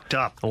Montreal. Locked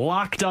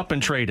up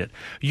and traded.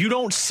 You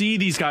don't see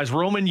these guys.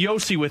 Roman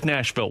Josi with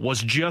Nashville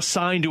was just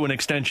signed to an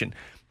extension.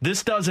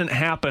 This doesn't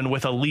happen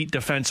with elite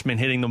defensemen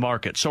hitting the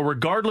market. So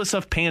regardless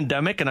of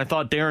pandemic, and I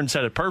thought Darren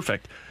said it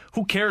perfect,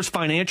 who cares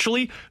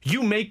financially?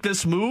 You make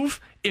this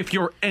move if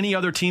you're any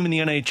other team in the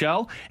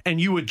NHL,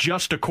 and you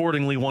adjust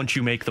accordingly once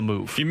you make the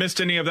move. If you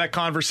missed any of that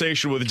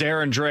conversation with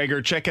Darren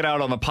Drager, check it out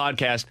on the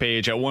podcast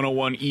page at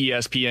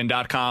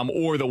 101ESPN.com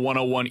or the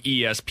 101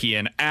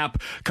 ESPN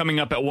app. Coming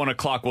up at 1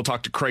 o'clock, we'll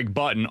talk to Craig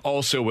Button,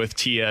 also with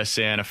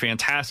TSN, a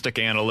fantastic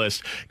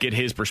analyst, get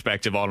his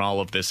perspective on all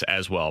of this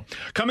as well.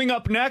 Coming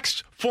up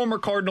next, former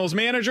Cardinals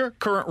manager,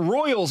 current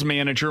Royals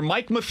manager,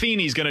 Mike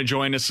Matheny is going to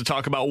join us to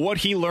talk about what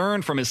he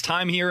learned from his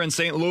time here in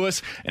St.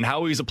 Louis and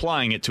how he's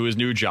applying it to his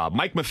new job.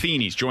 Mike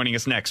Matheny's joining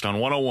us next on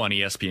 101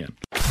 ESPN.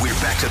 We're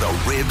back to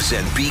the Ribs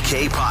and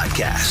BK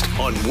podcast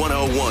on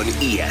 101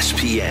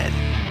 ESPN.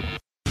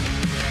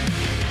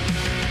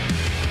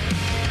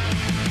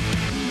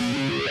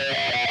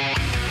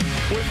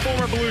 With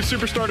former Blues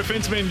superstar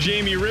defenseman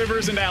Jamie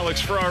Rivers and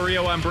Alex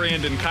Ferrario, I'm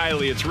Brandon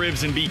Kiley. It's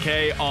Rivs and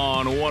BK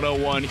on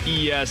 101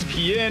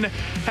 ESPN.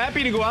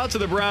 Happy to go out to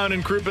the Brown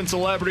and Crouppen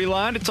Celebrity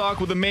Line to talk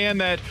with a man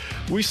that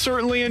we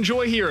certainly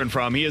enjoy hearing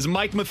from. He is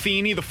Mike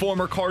Matheny, the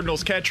former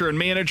Cardinals catcher and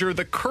manager,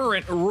 the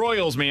current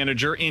Royals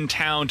manager in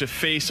town to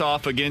face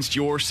off against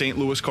your St.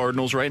 Louis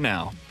Cardinals right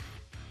now.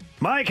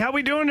 Mike, how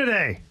we doing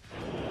today?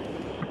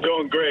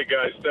 Doing great,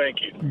 guys. Thank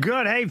you.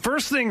 Good. Hey,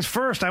 first things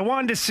first, I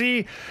wanted to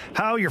see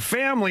how your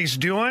family's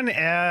doing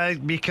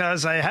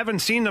because I haven't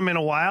seen them in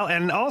a while.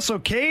 And also,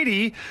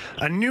 Katie,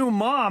 a new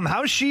mom.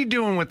 How's she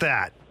doing with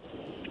that?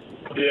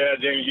 Yeah,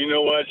 James, you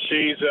know what?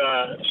 She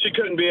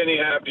couldn't be any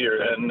happier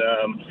and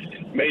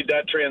made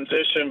that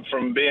transition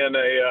from being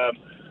a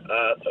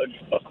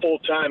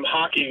full-time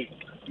hockey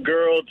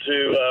girl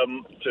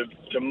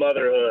to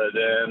motherhood.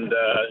 And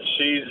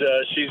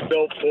she's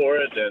built for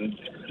it and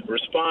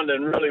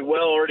responding really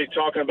well, already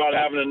talking about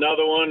having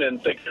another one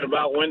and thinking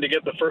about when to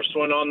get the first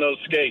one on those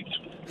skates.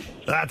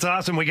 That's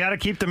awesome. We got to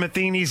keep the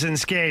Matheny's in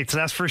skates,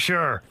 that's for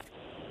sure.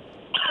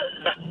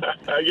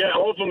 Yeah,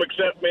 all of them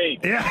except me.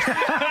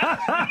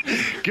 Yeah.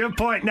 Good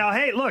point. Now,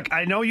 hey, look,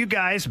 I know you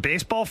guys,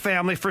 baseball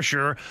family for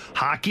sure,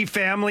 hockey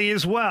family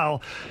as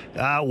well.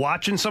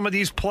 Watching some of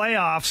these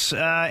playoffs,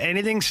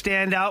 anything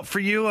stand out for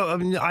you?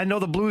 I know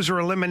the Blues are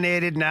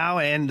eliminated now,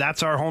 and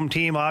that's our home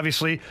team,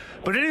 obviously.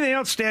 But anything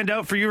else stand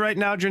out for you right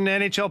now during the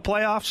NHL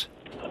playoffs?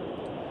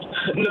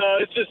 No,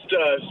 it's just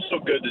so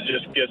good to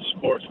just get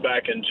sports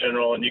back in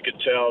general, and you could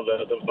tell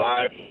the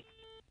vibe.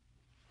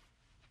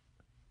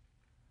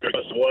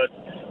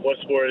 What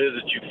sport it is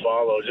that you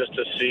follow, just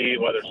to see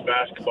whether it's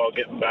basketball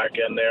getting back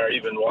in there,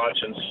 even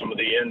watching some of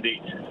the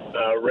Indy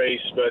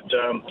race. But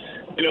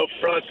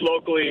for us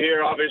locally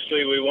here,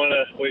 obviously we've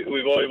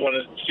always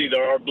wanted to see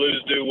our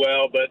Blues do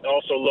well, but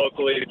also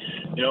locally,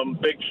 I'm a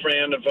big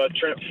fan of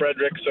Trent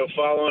Frederick, so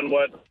following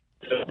what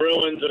the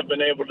Bruins have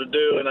been able to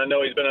do, and I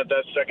know he's been at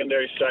that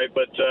secondary site,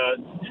 but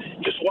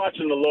just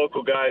watching the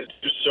local guys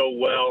do so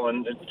well,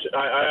 and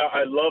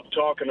I love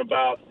talking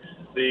about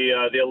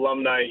the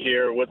alumni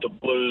here with the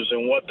Blues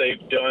and what they've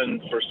done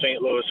for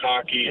St. Louis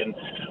hockey and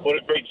what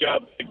a great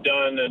job they've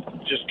done, and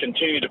just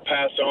continue to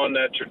pass on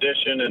that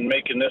tradition and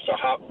making this a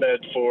hotbed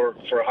for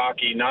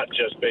hockey, not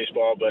just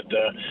baseball, but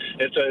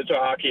it's a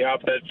hockey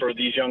hotbed for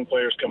these young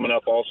players coming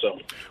up also.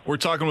 We're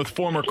talking with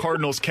former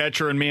Cardinals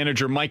catcher and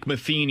manager Mike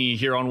Matheny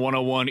here on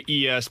 101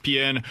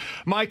 ESPN.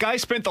 Mike, I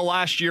spent the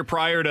last year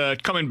prior to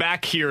coming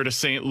back here to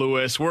St.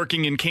 Louis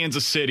working in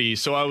Kansas City.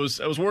 So I was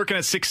working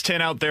at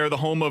 610 out there, the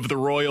home of the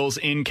Royals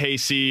in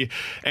KC,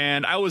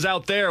 and I was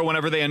out there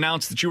whenever they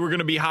announced that you were going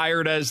to be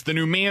hired as the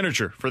new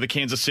manager for the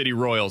Kansas City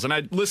Royals. And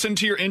I listened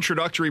to your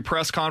introductory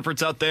press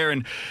conference out there,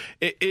 and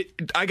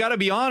I got to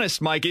be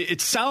honest, Mike,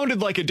 it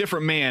sounded like a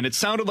different man. It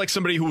sounded like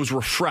somebody who was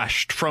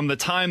refreshed from the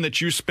time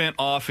that you spent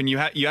off and you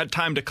had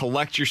time to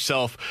collect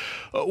yourself.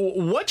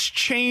 What's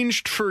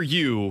changed for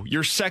you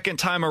your second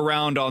time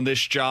around on this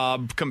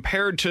job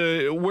compared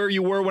to where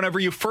you were whenever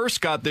you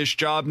first got this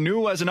job,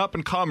 new as an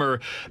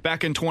up-and-comer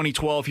back in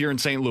 2012 here in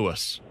St.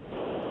 Louis?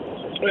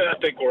 I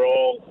think we're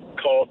all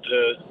called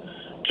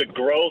to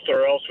growth,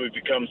 or else we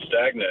become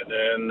stagnant.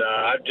 And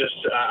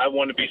I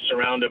want to be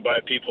surrounded by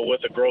people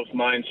with a growth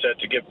mindset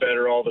to get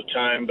better all the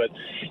time. But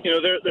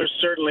there's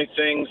certainly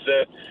things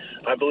that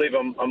I believe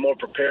I'm more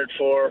prepared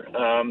for.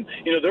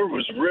 There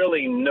was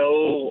really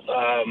no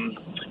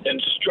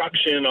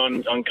instruction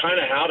on kind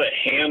of how to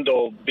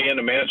handle being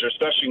a manager,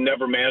 especially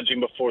never managing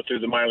before through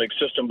the minor league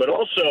system, but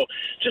also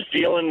just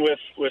dealing with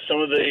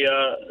some of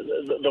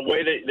the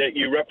way that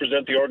you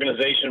represent the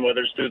organization,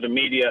 whether it's through the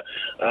media,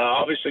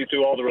 obviously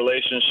through all the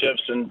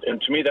relationships. And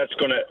to me, that's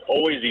going to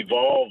always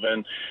evolve.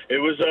 And it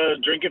was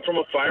drinking from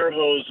a fire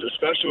hose,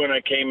 especially when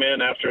I came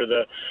in after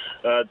the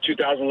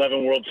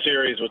 2011 World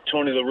Series with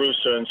Tony La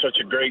Russa and such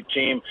a great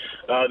team.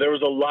 There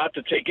was a lot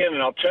to take in,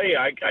 and I'll tell you,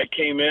 I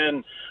came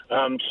in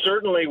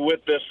certainly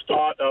with this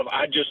thought of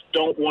I just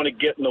don't want to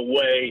get in the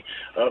way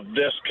of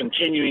this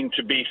continuing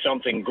to be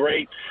something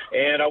great.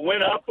 And I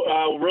went up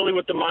really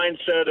with the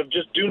mindset of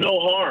just do no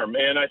harm.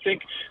 And I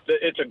think that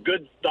it's a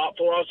good thought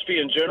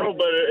philosophy in general,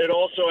 but it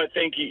also, I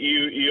think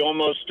you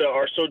almost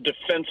are so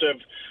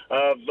defensive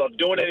of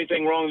doing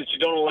anything wrong that you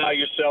don't allow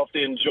yourself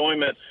the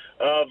enjoyment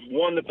of,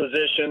 one, the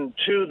position,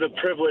 two, the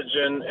privilege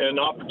and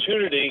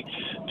opportunity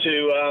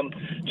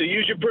to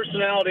use your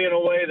personality in a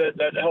way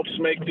that helps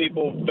make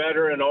people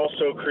better and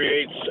also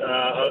creates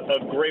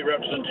a great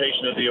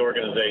representation of the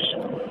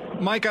organization.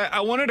 Mike, I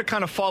wanted to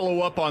kind of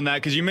follow up on that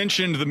because you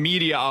mentioned the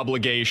media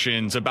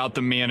obligations about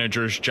the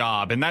manager's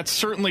job, and that's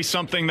certainly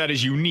something that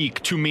is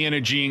unique to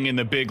managing in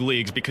the big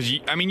leagues because,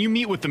 you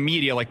meet with the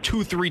media like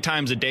 2-3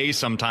 times a day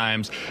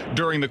sometimes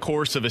during the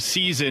course of a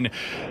season.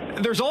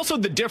 There's also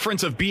the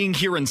difference of being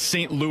here in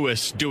St.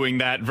 Louis doing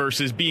that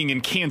versus being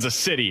in Kansas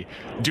City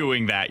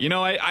doing that.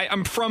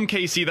 I'm from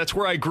KC. That's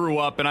where I grew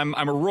up, and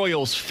I'm a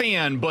Royals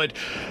fan, but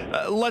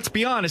let's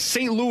be honest,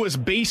 St. Louis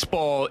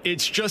baseball,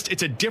 it's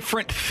a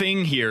different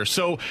thing here.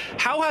 So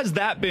how has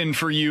that been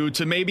for you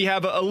to maybe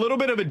have a little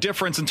bit of a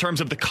difference in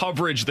terms of the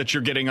coverage that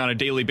you're getting on a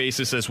daily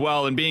basis as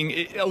well, and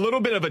being a little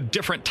bit of a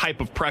different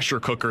type of pressure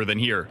cooker than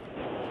here?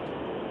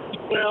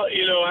 Well,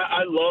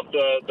 I love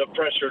the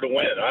pressure to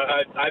win.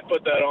 I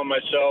put that on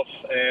myself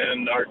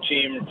and our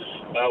team,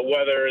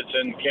 whether it's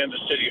in Kansas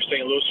City or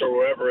St. Louis or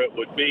wherever it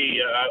would be.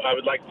 I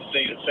would like to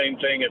see the same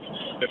thing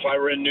if I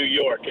were in New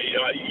York.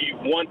 You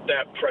want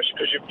that pressure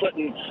because you're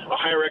putting a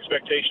higher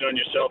expectation on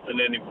yourself than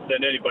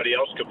anybody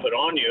else could put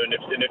on you. And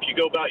if you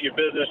go about your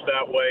business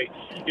that way,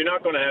 you're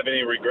not going to have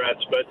any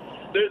regrets. But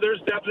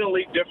there's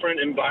definitely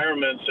different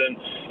environments. And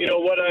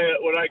what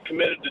I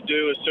committed to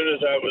do as soon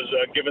as I was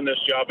given this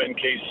job in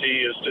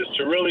KC is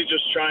to really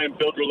just try and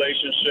build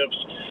relationships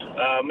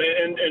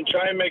and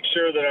try and make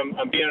sure that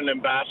I'm being an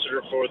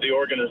ambassador for the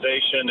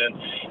organization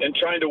and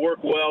trying to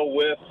work well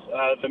with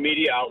the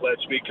media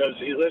outlets, because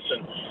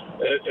listen,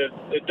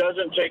 it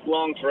doesn't take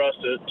long for us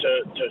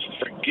to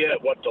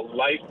forget what the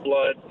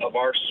lifeblood of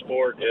our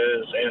sport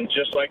is. And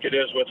just like it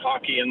is with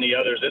hockey and the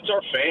others, it's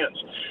our fans.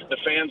 The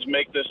fans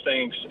make this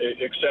thing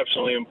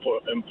exceptionally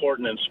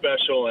important and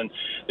special. And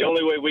the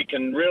only way we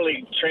can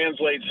really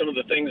translate some of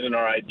the things in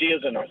our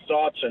ideas and our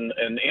thoughts and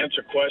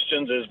answer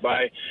questions is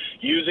by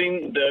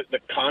using the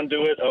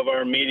conduit of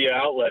our media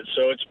outlets.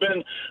 So it's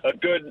been a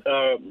good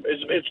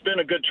it's been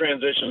a good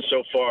transition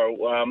so far.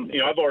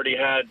 I've already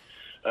had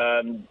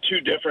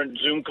 2 different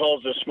Zoom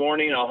calls this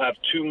morning. I'll have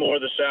 2 more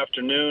this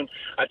afternoon.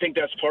 I think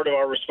that's part of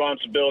our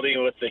responsibility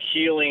with the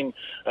healing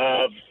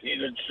of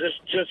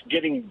just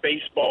getting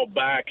baseball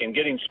back and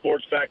getting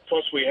sports back.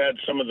 Plus, we had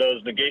some of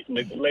those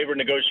labor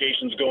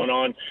negotiations going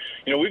on.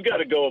 We've got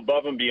to go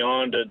above and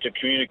beyond to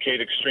communicate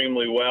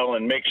extremely well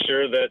and make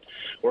sure that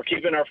we're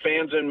keeping our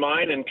fans in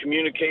mind and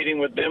communicating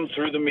with them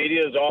through the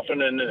media as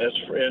often and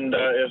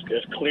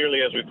as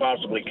clearly as we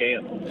possibly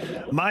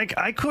can. Mike,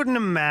 I couldn't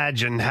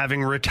imagine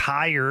having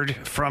retired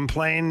from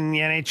playing in the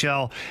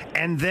NHL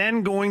and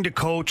then going to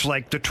coach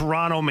like the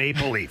Toronto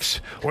Maple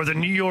Leafs or the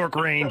New York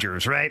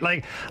Rangers, right?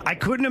 Like, I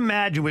couldn't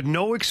imagine, with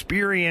no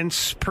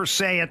experience per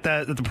se at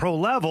the pro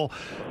level,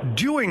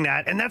 doing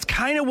that. And that's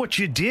kind of what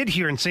you did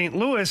here in St.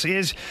 Louis.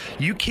 Is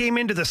you came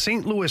into the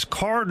St. Louis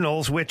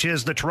Cardinals, which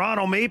is the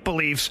Toronto Maple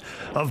Leafs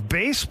of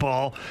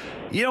baseball.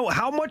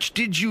 How much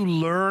did you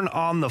learn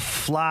on the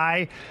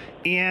fly,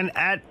 and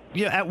at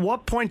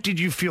what point did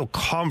you feel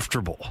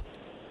comfortable?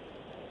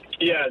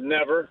 Yeah,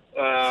 never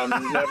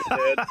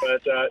did.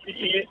 But,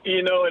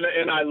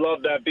 and I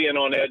love that, being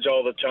on edge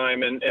all the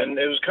time. And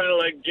it was kind of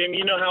like, Jim,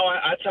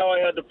 that's how I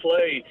had to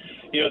play.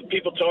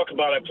 People talk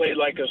about I played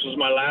like this was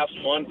my last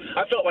one.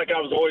 I felt like I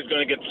was always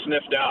going to get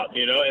sniffed out,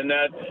 and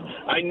that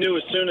I knew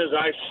as soon as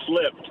I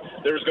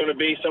slipped, there was going to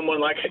be someone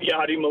like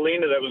Yadi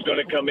Molina that was going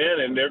to come in,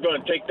 and they're going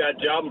to take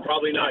that job and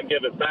probably not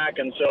give it back.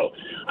 And so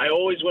I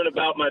always went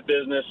about my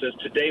business as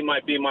today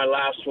might be my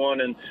last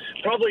one. And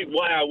probably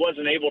why I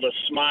wasn't able to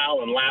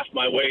smile and laugh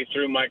my way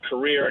through my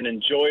career and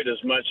enjoy it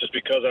as much is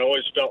because I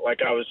always felt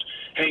like I was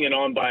hanging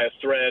on by a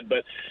thread.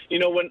 But,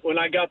 when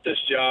I got this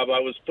job,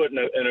 I was put in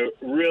a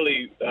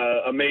really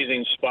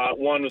amazing spot.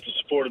 One, with the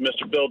support of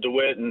Mr. Bill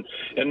DeWitt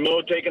and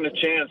Mo taking a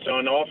chance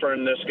on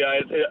offering this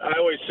guy. I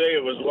always say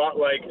it was a lot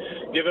like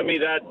giving me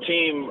that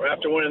team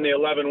after winning the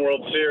 11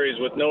 World Series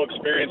with no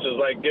experience is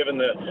like giving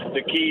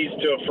the keys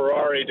to a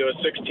Ferrari to a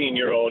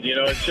 16-year-old.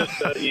 It's just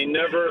you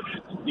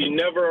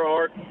never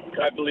are,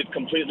 I believe,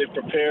 completely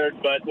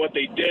prepared. But what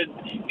they did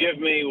give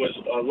me was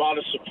a lot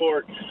of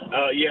support.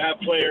 You have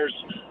players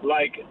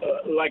like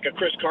a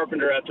Chris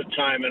Carpenter at the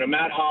time, and a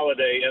Matt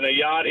Holliday, and a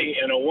Yachty,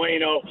 and a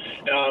Waino.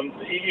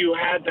 You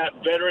had that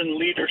veteran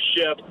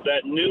leadership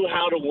that knew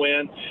how to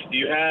win.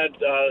 You had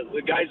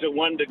the guys that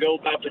wanted to go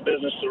about their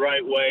business the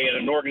right way,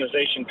 and an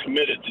organization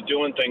committed to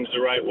doing things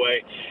the right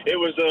way. It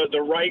was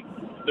the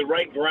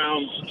right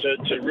grounds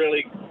to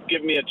really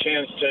give me a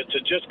chance to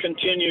just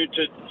continue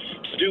to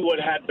do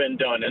what had been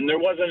done. And there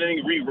wasn't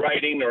any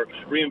rewriting or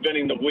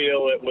reinventing the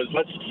wheel. It was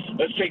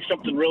let's take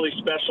something really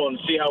special and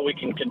see how we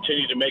can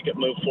continue to make it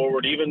move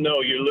forward, even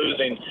though you're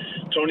losing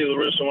Tony La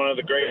Russa, one of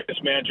the greatest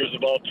managers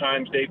of all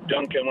time, Dave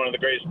Duncan, one of the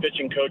greatest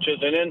pitching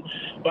coaches. And then,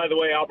 by the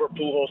way, Albert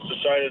Pujols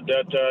decided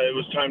that it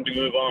was time to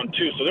move on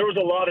too. So there was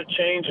a lot of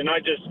change, and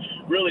I just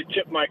really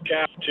tip my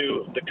cap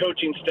to the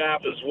coaching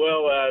staff as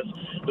well as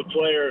the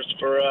players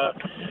for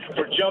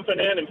jumping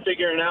in and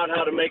figuring out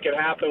how to make it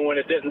happen when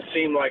it didn't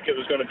seem like it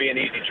was going to be an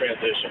easy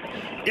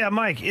transition. Yeah,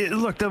 Mike,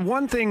 look, the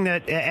one thing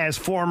that as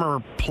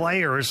former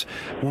players,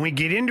 when we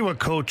get into a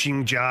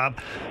coaching job,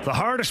 the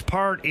hardest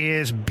part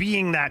is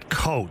being that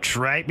coach,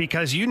 right?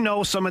 Because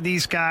some of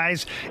these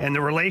guys and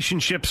the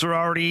relationships are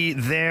already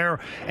there,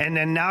 and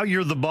then now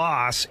you're the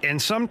boss,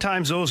 and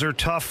sometimes those are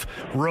tough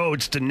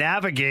roads to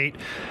navigate.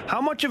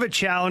 How much of a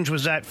challenge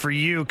was that for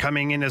you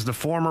coming in as the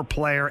former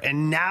player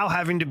and now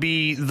having to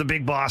be the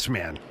big boss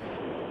man?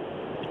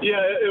 Yeah,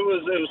 it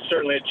was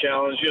certainly a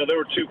challenge. There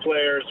were 2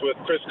 players with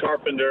Chris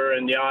Carpenter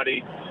and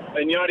Yachty.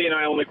 And Yachty and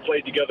I only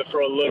played together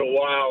for a little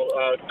while.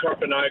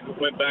 Carp and I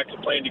went back to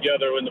playing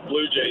together in the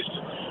Blue Jays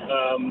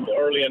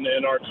early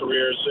in our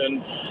careers.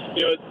 And,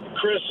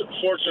 Chris,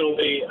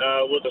 fortunately,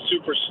 was a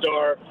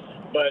superstar,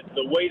 but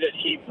the way that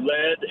he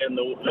led and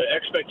the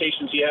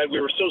expectations he had, we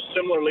were so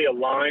similarly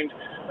aligned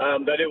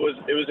that it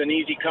was an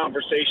easy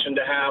conversation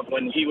to have.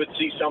 When he would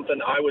see something,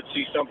 I would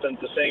see something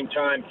at the same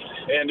time,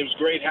 and it was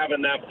great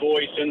having that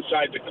voice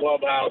inside the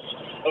clubhouse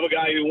of a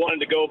guy who wanted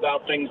to go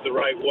about things the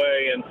right way.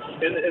 And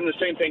the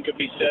same thing could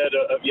be said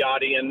of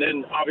Yadi, and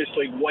then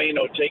obviously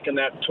Waino taking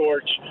that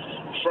torch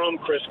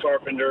from Chris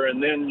Carpenter and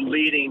then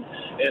leading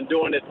and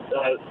doing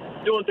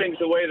things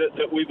the way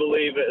that we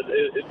believe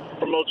it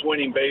promotes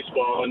winning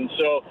baseball. And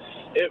so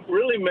it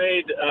really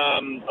made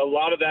a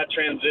lot of that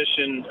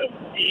transition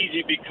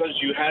easy because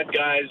you had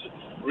guys,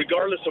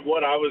 regardless of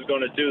what I was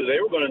going to do, they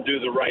were going to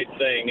do the right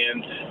thing.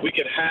 And we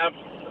could have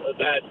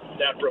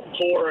that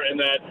rapport and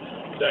that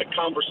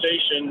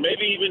conversation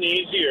maybe even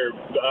easier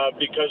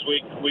because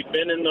we've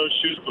been in those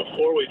shoes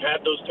before. We've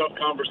had those tough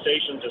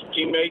conversations as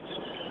teammates.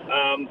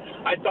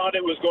 I thought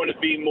it was going to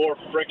be more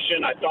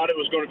friction. I thought it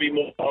was going to be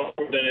more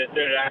awkward than it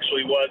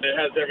actually was. It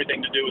has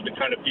everything to do with the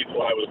kind of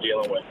people I was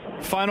dealing with.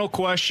 Final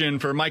question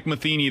for Mike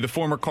Matheny, the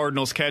former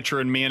Cardinals catcher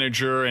and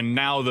manager, and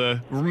now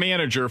the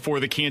manager for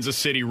the Kansas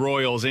City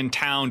Royals, in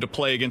town to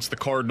play against the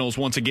Cardinals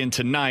once again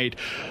tonight.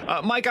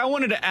 Mike, I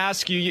wanted to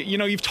ask you,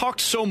 you've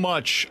talked so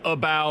much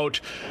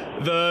about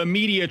the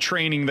media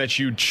training that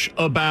you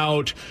did,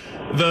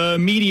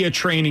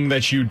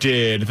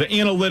 the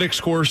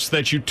analytics course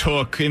that you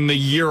took in the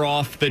year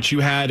off that you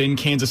had in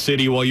Kansas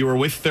City while you were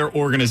with their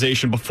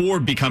organization before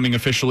becoming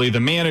officially the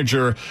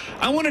manager.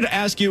 I wanted to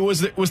ask you,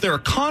 was there a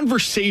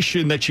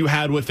conversation that you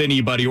had with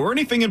anybody or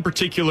anything in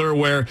particular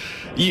where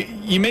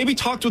you maybe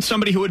talked with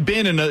somebody who had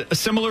been in a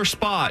similar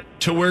spot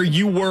to where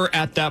you were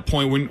at that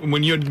point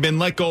when you had been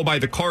let go by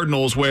the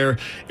Cardinals, where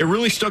it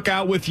really stuck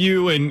out with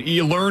you and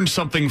you learned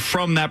something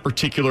from that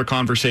particular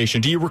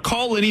conversation? Do you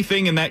recall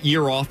anything in that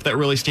year off that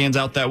really stands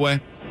out that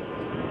way?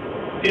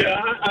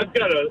 Yeah, I've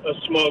got a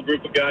small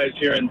group of guys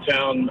here in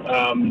town,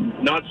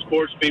 not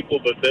sports people,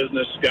 but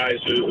business guys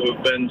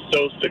who've been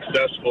so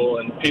successful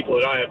and people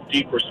that I have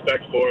deep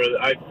respect for.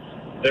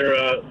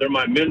 They're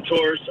my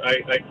mentors.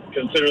 I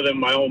consider them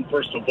my own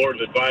personal board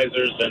of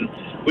advisors, and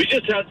we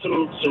just had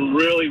some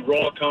really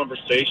raw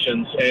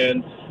conversations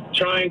and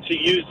trying to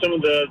use some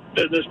of the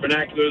business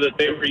vernacular that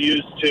they were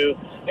used to.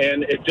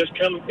 And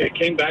it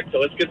came back to,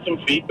 let's get some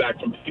feedback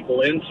from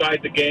people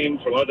inside the game,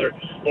 from other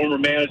former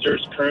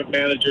managers, current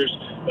managers,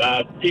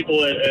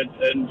 people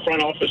in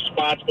front office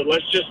spots. But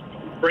let's just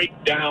break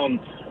down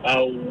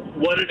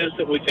what it is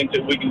that we think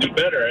that we can do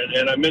better.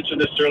 And I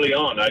mentioned this early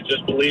on. I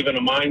just believe in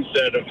a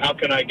mindset of how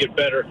can I get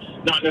better,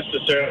 not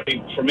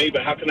necessarily for me,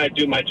 but how can I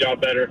do my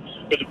job better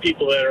for the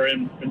people that are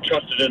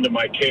entrusted into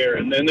my care.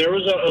 And then there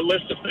was a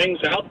list of things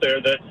out there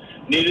that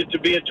needed to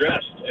be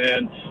addressed,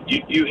 and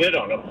you hit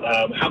on them.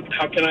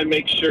 How can I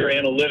make sure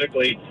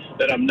analytically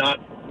that I'm not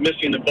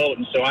missing the boat?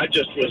 And so I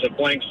just was a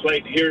blank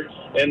slate here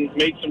and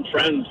made some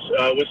friends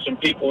with some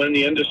people in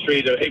the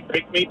industry to, hey,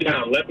 break me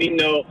down. Let me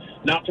know,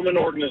 not from an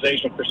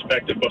organizational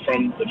perspective, but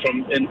from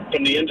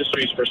the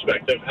industry's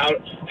perspective.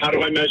 How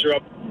do I measure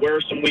up? Where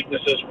are some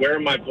weaknesses? Where are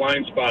my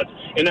blind spots?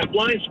 And that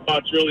blind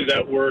spot's really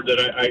that word that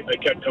I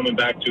kept coming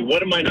back to.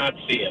 What am I not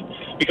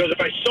seeing? Because if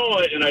I saw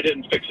it and I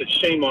didn't fix it,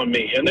 shame on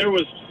me. And there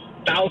was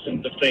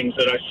thousands of things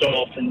that I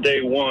saw from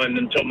day one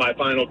until my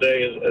final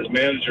day as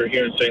manager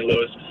here in St.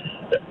 Louis.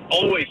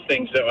 Always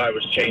things that I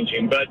was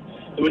changing. But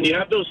when you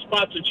have those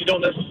spots that you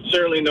don't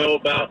necessarily know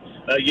about,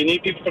 you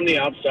need people from the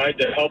outside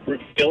to help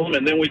reveal them.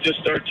 And then we just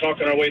start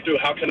talking our way through,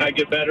 how can I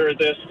get better at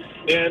this?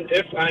 And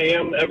if I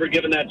am ever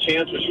given that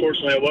chance, which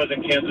fortunately I was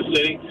in Kansas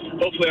City,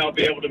 hopefully I'll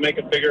be able to make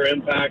a bigger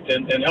impact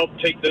and help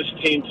take this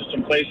team to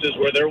some places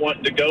where they're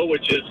wanting to go,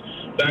 which is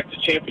back to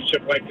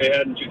championship like they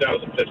had in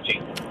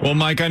 2015. Well,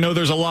 Mike, I know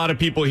there's a lot of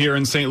people here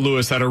in St.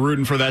 Louis that are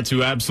rooting for that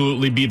to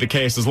absolutely be the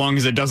case, as long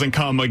as it doesn't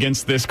come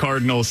against this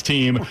Cardinals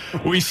team.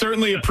 We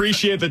certainly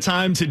appreciate the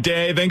time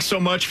today. Thanks so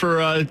much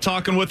for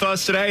talking with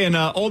us today, and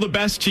all the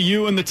best to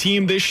you and the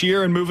team this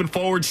year and moving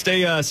forward.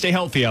 Stay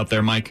healthy out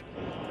there, Mike.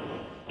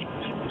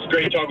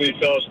 Great talking with you,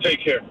 fellas.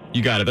 Take care.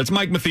 You got it. That's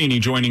Mike Matheny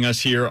joining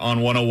us here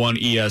on 101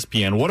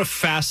 ESPN. What a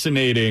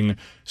fascinating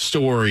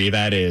story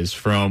that is,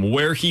 from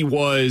where he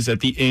was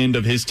at the end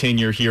of his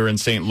tenure here in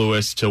St.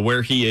 Louis to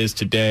where he is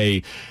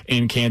today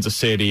in Kansas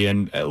City.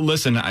 And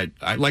listen, I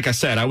like I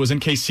said, I was in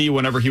KC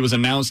whenever he was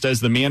announced as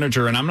the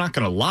manager, and I'm not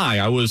going to lie,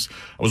 I was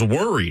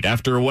worried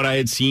after what I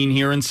had seen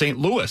here in St.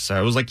 Louis.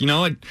 I was like,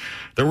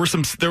 there was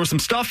some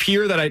stuff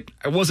here that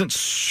I wasn't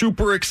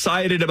super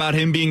excited about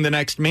him being the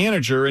next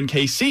manager in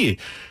KC.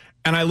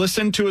 And I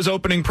listened to his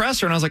opening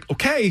presser, and I was like,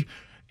 okay,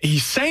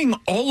 he's saying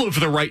all of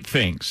the right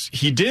things.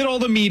 He did all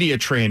the media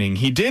training.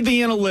 He did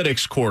the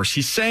analytics course.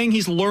 He's saying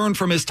he's learned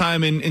from his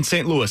time in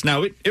St. Louis.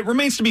 Now, it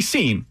remains to be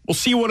seen. We'll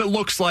see what it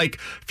looks like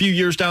a few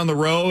years down the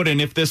road, and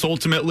if this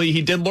ultimately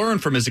he did learn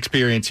from his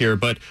experience here.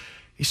 But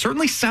he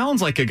certainly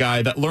sounds like a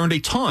guy that learned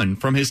a ton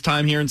from his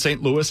time here in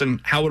St. Louis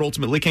and how it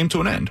ultimately came to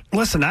an end.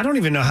 Listen, I don't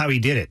even know how he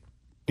did it.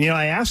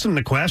 I asked him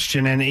the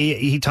question, and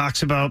he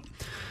talks about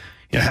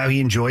how he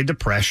enjoyed the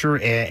pressure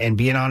and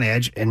being on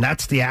edge, and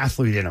that's the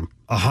athlete in him.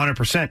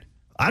 100%.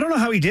 I don't know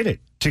how he did it.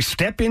 To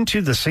step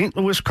into the St.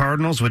 Louis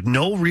Cardinals with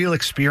no real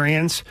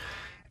experience,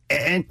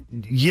 and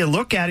you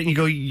look at it and you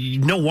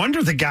go, no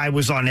wonder the guy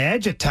was on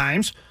edge at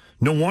times.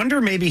 No wonder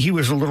maybe he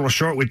was a little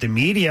short with the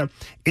media.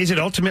 Is it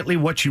ultimately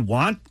what you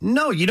want?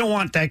 No, you don't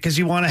want that because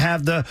you want to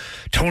have the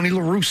Tony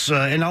La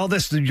Russa and all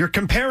this. You're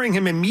comparing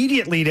him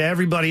immediately to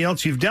everybody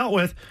else you've dealt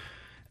with.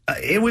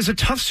 It was a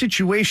tough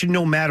situation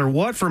no matter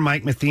what for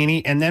Mike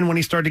Matheny. And then when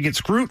he started to get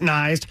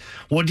scrutinized,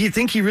 well, do you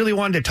think he really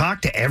wanted to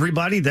talk to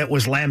everybody that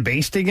was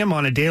lambasting him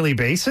on a daily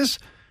basis?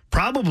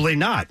 Probably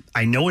not.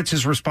 I know it's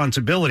his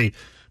responsibility,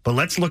 but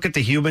let's look at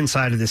the human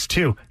side of this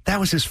too. That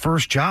was his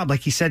first job. Like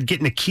he said,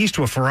 getting the keys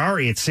to a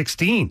Ferrari at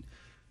 16.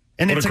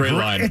 And what a great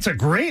line. It's a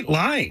great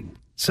line.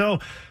 So,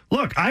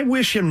 look, I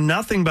wish him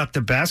nothing but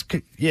the best.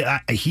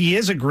 Yeah, he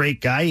is a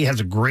great guy. He has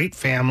a great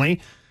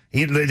family.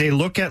 They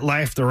look at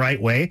life the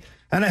right way.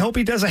 And I hope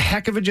he does a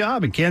heck of a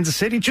job in Kansas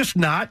City, just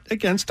not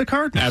against the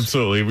Cardinals.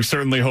 Absolutely. We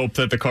certainly hope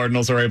that the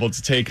Cardinals are able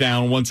to take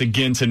down once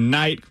again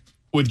tonight.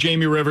 With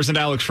Jamie Rivers and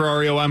Alex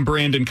Ferrario, I'm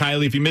Brandon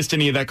Kiley. If you missed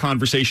any of that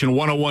conversation,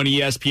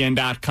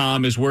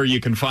 101ESPN.com is where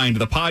you can find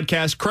the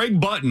podcast. Craig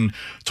Button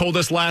told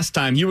us last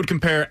time he would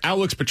compare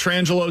Alex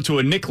Pietrangelo to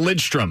a Nick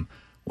Lidstrom.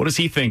 What does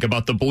he think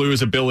about the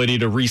Blues' ability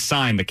to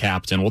re-sign the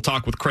captain? We'll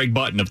talk with Craig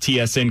Button of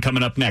TSN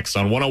coming up next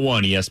on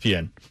 101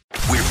 ESPN.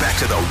 We're back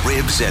to the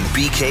Ribs and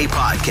BK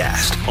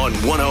podcast on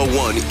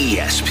 101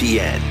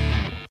 ESPN.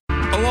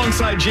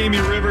 Alongside Jamie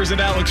Rivers and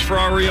Alex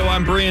Ferrario,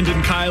 I'm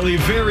Brandon Kiley.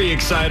 Very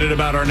excited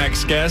about our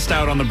next guest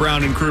out on the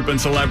Brown and Crouppen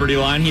Celebrity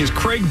Line. He is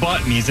Craig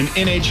Button. He's an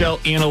NHL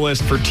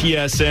analyst for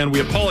TSN. We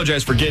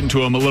apologize for getting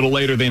to him a little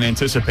later than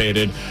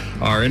anticipated.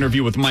 Our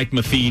interview with Mike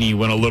Matheny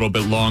went a little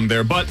bit long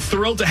there, but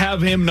thrilled to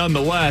have him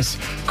nonetheless.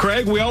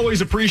 Craig, we always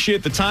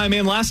appreciate the time,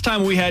 man. Last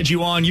time we had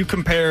you on, you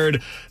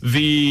compared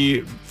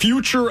the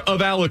future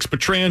of Alex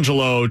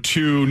Pietrangelo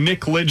to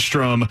Nick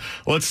Lidstrom.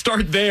 Let's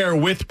start there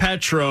with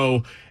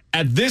Petro.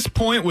 At this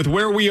point, with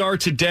where we are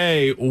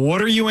today, what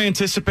are you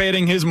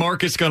anticipating his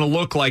market's going to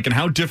look like, and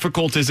how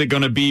difficult is it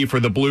going to be for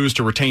the Blues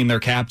to retain their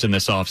captain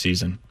this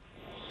offseason?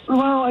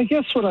 Well, I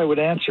guess what I would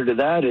answer to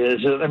that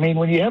is, I mean,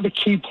 when you have a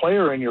key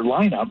player in your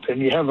lineup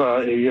and you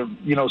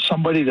have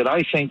somebody that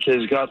I think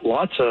has got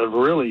lots of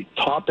really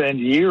top-end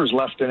years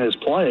left in his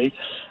play,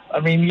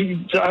 I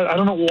mean, I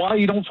don't know why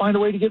you don't find a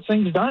way to get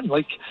things done.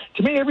 Like,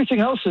 to me,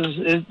 everything else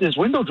is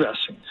window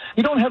dressing.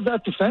 You don't have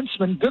that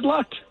defenseman, good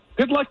luck.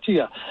 Good luck to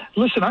you.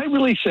 Listen, I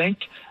really think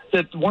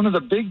that one of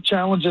the big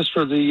challenges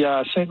for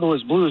the St.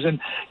 Louis Blues,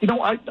 and,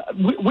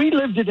 we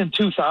lived it in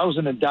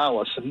 2000 in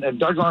Dallas, and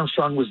Doug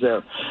Armstrong was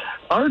there.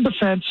 Our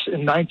defense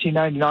in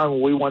 1999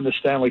 when we won the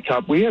Stanley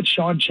Cup, we had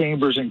Sean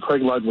Chambers and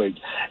Craig Ludwig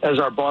as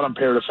our bottom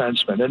pair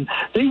defensemen, and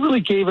they really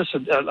gave us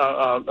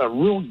a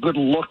real good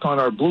look on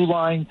our blue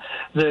line.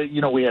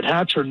 We had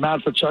Hatcher and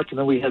Matvichuk, and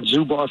then we had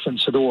Zubov and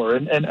Sador,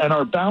 and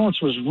our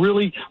balance was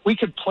really, we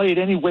could play it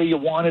any way you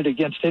wanted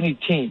against any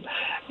team.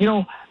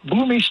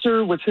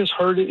 Bluemeister with his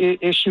hurt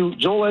issue,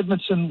 Joel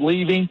Edmondson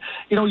leaving,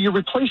 you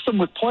replace them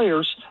with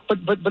players,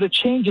 but it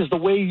changes the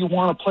way you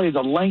want to play,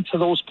 the length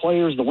of those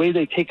players, the way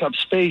they take up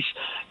space.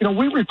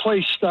 We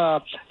replaced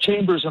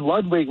Chambers and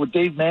Ludwig with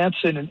Dave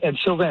Manson and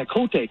Sylvain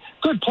Cote.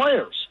 Good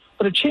players,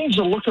 but it changed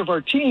the look of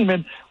our team,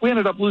 and we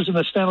ended up losing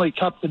the Stanley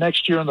Cup the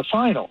next year in the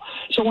final.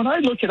 So when I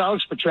look at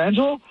Alex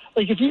Pietrangelo,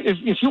 like if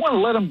you want to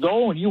let him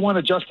go and you want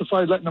to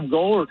justify letting him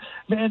go,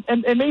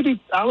 and maybe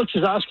Alex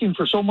is asking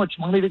for so much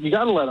money that you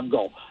got to let him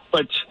go,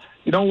 but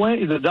you know what?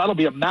 That'll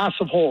be a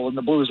massive hole in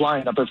the Blues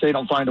lineup if they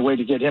don't find a way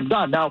to get him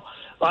done. Now,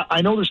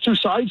 I know there's two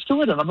sides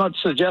to it, and I'm not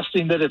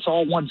suggesting that it's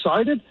all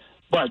one-sided,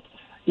 but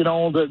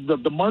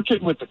the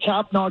market with the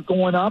cap not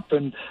going up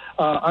and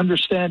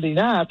understanding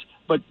that.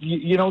 But,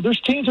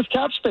 there's teams with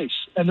cap space,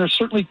 and there's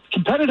certainly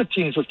competitive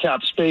teams with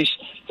cap space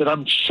that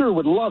I'm sure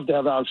would love to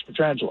have Alex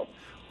Pietrangelo.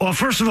 Well,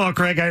 first of all,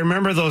 Craig, I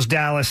remember those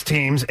Dallas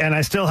teams, and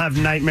I still have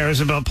nightmares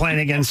about playing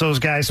against those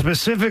guys,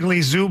 specifically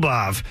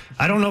Zubov.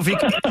 I don't know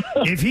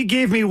if he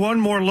gave me one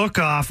more look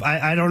off,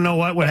 I don't know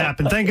what would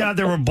happen. Thank God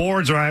there were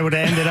boards, or I would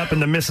have ended up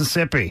in the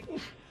Mississippi.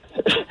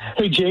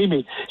 Hey,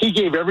 Jamie, he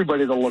gave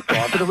everybody the look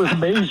off, and it was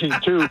amazing,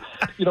 too.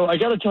 I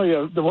got to tell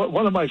you,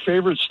 one of my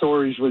favorite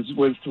stories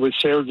with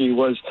Sergei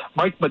was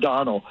Mike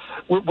Modano.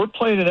 We're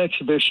playing an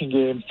exhibition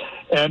game,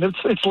 and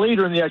it's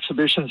later in the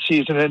exhibition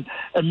season,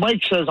 and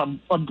Mike says,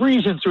 I'm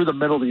breezing through the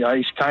middle of the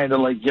ice, kind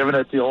of like giving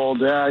it the old,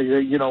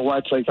 you know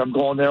what, like I'm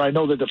going there. I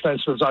know the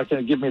defenseman's not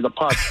going to give me the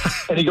puck.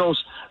 And he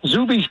goes,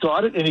 Zuby's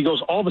got it, and he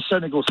goes, all of a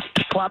sudden it goes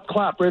clap,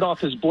 clap right off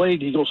his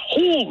blade. He goes,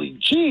 holy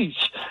jeez.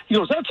 He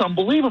goes, that's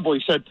unbelievable.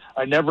 He said,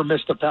 I never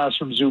missed a pass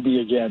from Zuby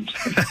again.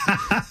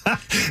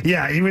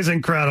 Yeah, he was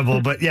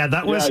incredible. But yeah,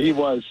 he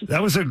was.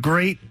 That was a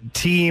great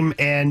team.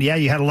 And yeah,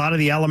 you had a lot of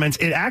the elements.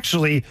 It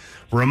actually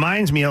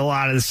reminds me a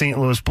lot of the St.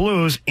 Louis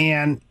Blues.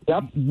 And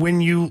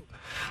when you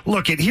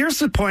look at, here's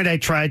the point I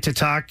tried to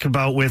talk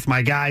about with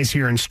my guys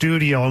here in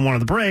studio on one of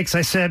the breaks.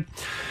 I said,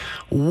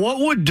 What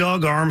would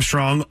Doug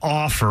Armstrong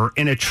offer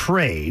in a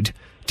trade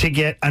to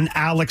get an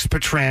Alex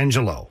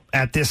Pietrangelo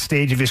at this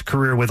stage of his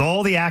career with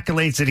all the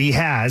accolades that he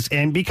has?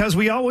 And because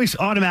we always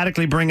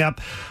automatically bring up,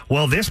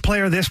 well, this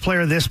player,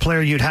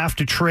 you'd have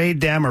to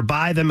trade them or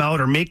buy them out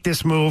or make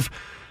this move.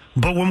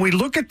 But when we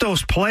look at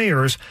those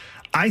players,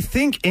 I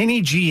think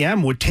any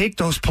GM would take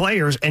those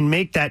players and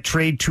make that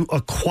trade to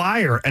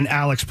acquire an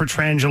Alex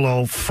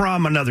Pietrangelo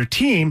from another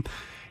team.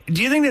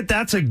 Do you think that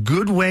that's a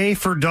good way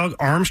for Doug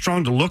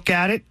Armstrong to look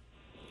at it?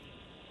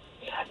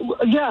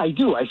 Yeah, I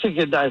do. I think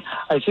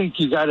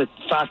you got to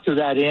factor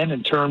that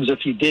in terms of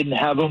if you didn't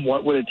have him,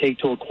 what would it take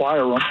to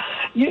acquire him?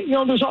 You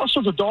know, there's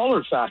also the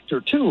dollar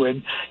factor too,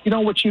 and you know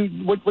what you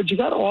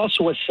got to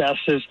also assess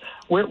is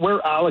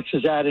where Alex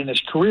is at in his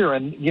career.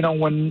 And you know,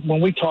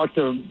 when we talked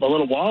a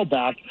little while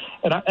back,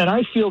 and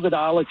I feel that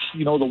Alex,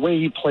 you know, the way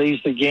he plays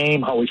the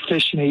game, how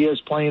efficient he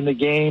is playing the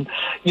game,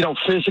 you know,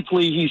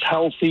 physically he's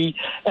healthy,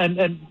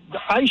 and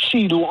I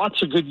see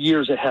lots of good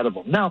years ahead of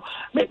him. Now,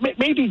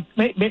 maybe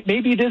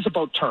it is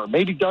about term.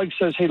 Maybe Doug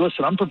says, "Hey,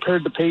 listen, I'm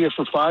prepared to pay you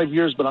for 5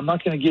 years, but I'm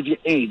not going to give you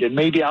 8." And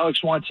maybe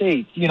Alex wants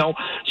 8. You know,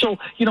 so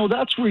you know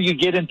that's where you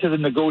get into the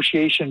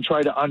negotiation,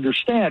 try to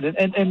understand,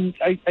 and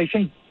I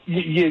think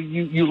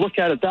you look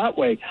at it that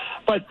way.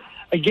 But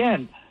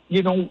again,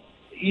 you know,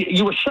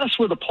 you assess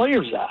where the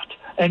player's at,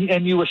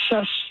 and you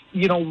assess,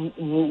 you know,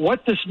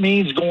 what this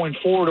means going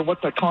forward and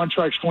what the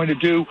contract's going to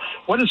do,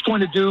 what it's going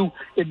to do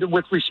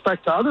with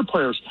respect to other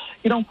players.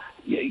 You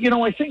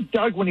know, I think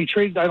Doug, when he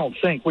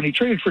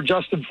traded for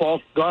Justin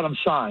Falk, got him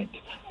signed.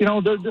 You know,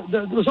 there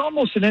was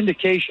almost an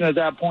indication at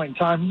that point in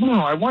time,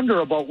 I wonder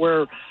about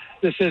where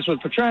this is with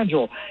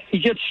Pietrangelo. He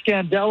gets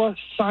Scandella,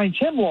 signs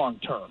him long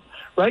term,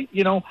 right?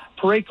 You know,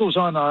 Parayko's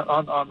on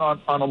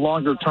a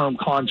longer term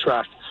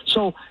contract.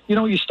 So, you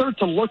know, you start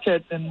to look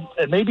at, and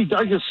maybe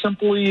Doug is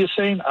simply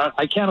saying,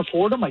 I can't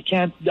afford him. I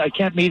can't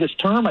meet his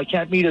term. I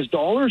can't meet his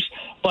dollars,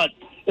 but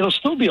it'll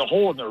still be a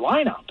hole in their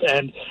lineup.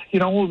 And, you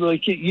know,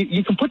 like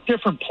you can put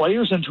different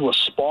players into a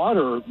spot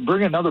or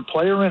bring another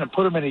player in and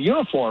put him in a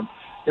uniform.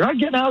 You're not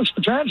getting Alex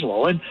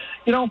Pietrangelo. And,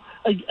 you know,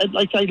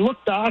 I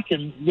look back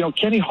and, you know,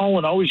 Kenny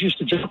Holland always used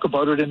to joke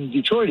about it in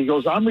Detroit. He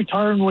goes, I'm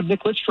retiring when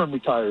Nick Lidstrom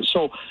retires.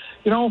 So,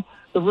 you know,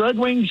 the Red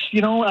Wings,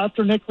 you know,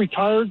 after Nick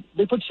retired,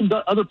 they put some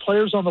other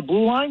players on the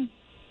blue line.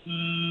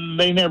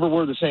 They never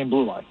were the same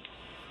blue line.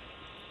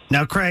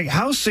 Now, Craig,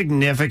 how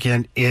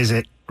significant is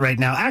it right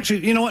now?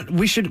 Actually, you know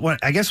what?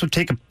 I guess we'll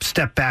take a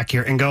step back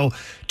here and go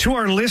to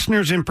our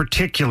listeners in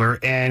particular,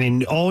 and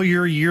in all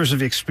your years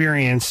of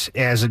experience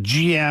as a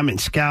GM and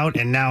scout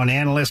and now an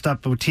analyst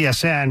up with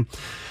TSN,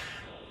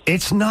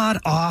 it's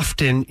not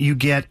often you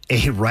get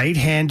a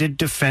right-handed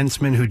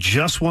defenseman who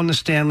just won the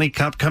Stanley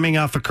Cup, coming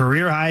off a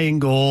career high in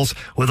goals,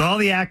 with all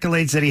the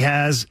accolades that he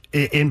has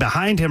in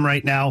behind him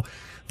right now.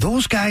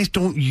 Those guys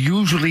don't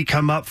usually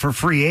come up for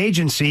free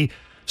agency.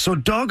 So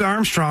Doug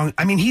Armstrong,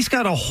 I mean, he's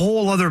got a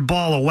whole other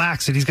ball of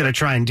wax that he's got to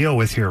try and deal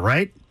with here,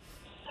 right?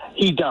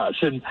 He does,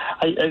 and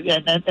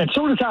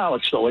so does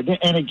Alex, though.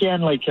 And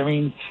again, like, I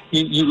mean,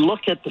 you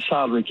look at the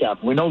salary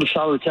cap. We know the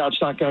salary cap's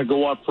not going to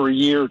go up for a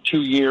year,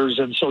 2 years,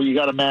 and so you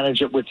got to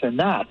manage it within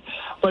that.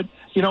 But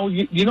you know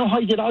how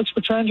you get Alex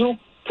Pietrangelo?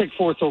 Pick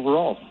 4th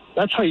overall.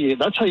 That's how you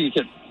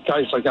get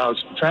guys like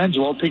Alex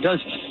Pietrangelo,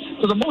 because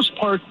for the most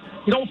part,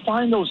 you don't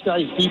find those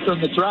guys deeper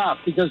in the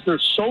draft because they're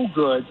so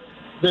good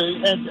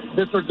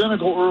that they're going to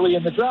go early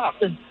in the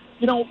draft. And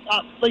you know,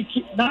 like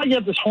now you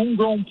have this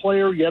homegrown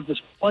player, you have this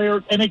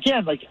player, and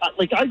again, like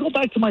I go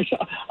back to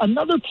myself,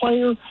 another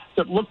player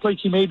that looked like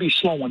he may be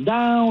slowing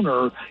down,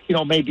 or you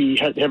know, maybe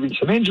having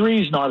some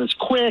injuries, not as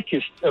quick,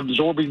 is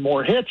absorbing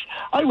more hits.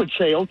 I would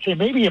say, okay,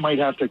 maybe you might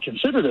have to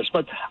consider this,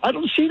 but I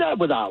don't see that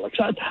with Alex.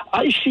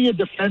 I see a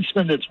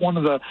defenseman that's one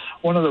of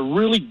the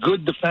really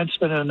good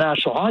defensemen in the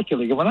National Hockey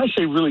League. And when I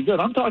say really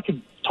good, I'm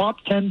talking top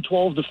 10,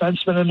 12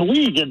 defensemen in the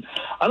league, and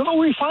I don't know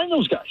where you find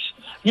those guys.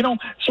 You know,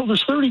 so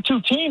there's 32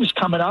 teams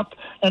coming up,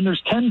 and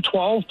there's 10,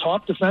 12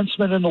 top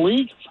defensemen in the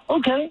league.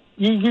 Okay,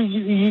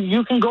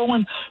 you can go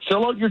and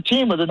fill out your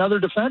team with another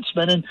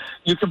defenseman, and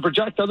you can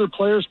project other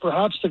players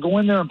perhaps to go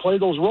in there and play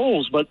those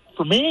roles. But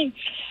for me,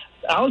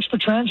 Alex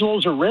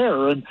Pietrangelos are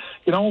rare, and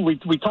you know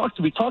we talked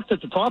at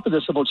the top of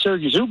this about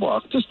Sergei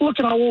Zubov. Just look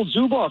at how old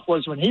Zubov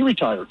was when he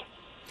retired.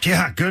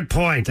 Yeah, good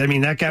point. I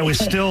mean, that guy was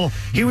still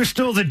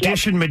the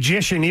dishing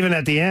magician even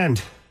at the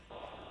end.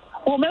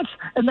 Well,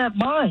 and that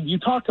mind, you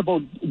talk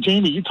about,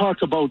 Jamie, you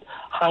talk about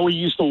how he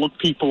used to look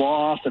people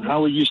off and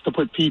how he used to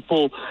put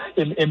people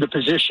in the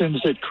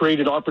positions that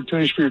created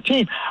opportunities for your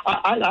team.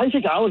 I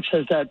think Alex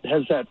has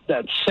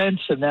that sense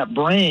and that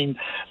brain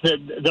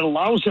that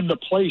allows him to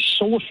play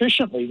so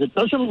efficiently, that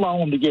doesn't allow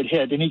him to get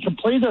hit, and he can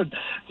play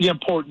the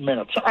important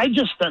minutes.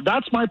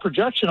 That's my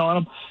projection on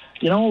him.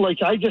 You know,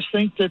 like, I just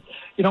think that,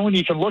 you know, when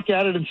you can look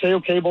at it and say,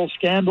 okay, well,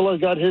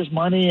 Scandella got his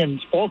money and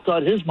Falk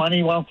got his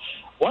money, well,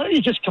 why don't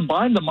you just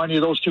combine the money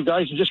of those two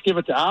guys and just give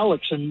it to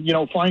Alex and, you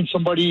know, find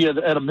somebody at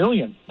 $1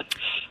 million?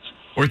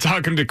 We're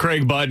talking to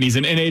Craig Button. He's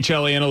an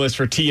NHL analyst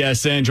for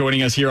TSN,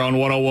 joining us here on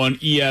 101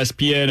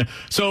 ESPN.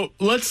 So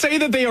let's say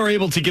that they are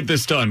able to get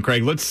this done,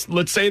 Craig. Let's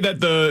say that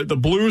the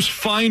Blues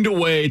find a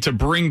way to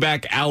bring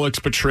back Alex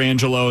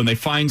Pietrangelo and they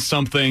find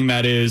something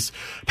that is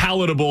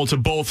palatable to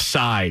both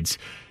sides.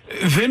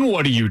 Then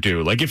what do you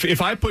do? Like,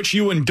 if I put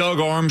you in Doug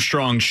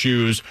Armstrong's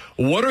shoes,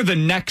 what are the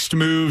next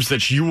moves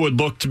that you would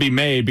look to be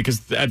made?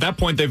 Because at that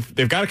point,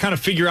 they've got to kind of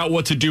figure out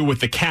what to do with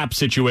the cap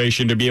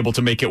situation to be able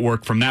to make it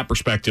work from that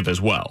perspective as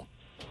well.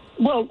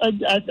 Well,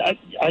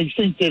 I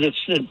think that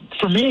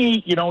for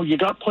me, you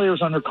got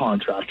players under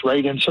contract,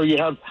 right? And so you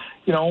have,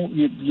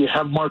 you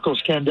have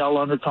Marcos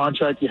Candela under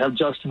contract, you have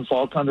Justin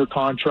Falk under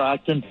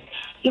contract, and,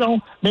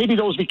 maybe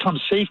those become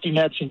safety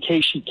nets in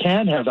case you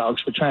can have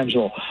Alex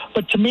Pietrangelo.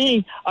 But to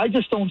me, I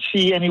just don't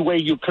see any way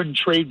you couldn't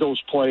trade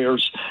those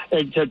players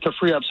to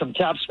free up some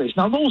cap space.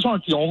 Now, those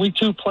aren't the only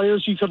two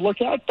players you could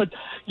look at, but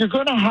you're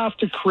going to have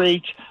to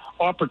create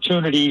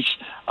opportunities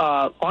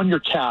on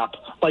your cap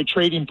by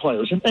trading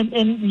players. And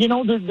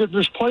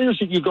there's players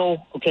that you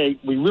go, okay,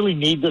 we really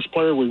need this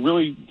player. We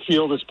really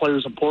feel this player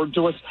is important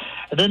to us.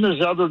 And then there's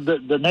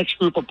the next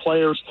group of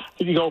players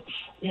that you go,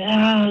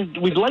 yeah,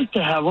 we'd like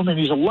to have him, and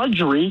he's a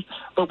luxury,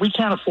 but we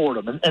can't afford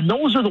him. And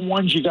those are the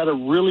ones you got to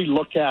really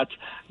look at,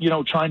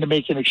 trying to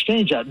make an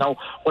exchange at. Now,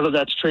 whether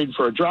that's trading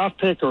for a draft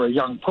pick or a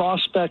young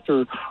prospect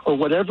or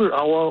whatever,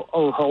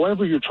 or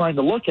however you're trying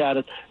to look at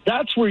it,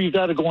 that's where you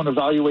got to go and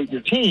evaluate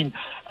your team.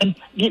 And,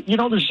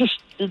 there's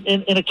just,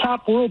 in a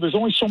cap world, there's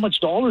only so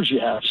much dollars you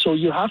have. So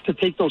you have to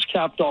take those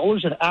cap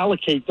dollars and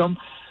allocate them.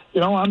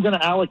 I'm going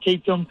to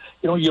allocate them.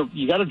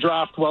 You got to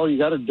draft well. You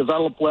got to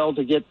develop well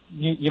to get,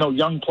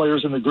 young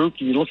players in the group.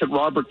 You look at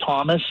Robert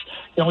Thomas.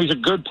 He's a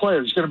good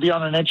player. He's going to be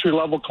on an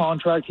entry-level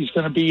contract. He's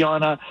going to be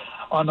on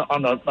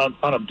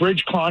a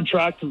bridge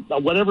contract,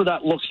 whatever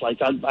that looks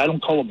like. I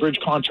don't call a bridge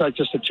contract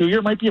just a 2-year.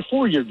 It might be a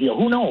 4-year deal.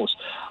 Who knows?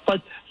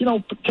 But,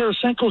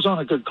 Tarasenko's on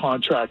a good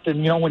contract.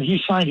 And, when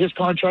he signed his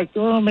contract,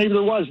 maybe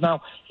there was.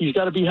 Now, he's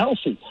got to be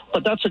healthy.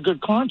 But that's a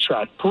good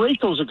contract.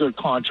 Parayko's a good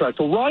contract.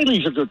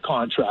 O'Reilly's a good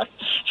contract.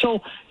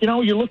 So,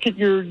 you look at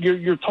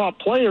your top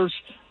players,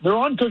 they're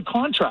on good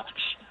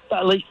contracts.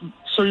 But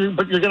you're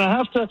going to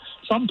have to.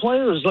 Some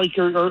players are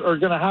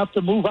going to have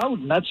to move out,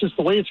 and that's just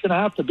the way it's going to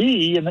have to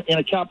be in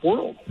a cap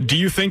world. Do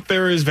you think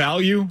there is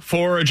value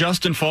for a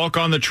Justin Falk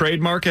on the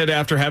trade market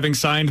after having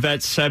signed that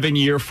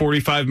 7-year,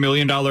 $45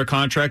 million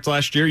contract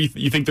last year?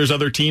 You think there's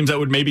other teams that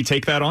would maybe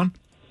take that on?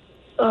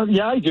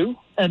 Yeah, I do.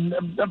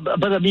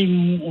 But I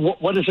mean,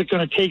 what is it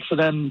going to take for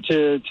them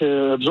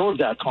to absorb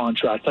that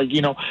contract?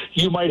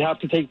 You might have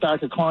to take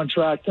back a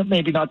contract,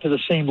 maybe not to the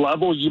same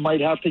level. You might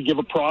have to give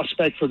a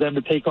prospect for them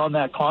to take on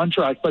that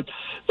contract. But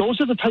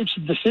those are the types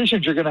of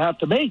decisions you're going to have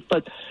to make.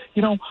 But,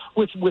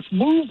 with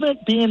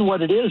movement being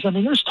what it is, I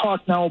mean, there's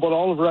talk now about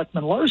Oliver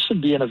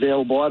Ekman-Larsson being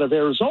available out of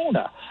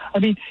Arizona. I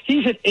mean,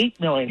 he's at $8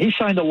 million. He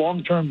signed a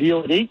long-term deal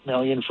at $8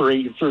 million I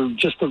think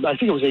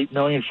it was $8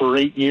 million for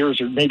 8 years,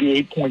 or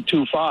maybe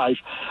 8.25.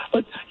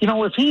 But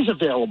if he's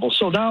available,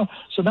 so now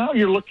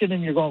you're looking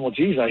and you're going, well,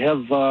 geez, I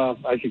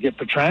could get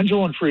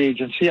Pietrangelo in free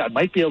agency. I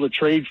might be able to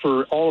trade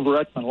for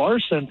Oliver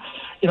Ekman-Larsson.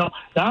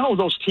 Now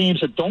those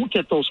teams that don't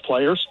get those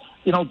players,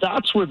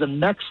 that's where the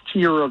next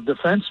tier of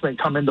defensemen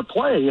come into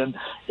play. And,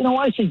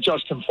 I think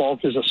Justin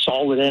Falk is a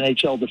solid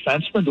NHL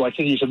defenseman. Do I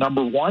think he's a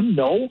number one?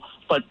 No.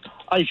 But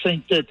I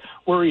think that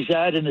where he's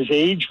at in his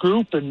age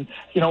group, and,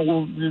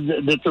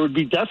 that there would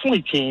be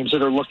definitely teams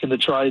that are looking to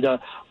try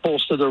to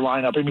bolster their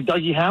lineup. I mean,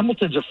 Dougie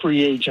Hamilton's a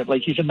free agent.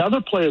 He's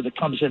another player that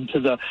comes into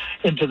the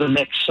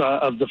mix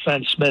of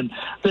defensemen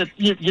that,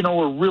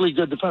 are really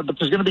good defense. But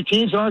there's going to be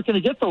teams that aren't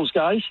going to get those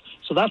guys.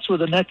 So that's where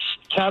the next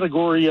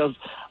category of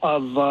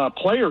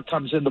player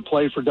comes into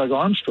play for Doug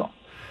Armstrong.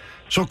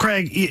 So,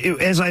 Craig,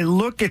 as I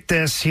look at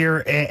this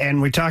here,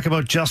 and we talk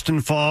about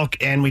Justin Falk,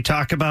 and we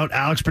talk about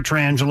Alex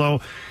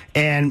Pietrangelo,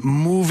 and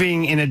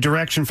moving in a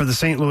direction for the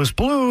St. Louis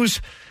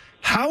Blues,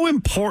 how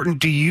important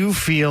do you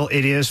feel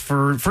it is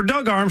for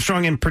Doug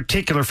Armstrong in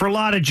particular, for a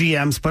lot of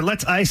GMs, but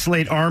let's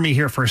isolate Army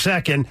here for a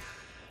second.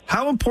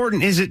 How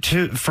important is it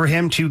for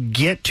him to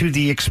get to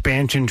the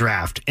expansion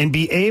draft and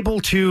be able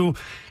to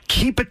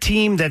keep a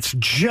team that's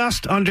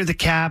just under the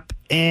cap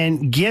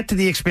and get to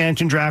the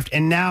expansion draft,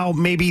 and now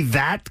maybe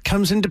that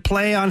comes into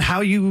play on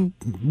how you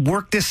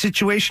work this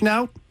situation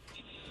out?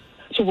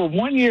 So we're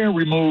 1 year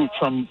removed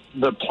from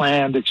the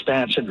planned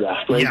expansion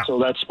draft, right? Yeah. So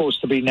that's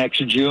supposed to be next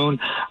June.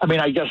 I mean,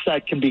 I guess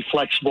that can be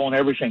flexible and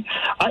everything.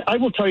 I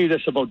will tell you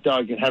this about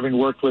Doug, and having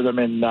worked with him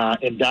in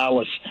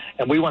Dallas,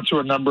 and we went through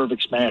a number of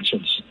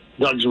expansions.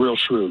 Doug's real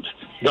shrewd.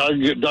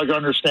 Doug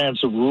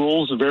understands the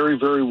rules very,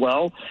 very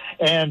well,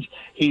 and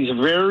he's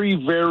very,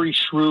 very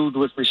shrewd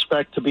with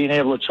respect to being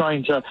able to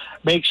trying to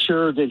make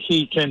sure that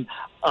he can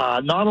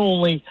not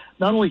only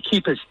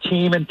keep his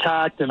team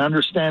intact and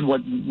understand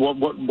what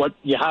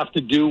you have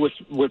to do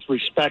with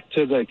respect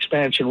to the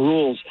expansion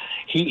rules.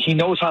 He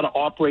knows how to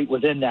operate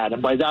within that,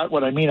 and by that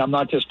what I mean, I'm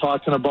not just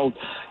talking about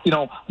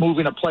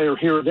moving a player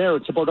here or there.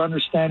 It's about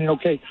understanding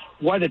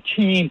what a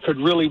team could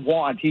really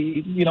want.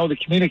 The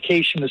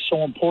communication is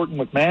so important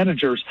with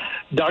managers.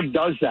 Doug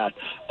does that,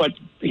 but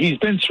he's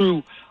been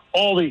through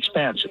all the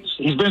expansions.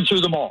 He's been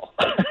through them all.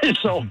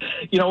 So,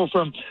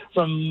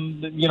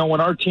 from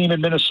when our team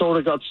in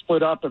Minnesota got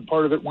split up and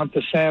part of it went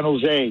to San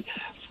Jose,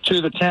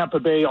 to the Tampa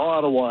Bay,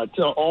 Ottawa,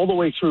 all the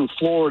way through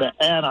Florida,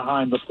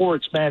 Anaheim, the 4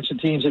 expansion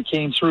teams that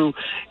came through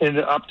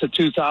up to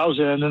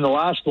 2000, and then the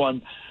last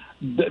one,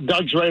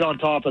 Doug's right on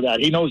top of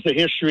that. He knows the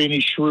history and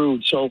he's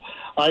shrewd. So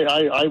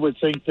I would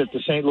think that the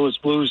St. Louis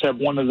Blues have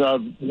one of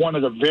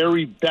the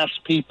very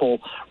best people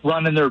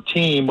running their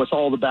team with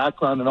all the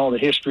background and all the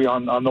history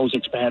on those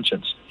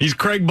expansions. He's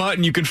Craig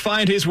Button. You can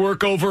find his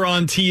work over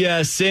on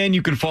TSN.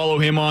 You can follow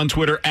him on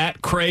Twitter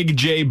at Craig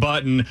J.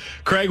 Button.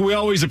 Craig, we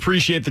always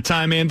appreciate the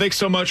time, man. Thanks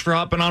so much for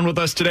hopping on with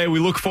us today. We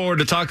look forward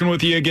to talking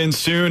with you again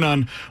soon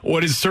on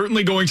what is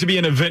certainly going to be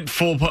an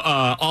eventful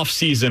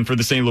offseason for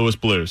the St. Louis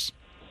Blues.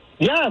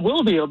 Yeah, it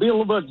will be. It'll be a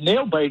little bit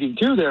nail biting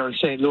too there in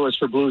St. Louis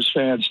for Blues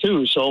fans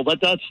too. So, but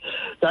that's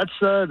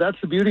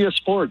the beauty of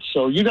sports.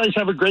 So, you guys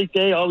have a great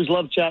day. I always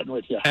love chatting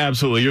with you.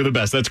 Absolutely, you're the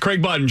best. That's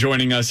Craig Button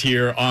joining us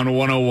here on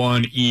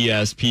 101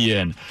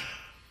 ESPN.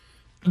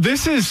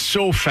 This is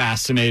so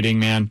fascinating,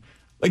 man.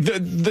 Like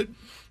the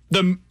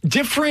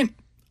different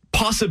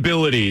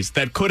possibilities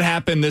that could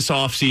happen this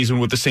offseason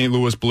with the St.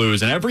 Louis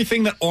Blues and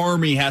everything that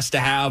Army has to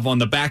have on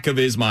the back of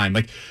his mind.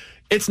 Like,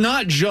 it's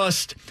not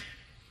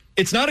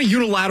a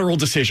unilateral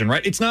decision,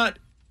 right? It's not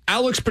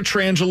Alex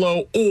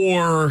Pietrangelo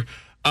or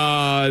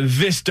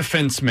this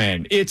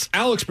defenseman. It's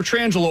Alex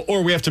Pietrangelo,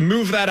 or we have to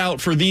move that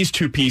out for these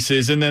 2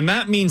 pieces, and then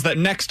that means that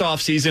next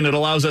offseason it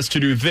allows us to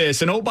do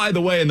this. And oh, by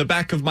the way, in the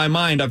back of my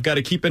mind, I've got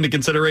to keep into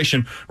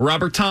consideration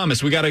Robert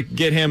Thomas. We got to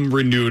get him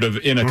renewed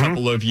in a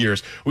couple of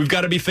years. We've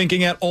got to be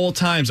thinking at all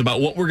times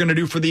about what we're going to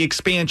do for the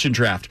expansion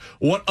draft.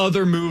 What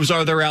other moves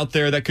are there out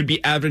there that could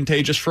be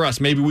advantageous for us?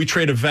 Maybe we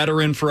trade a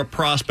veteran for a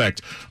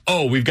prospect.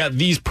 Oh, we've got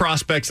these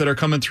prospects that are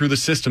coming through the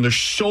system. There's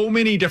so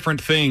many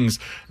different things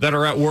that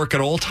are at work at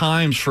all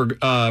times for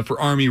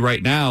Army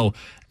right now.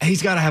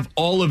 He's got to have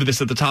all of this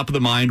at the top of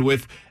the mind,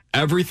 with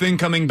everything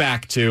coming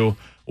back to,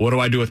 what do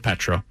I do with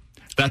Petro?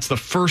 That's the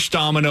first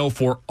domino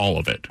for all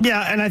of it.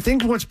 Yeah, and I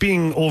think what's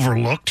being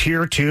overlooked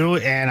here too,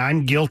 and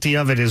I'm guilty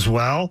of it as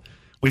well,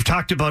 we've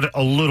talked about it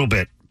a little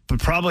bit, but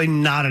probably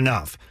not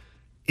enough,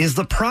 is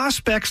the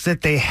prospects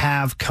that they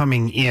have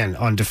coming in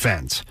on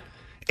defense.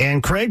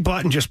 And Craig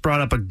Button just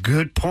brought up a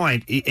good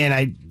point, and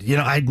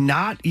I'd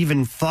not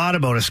even thought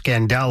about a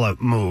Scandella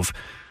move.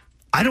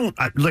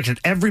 Look,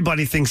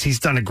 everybody thinks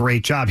he's done a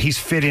great job. He's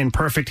fit in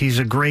perfect. He's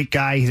a great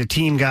guy. He's a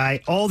team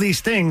guy, all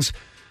these things.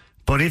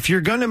 But if you're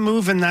going to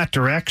move in that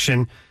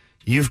direction,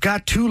 you've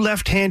got 2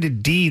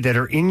 left-handed D that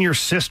are in your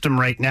system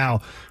right now.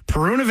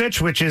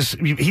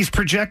 Perunovic, he's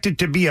projected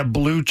to be a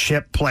blue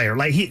chip player.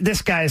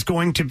 This guy is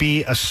going to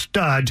be a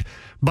stud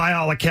by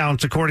all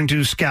accounts, according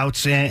to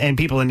scouts and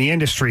people in the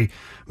industry.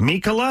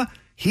 Mikkola,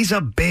 he's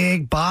a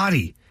big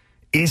body.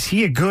 Is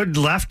he a good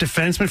left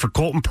defenseman for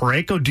Colton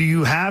Parayko? Do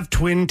you have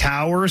Twin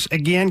Towers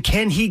again?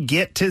 Can he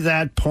get to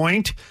that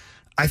point?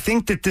 I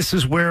think that this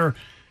is where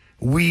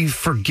we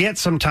forget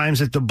sometimes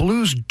that the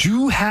Blues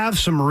do have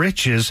some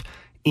riches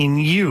in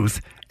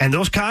youth, and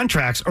those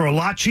contracts are a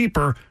lot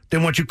cheaper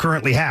than what you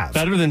currently have.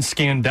 Better than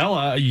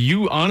Scandella,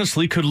 you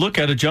honestly could look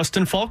at a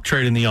Justin Falk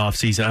trade in the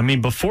offseason. I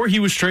mean, before he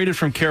was traded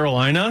from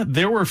Carolina,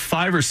 there were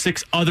 5 or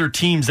 6 other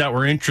teams that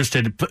were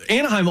interested.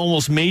 Anaheim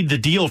almost made the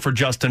deal for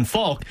Justin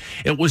Falk.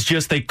 It was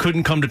just they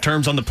couldn't come to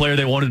terms on the player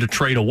they wanted to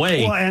trade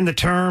away. Well, and the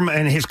term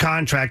and his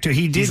contract,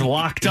 he's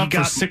locked up for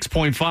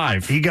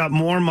 6.5. He got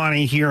more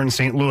money here in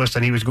St. Louis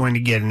than he was going to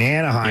get in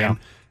Anaheim. Yeah.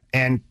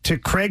 And to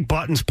Craig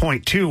Button's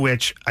point, too,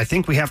 which I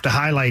think we have to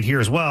highlight here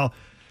as well,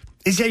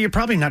 is you're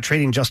probably not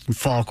trading Justin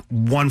Falk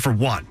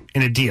 1-for-1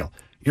 in a deal.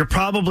 You're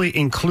probably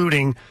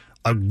including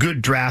a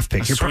good draft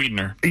pick. A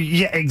sweetener.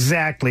 Yeah,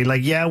 exactly.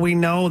 We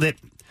know that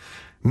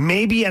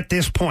maybe at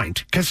this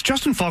point, because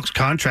Justin Falk's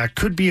contract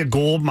could be a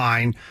gold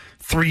mine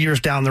 3 years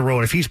down the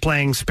road if he's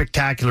playing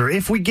spectacular.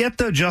 If we get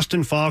the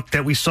Justin Falk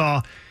that we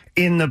saw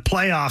in the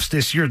playoffs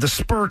this year, the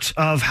spurts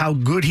of how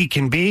good he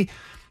can be,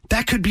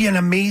 that could be an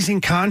amazing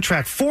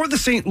contract for the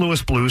St.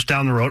 Louis Blues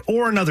down the road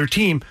or another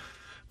team.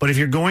 But if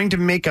you're going to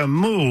make a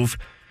move,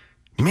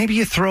 maybe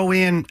you throw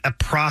in a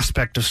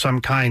prospect of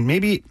some kind.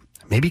 Maybe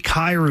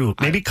Kyrou,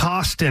 maybe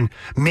Kostin,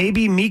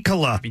 maybe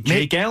Mikkola.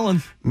 Jake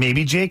Allen.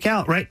 Maybe Jake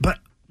Allen, right? But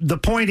the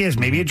point is,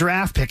 maybe a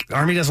draft pick.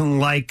 Army doesn't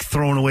like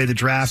throwing away the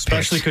draft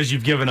picks. Especially because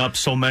you've given up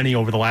so many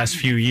over the last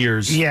few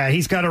years. Yeah,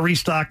 he's got to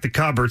restock the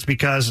cupboards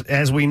because,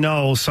 as we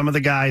know, some of the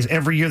guys,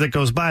 every year that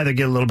goes by, they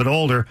get a little bit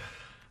older.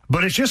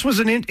 But it just was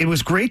it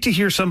was great to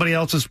hear somebody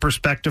else's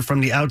perspective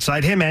from the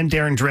outside. Him and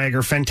Darren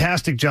Dreger,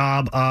 fantastic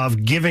job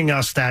of giving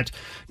us that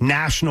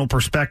national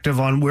perspective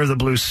on where the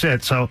Blues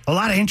sit. So a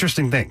lot of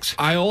interesting things.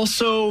 I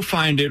also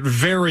find it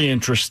very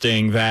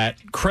interesting that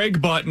Craig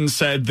Button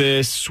said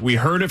this. We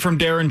heard it from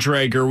Darren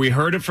Dreger. We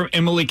heard it from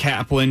Emily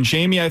Kaplan.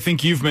 Jamie, I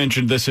think you've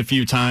mentioned this a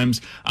few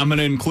times. I'm going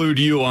to include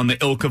you on the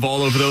ilk of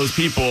all of those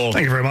people.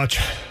 Thank you very much.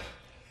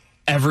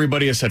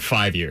 Everybody has said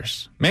 5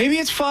 years. Maybe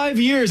it's 5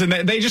 years, and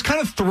they just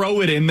kind of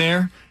throw it in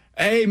there.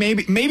 Hey,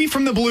 maybe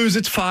from the Blues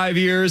it's 5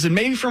 years, and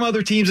maybe from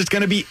other teams it's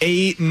going to be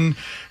 8, and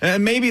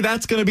maybe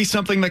that's going to be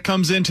something that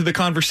comes into the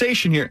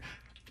conversation here.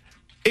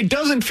 It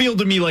doesn't feel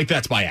to me like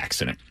that's by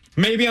accident.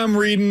 Maybe I'm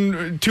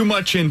reading too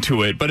much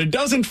into it, but it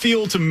doesn't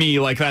feel to me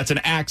like that's an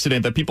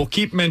accident that people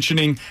keep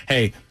mentioning,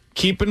 hey,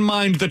 keep in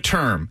mind the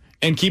term.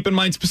 And keep in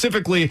mind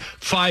specifically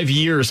 5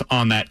 years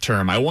on that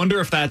term. I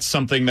wonder if that's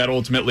something that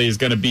ultimately is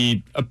going to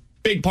be a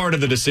big part of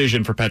the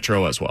decision for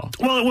Petro as well.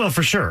 Well, it will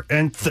for sure.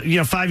 And,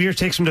 5 years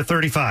takes him to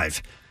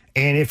 35.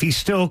 And if he's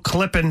still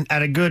clipping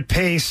at a good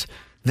pace,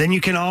 then you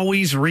can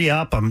always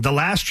re-up him. The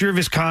last year of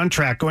his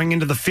contract, going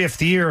into the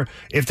 5th year,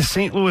 if the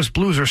St. Louis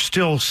Blues are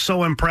still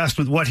so impressed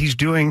with what he's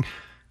doing,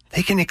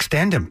 they can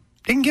extend him.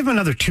 They can give him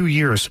another 2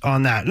 years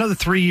on that, another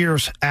 3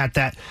 years at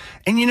that.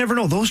 And you never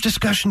know. Those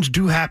discussions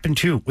do happen,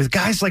 too. With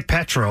guys like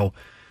Petro,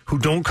 who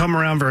don't come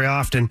around very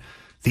often,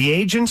 the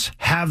agents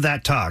have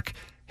that talk.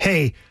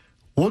 Hey,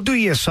 we'll do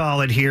you a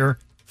solid here,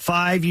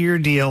 5-year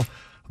deal.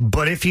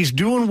 But if he's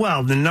doing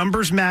well, the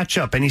numbers match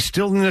up, and he's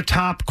still in the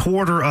top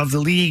quarter of the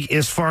league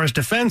as far as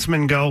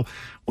defensemen go,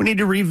 we need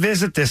to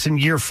revisit this in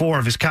year 4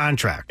 of his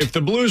contract. If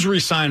the Blues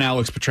re-sign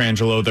Alex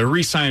Pietrangelo, they're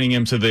re-signing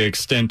him to the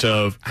extent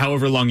of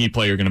however long you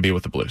play, you're going to be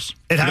with the Blues.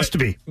 It has to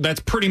be. That's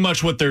pretty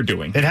much what they're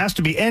doing. It has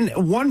to be. And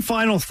one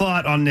final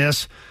thought on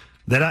this,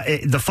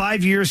 the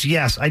 5 years,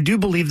 yes, I do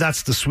believe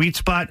that's the sweet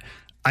spot.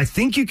 I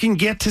think you can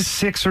get to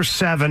 6 or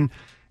 7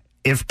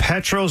 if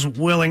Petro's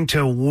willing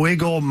to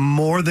wiggle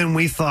more than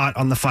we thought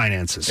on the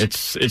finances.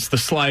 It's the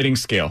sliding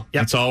scale.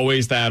 Yep. It's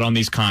always that on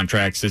these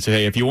contracts. It's,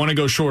 hey, if you want to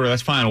go shorter,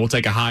 that's fine. We'll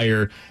take a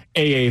higher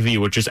AAV,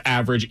 which is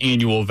average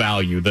annual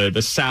value, the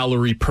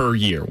salary per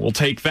year. We'll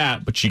take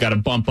that, but you got to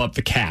bump up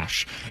the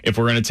cash. If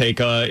we're going to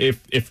take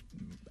if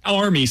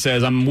Army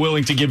says, I'm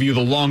willing to give you the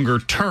longer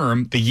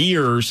term, the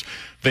years,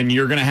 then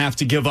you're going to have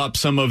to give up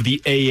some of the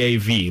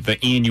AAV,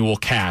 the annual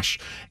cash.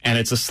 And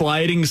it's a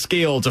sliding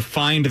scale to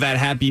find that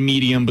happy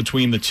medium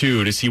between the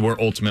two to see where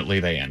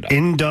ultimately they end up.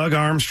 In Doug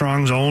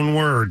Armstrong's own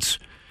words,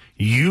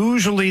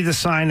 usually the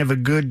sign of a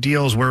good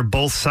deal is where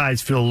both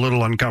sides feel a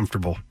little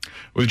uncomfortable.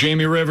 With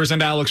Jamie Rivers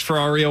and Alex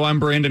Ferrario, I'm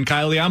Brandon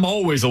Kiley. I'm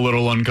always a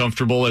little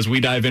uncomfortable as we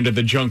dive into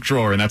the junk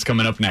drawer, and that's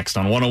coming up next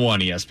on 101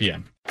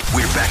 ESPN.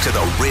 We're back to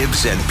the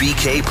Ribs and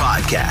BK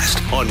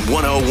podcast on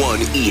 101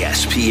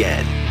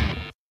 ESPN.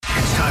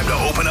 It's time to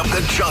open up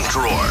the junk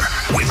drawer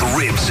with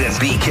Ribs and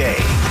BK.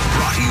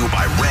 Brought to you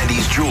by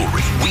Randy's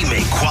Jewelry. We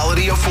make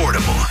quality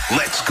affordable.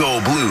 Let's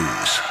go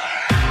Blues.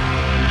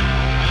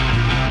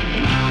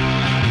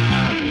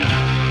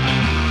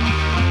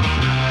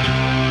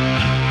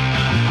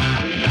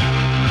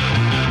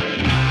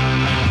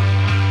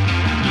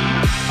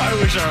 I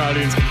wish our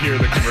audience could hear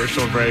the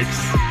commercial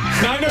breaks.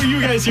 Now, I know you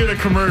guys hear the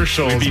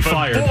commercials, We'd be but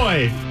fired.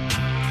 Boy,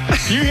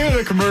 you hear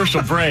the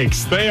commercial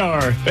breaks. They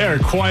are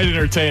quite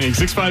entertaining.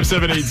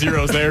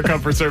 65780 is the Air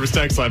Comfort Service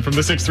text line from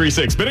the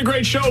 636. Been a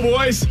great show,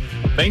 boys.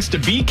 Thanks to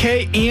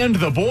BK and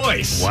the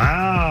boys.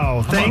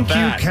 Wow. Thank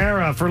you,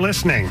 Kara, for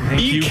listening.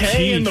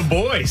 BK and the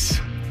boys.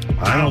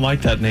 I don't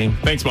like that name.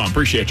 Thanks, Mom.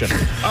 Appreciate you.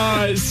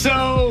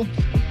 So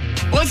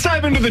let's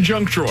dive into the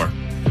junk drawer.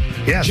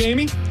 Yes.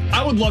 Jamie,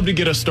 I would love to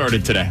get us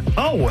started today.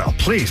 Oh, well,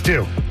 please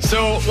do.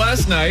 So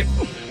last night,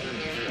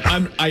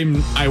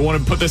 I want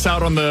to put this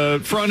out on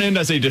the front end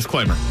as a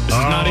disclaimer. This is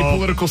not a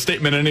political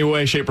statement in any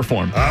way, shape, or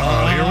form.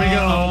 Uh-oh, here we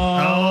go.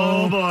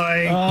 Oh,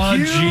 boy.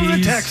 Cue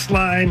the text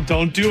line.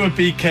 Don't do it,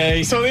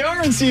 BK. So the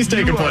RNC is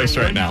taking place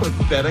right now.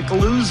 Pathetic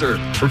loser.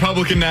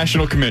 Republican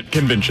National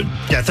Convention.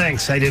 Yeah,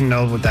 thanks. I didn't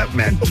know what that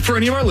meant. For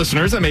any of our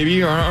listeners that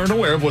maybe aren't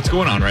aware of what's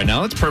going on right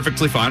now, that's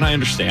perfectly fine. I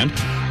understand.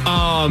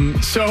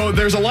 So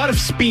there's a lot of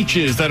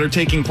speeches that are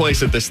taking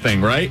place at this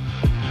thing, right?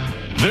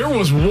 There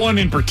was one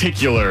in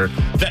particular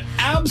that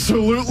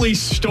absolutely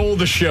stole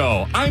the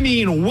show. I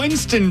mean,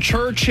 Winston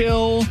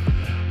Churchill,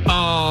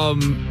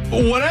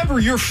 whatever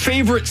your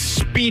favorite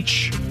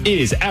speech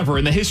is ever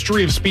in the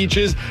history of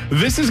speeches,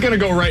 this is going to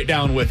go right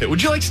down with it.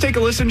 Would you like to take a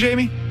listen,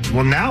 Jamie?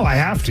 Well, now I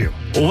have to.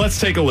 Well, let's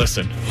take a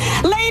listen.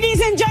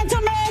 Ladies and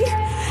gentlemen,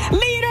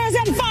 leaders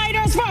and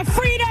fighters for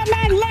freedom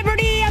and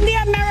liberty and the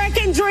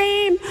American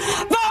dream,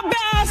 the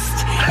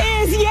best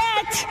is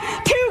yet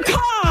to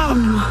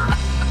come.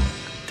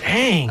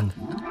 Dang.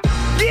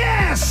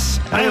 Yes!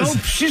 I hope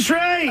she's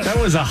right. That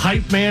was a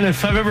hype man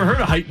if I've ever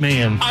heard a hype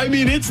man. I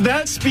mean, it's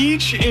that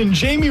speech in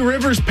Jamie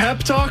Rivers' pep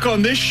talk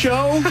on this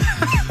show.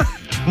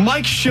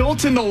 Mike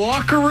Schilt in the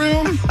locker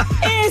room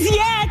is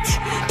yet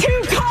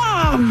to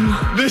come.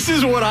 This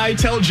is what I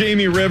tell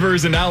Jamie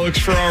Rivers and Alex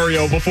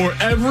Ferrario before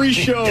every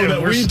show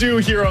that we do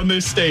here on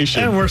this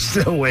station. And we're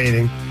still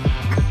waiting.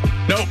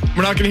 Nope,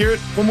 we're not going to hear it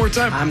one more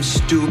time. I'm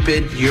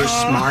stupid. You're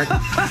smart.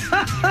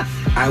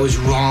 I was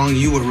wrong.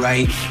 You were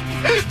right.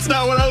 It's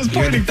not what I was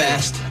pointing. You're the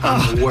best.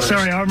 I'm the worst.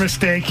 Sorry, our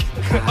mistake.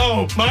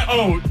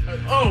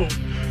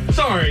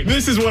 Sorry.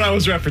 This is what I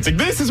was referencing.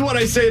 This is what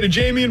I say to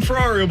Jamie and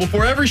Ferrario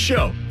before every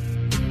show.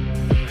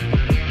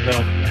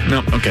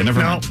 No. Okay,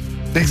 never mind.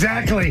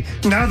 Exactly.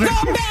 Now the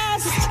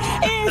best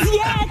is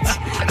yet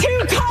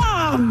to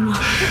come.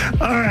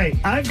 All right,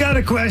 I've got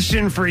a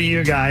question for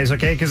you guys,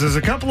 okay? Because there's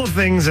a couple of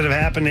things that have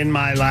happened in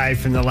my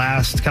life in the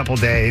last couple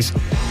days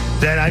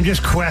that I'm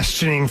just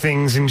questioning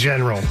things in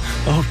general.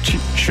 Oh,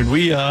 should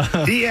we?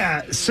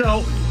 Yeah,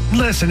 so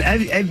listen,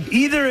 have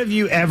either of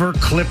you ever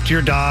clipped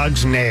your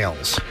dog's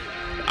nails?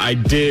 I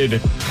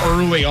did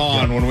early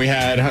on when I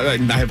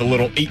have a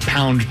little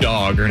 8-pound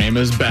dog. Her name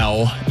is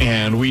Belle,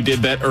 and we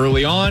did that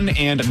early on,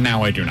 and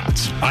now I do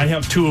not. I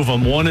have 2 of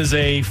them. One is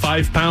a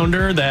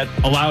 5-pounder that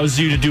allows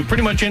you to do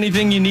pretty much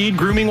anything you need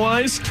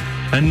grooming-wise,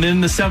 and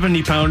then the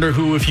 70-pounder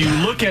who, if you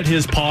look at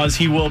his paws,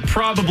 he will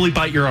probably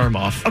bite your arm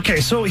off. Okay,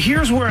 so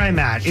here's where I'm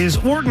at, is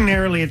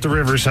ordinarily at the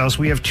Rivers house,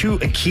 we have 2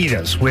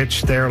 Akitas,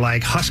 which they're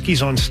like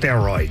huskies on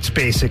steroids,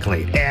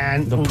 basically.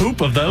 And the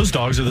poop of those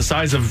dogs are the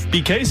size of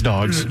BK's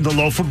dogs. The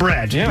loaf of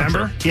bread,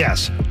 remember? Sure.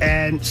 Yes.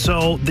 And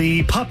so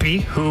the puppy,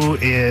 who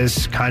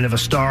is kind of a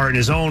star in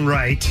his own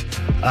right,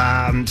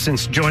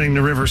 since joining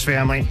the Rivers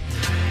family,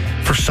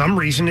 for some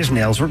reason his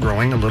nails were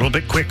growing a little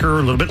bit quicker,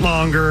 a little bit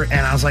longer,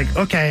 and I was like,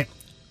 okay,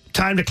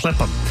 time to clip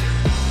him.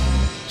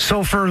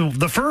 So for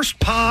the first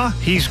paw,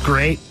 he's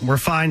great. We're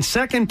fine.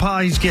 Second paw,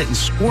 he's getting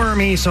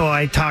squirmy. So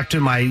I talked to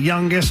my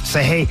youngest,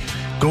 say, hey,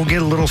 go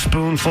get a little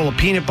spoonful of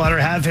peanut butter,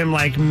 have him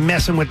like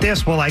messing with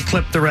this while I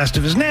clip the rest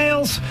of his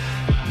nails.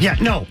 Yeah,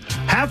 no.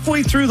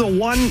 Halfway through the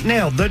one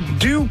nail, the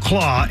dew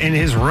claw in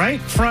his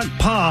right front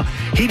paw,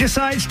 he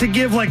decides to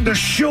give like the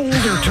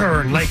shoulder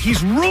turn. Like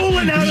he's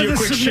rolling out of the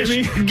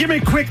submission. Give me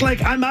a quick,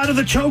 like I'm out of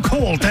the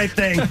chokehold type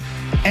thing.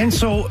 And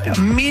so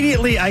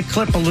immediately I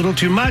clip a little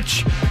too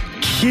much.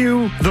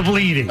 Cue the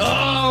bleeding.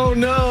 Oh,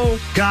 no.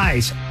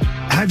 Guys,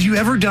 have you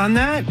ever done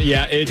that?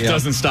 Yeah, it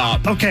doesn't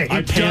stop. Okay,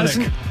 it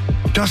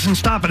doesn't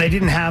stop, and I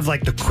didn't have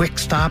like the quick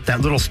stop,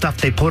 that little stuff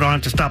they put on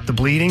to stop the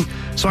bleeding.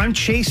 So I'm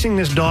chasing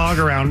this dog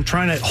around,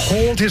 trying to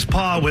hold his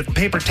paw with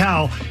paper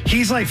towel.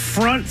 He's like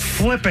front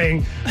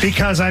flipping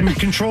because I'm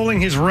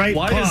controlling his right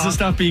paw. Why is this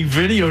not being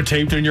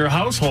videotaped in your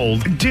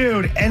household?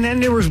 Dude, and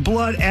then there was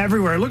blood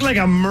everywhere. It looked like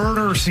a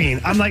murder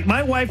scene. I'm like,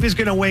 my wife is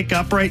going to wake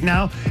up right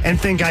now and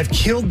think I've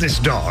killed this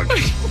dog.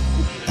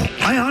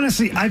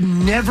 I've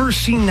never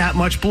seen that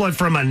much blood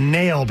from a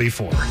nail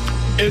before.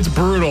 It's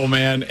brutal,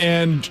 man.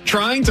 And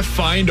trying to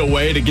find a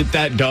way to get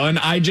that done,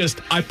 I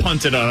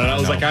punted on it. I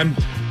was like,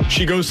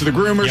 she goes to the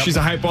groomer. Yep. She's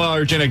a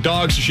hypoallergenic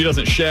dog, so she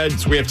doesn't shed.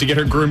 So we have to get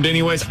her groomed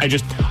anyways.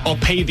 I'll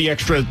pay the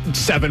extra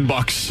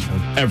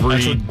 $7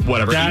 every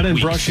whatever. That and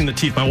weeks. brushing the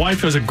teeth. My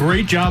wife does a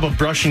great job of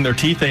brushing their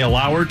teeth. They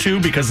allow her to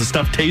because the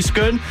stuff tastes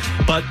good.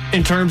 But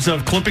in terms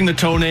of clipping the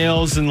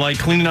toenails and like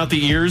cleaning out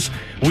the ears,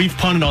 we've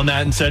punted on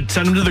that and said,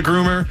 send them to the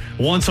groomer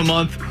once a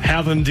month,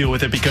 have them deal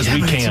with it because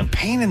we can. It's a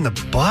pain in the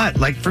butt.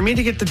 Like for me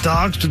to get the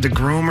dogs to the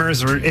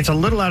groomers, it's a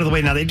little out of the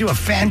way. Now they do a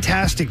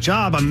fantastic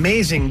job,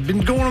 amazing.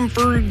 Been going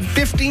for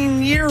 15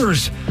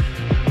 years.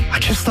 I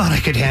just thought I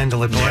could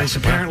handle it, boys.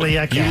 Apparently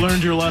I can't. You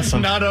learned your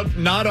lesson. Not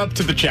up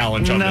to the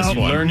challenge on this one.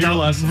 You learned your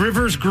lesson.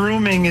 Rivers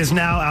Grooming is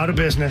now out of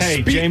business.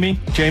 Hey, Jamie.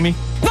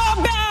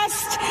 The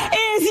best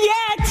is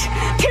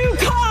yet to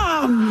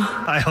come.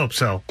 I hope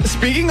so.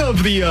 Speaking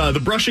of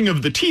the brushing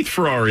of the teeth,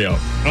 Ferrario.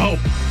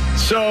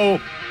 So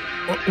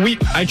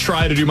I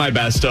try to do my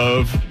best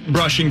of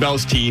brushing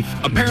Belle's teeth.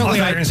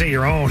 Apparently, I was going to say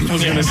your own. I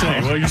was going to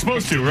say, well, you're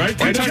supposed to, right?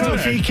 Right,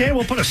 VK,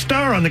 we'll put a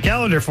star on the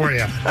calendar for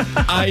you.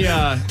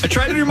 I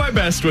try to do my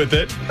best with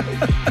it.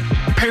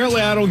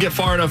 Apparently, I don't get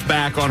far enough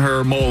back on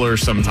her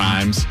molars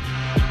sometimes.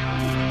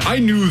 I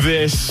knew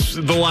this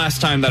the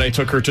last time that I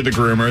took her to the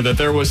groomer, that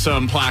there was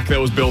some plaque that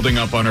was building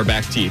up on her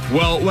back teeth.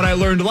 Well, what I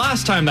learned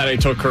last time that I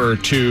took her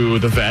to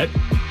the vet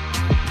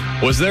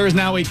was there is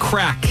now a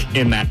crack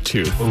in that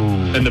tooth,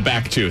 in the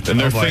back tooth, and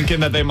they're thinking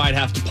that they might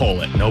have to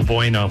pull it. No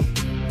bueno.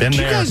 Do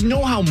you guys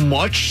know how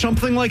much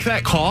something like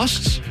that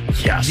costs?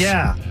 Yes.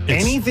 Yeah.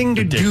 Anything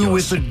to do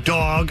with a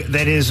dog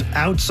that is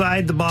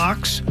outside the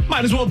box,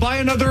 might as well buy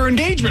another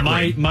engagement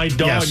ring. My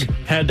dog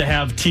had to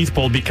have teeth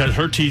pulled because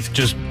her teeth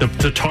just,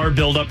 the tar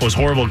buildup was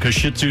horrible because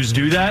Shih Tzus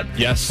do that.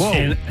 Yes. Whoa.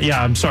 And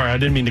yeah, I'm sorry. I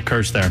didn't mean to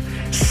curse there.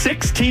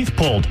 6 teeth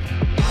pulled.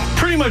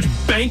 Pretty much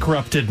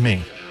bankrupted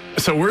me.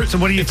 So what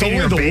are you feeding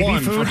her, baby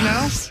food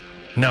now?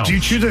 No. Do you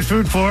chew the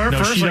food for her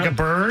first like a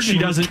bird? She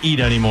doesn't eat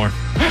anymore.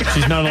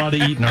 She's not allowed to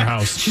eat in our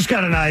house. She's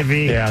got an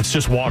IV. Yeah, it's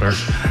just water.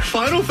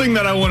 Final thing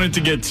that I wanted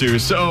to get to.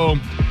 So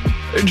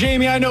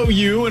Jamie, I know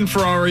you and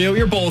Ferrario,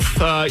 you're both,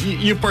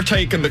 you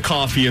partake in the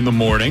coffee in the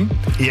morning.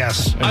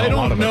 Yes. I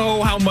don't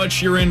know how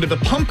much you're into the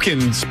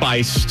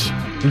pumpkin-spiced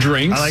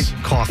drinks. I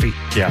like coffee.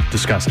 Yeah,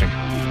 disgusting.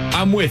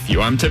 I'm with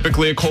you. I'm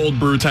typically a cold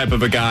brew type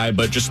of a guy,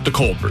 but just the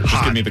cold brew.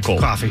 Just give me the cold.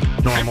 Coffee.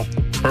 Normal.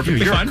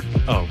 Perfectly fine.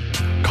 Oh,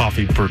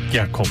 coffee brew.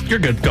 Yeah, cold. You're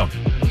good. Go.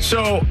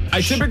 So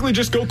I typically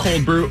just go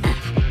cold brew.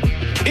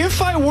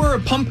 If I were a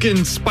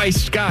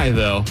pumpkin-spiced guy,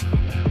 though,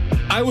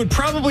 I would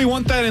probably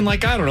want that in,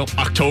 like, I don't know,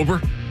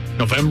 October,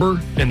 November.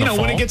 In the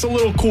fall? When it gets a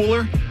little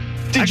cooler.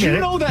 Did you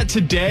know that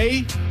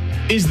today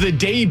is the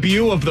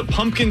debut of the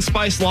pumpkin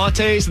spice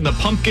lattes and the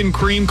pumpkin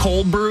cream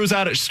cold brews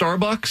out at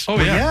Starbucks? Oh,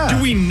 yeah.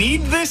 Do we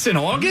need this in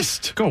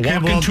August? Go walk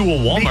into a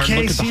Walmart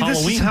and look at the Halloween.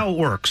 This is how it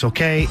works,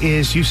 okay,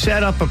 is you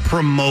set up a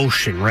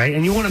promotion, right?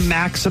 And you want to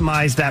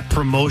maximize that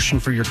promotion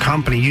for your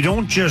company. You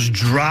don't just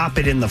drop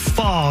it in the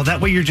fall.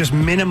 That way you're just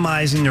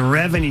minimizing the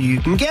revenue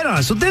you can get on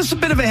it. So this is a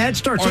bit of a head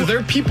start. Are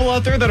there people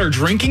out there that are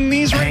drinking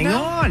these right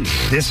now? Hang on.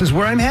 This is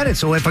where I'm headed.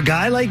 So if a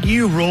guy like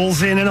you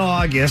rolls in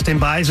August and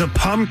buys a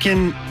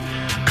pumpkin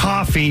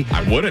coffee,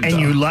 I wouldn't, and though.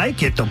 you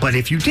like it, though. But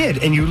if you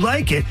did and you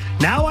like it,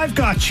 now I've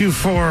got you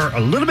for a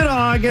little bit of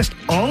August,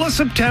 all of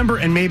September,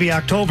 and maybe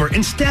October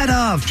instead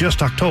of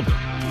just October.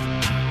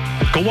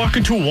 Go walk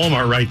into a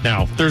Walmart right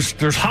now. There's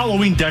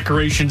Halloween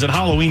decorations and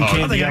Halloween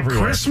candy they got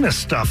everywhere. Christmas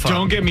stuff up.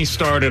 Don't get me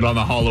started on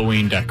the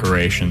Halloween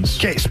decorations.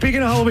 Okay,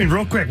 speaking of Halloween,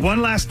 real quick,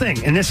 one last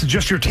thing, and this is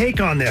just your take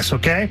on this,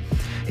 okay?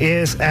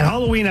 Is at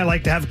Halloween, I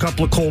like to have a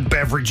couple of cold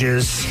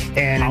beverages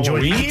and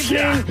enjoy the evening.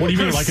 Yeah. What do you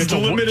mean? Like it's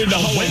limited to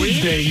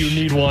Wednesday, you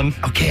need one.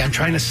 Okay, I'm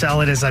trying to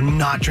sell it as I'm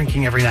not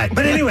drinking every night.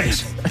 But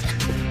anyways,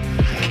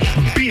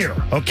 beer,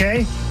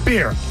 okay?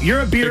 Beer.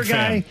 You're a beer Big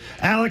guy. fan.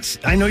 Alex,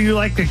 I know you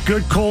like a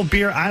good cold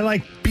beer. I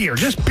like beer,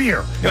 just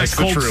beer. That's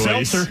the cold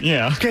Trulies. seltzer.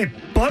 Yeah. Okay,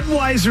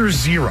 Budweiser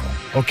Zero,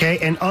 okay?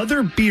 And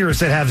other beers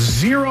that have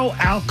zero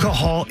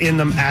alcohol in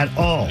them at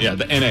all. Yeah,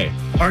 the NA.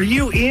 Are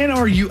you in or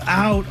are you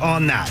out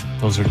on that?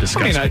 Those are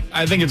disgusting. I mean,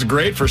 I think it's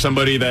great for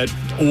somebody that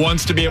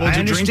wants to be able I to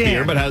drink understand.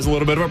 beer but has a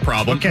little bit of a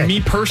problem. Okay.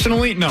 Me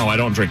personally, no, I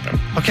don't drink them.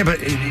 Okay, but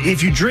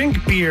if you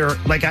drink beer,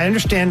 like I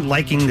understand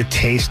liking the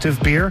taste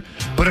of beer,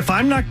 but if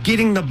I'm not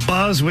getting the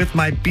buzz with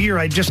my beer,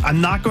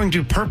 I'm not going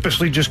to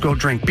purposely just go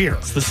drink beer.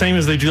 It's the same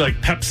as they do like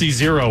Pepsi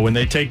Zero when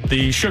they take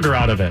the sugar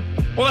out of it.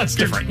 Well, that's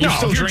different. No, You're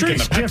still if you're drinking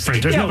the drinking Pepsi.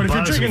 different. There's yeah, no but if you're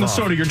buzz drinking involved.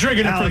 the soda, you're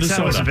drinking Alex, it for the that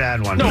soda. was a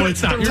bad one. No,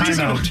 it's not. The You're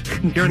reason-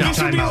 timeout. You're in a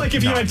This would be timeout. like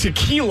if you No. had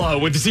tequila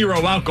with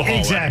zero alcohol.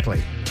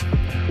 Exactly.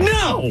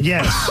 No.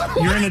 Yes,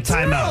 you're in a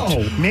timeout.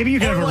 No. Maybe you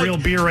can Or have a like, real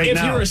beer right if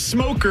now. you're a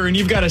smoker and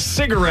you've got a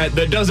cigarette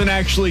that doesn't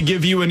actually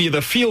give you any of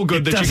the feel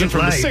good that you doesn't get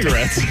from light. the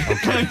cigarettes,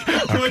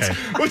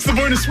 what's the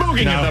point of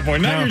smoking at that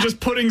point? Now you're just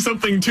putting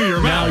something to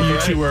your Now mouth. you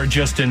right? two are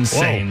just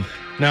insane.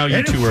 Now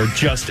you two are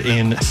just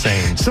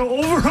insane. So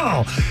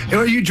overall,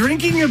 are you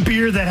drinking a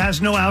beer that has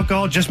no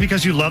alcohol just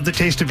because you love the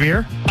taste of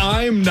beer?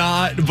 I'm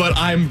not, but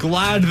I'm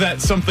glad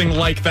that something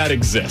like that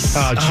exists.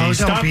 Oh, Gee, don't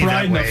stop be that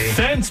riding the way.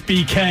 fence,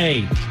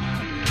 BK.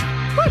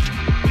 What?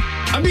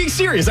 I'm being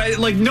serious. To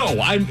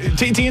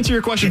answer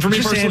your question, for me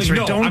Just personally, answer it.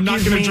 no, Don't I'm not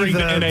give going me to drink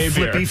the NA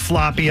flippy beer.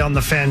 floppy on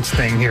the fence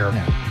thing here.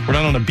 We're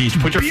not on a beach.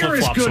 Put your Beer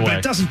is flip-flops good, away. but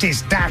it doesn't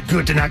taste that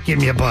good to not give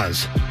me a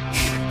buzz.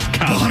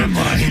 Bottom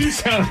line. You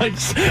sound like,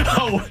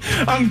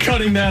 I'm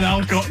cutting that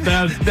alcohol.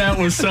 That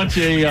was such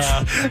an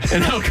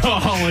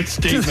alcoholic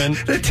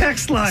statement. The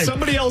text line.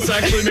 Somebody else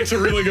actually makes a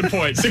really good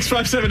point.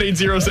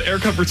 65780 is the Air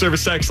Comfort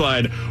Service text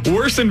line.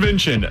 Worst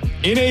invention,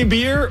 NA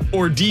beer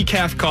or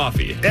decaf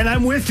coffee? And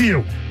I'm with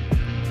you.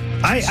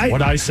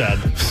 What I said.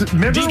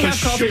 Remember Decaf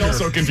with coffee sugar.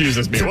 also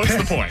confuses me. What's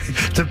the point?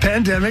 The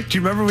pandemic, do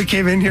you remember we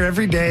came in here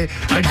every day?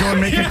 I'd go and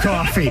make a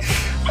coffee.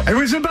 It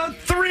was about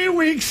 3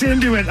 weeks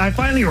into it. I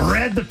finally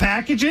read the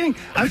packaging.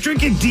 I was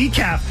drinking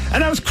decaf,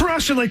 and I was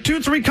crushing like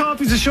 2-3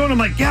 coffees a show, and I'm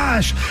like,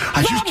 gosh,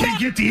 I just can't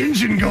get the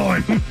engine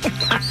going. The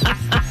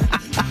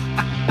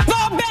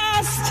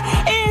best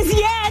is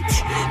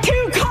yet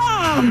to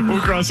come.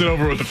 We'll cross it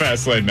over with the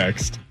fast lane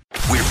next.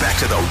 We're back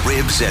to the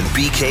Ribs and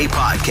BK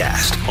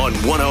podcast on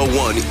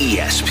 101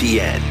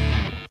 ESPN.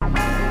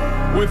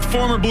 With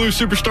former Blue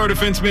superstar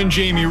defenseman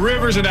Jamie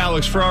Rivers and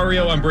Alex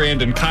Ferrario, I'm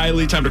Brandon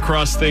Kiley. Time to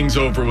cross things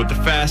over with the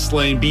fast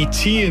lane.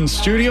 BT in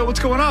studio. What's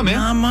going on, man?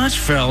 Not much,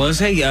 fellas.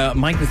 Hey,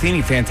 Mike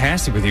Matheny,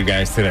 fantastic with you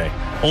guys today.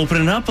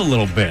 Opening up a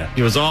little bit.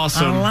 He was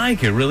awesome. I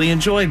like it. Really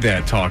enjoyed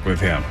that talk with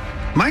him.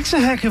 Mike's a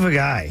heck of a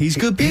guy. He's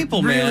good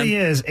people, man. He really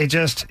is. It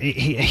just,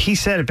 he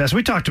said it best.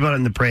 We talked about it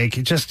in the break.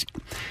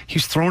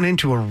 He's thrown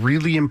into a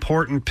really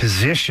important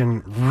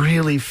position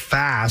really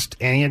fast,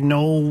 and he had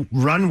no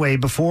runway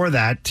before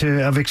that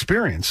of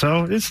experience.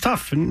 So it's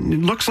tough. And it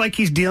looks like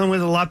he's dealing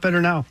with it a lot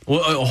better now.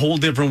 Well, a whole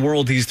different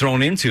world he's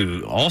thrown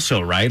into also,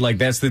 right? Like,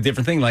 that's the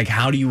different thing. Like,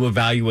 how do you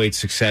evaluate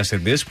success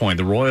at this point?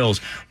 The Royals,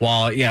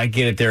 while, yeah, I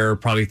get it, they're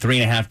probably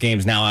 3.5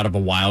 games now out of a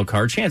wild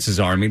card. Chances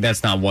are, I mean,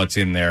 that's not what's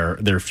in their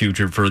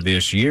future for this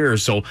this year.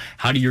 So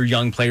how do your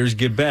young players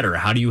get better?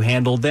 How do you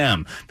handle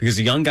them? Because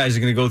the young guys are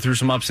going to go through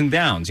some ups and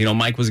downs. You know,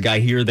 Mike was a guy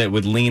here that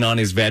would lean on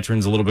his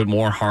veterans a little bit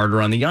more,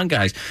 harder on the young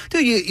guys.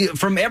 Dude, you,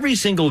 from every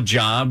single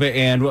job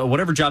and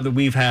whatever job that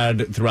we've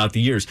had throughout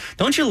the years,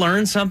 don't you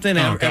learn something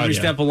every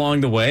step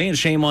along the way? And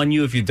shame on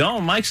you if you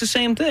don't. Mike's the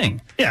same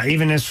thing. Yeah,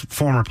 even as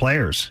former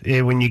players,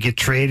 when you get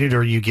traded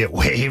or you get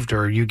waived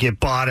or you get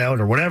bought out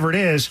or whatever it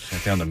is.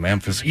 Shut down to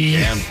Memphis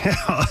again.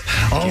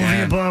 All of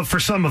the above for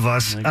some of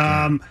us.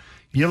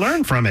 You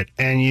learn from it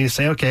and you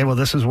say, okay, well,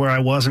 this is where I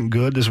wasn't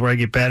good. This is where I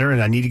get better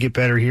and I need to get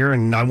better here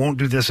and I won't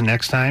do this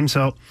next time.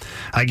 So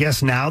I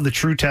guess now the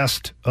true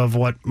test of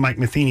what Mike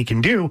Matheny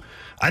can do,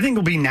 I think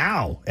will be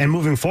now and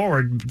moving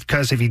forward,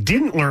 because if he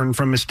didn't learn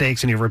from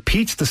mistakes and he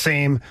repeats the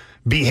same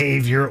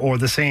behavior or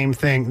the same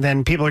thing,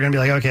 then people are going to be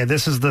like, okay,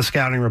 this is the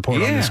scouting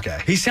report on this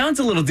guy. He sounds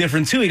a little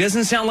different too. He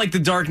doesn't sound like the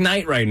Dark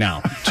Knight right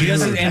now. He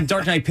doesn't, and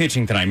Dark Knight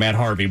pitching tonight, Matt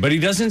Harvey, but he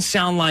doesn't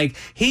sound like,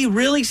 he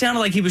really sounded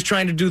like he was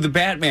trying to do the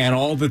Batman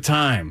all the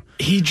time.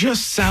 He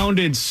just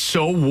sounded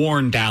so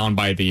worn down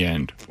by the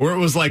end, where it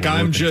was like,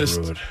 I'm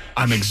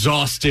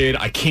exhausted.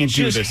 I can't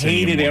do this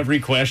anymore. Hated every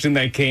question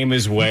that came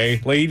his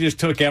way. Like, he just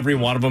took every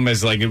one of them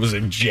as like it was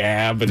a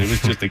jab and it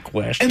was just a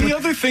question. And the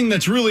other thing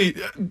that's really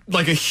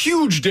like a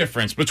huge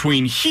difference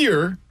between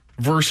here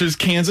versus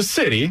Kansas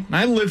City. And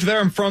I lived there.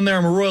 I'm from there.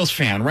 I'm a Royals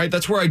fan, right?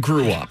 That's where I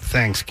grew up.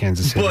 Thanks,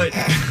 Kansas City. But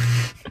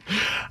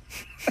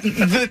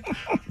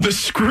the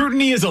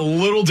scrutiny is a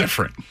little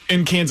different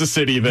in Kansas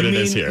City than it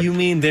is here. You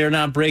mean they're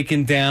not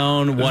breaking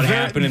down what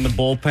happened in the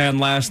bullpen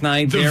last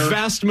night? The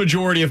vast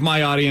majority of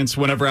my audience,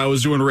 whenever I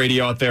was doing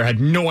radio out there, had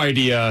no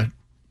idea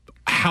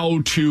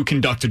how to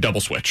conduct a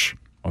double switch.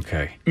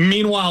 Okay.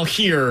 Meanwhile,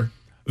 here,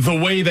 the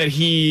way that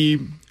he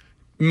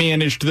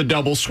managed the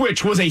double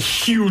switch was a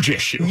huge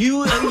issue.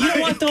 You know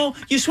what, though?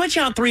 You switch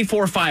out 3,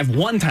 4, 5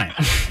 one time.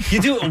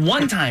 You do it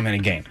one time in a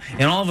game,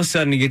 and all of a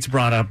sudden it gets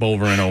brought up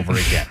over and over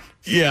again.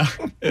 Yeah.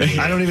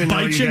 I don't even know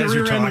what you guys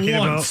are talking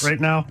about right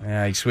now.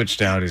 Yeah, he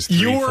switched out his 3,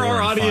 You're 4,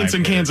 our audience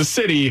in Kansas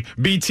City.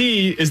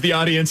 BT is the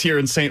audience here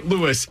in St.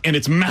 Louis, and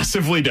it's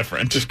massively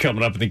different. Just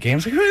coming up in the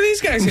games, like, who are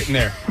these guys hitting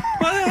there?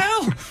 What the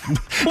hell?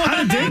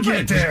 How did they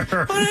get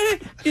there?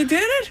 You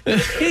did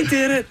it? He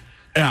did it.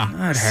 Yeah.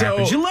 That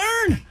happens. You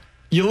learn.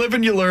 You live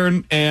and you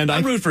learn, and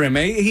I root for him.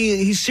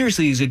 He's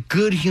seriously, he's a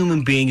good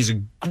human being. He's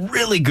a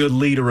really good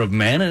leader of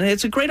men, and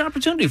it's a great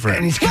opportunity for him.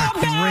 And he's got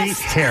great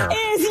hair.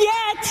 Is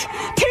yet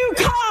to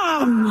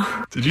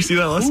come. Did you see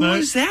that last night? Who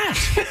was that?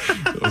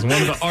 It was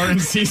one of the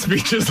RNC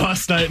speeches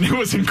last night, and it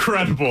was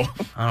incredible.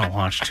 I don't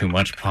watch too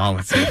much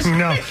politics.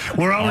 No,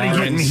 we're already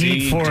getting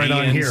heat for it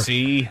on here.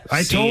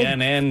 I told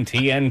CNN,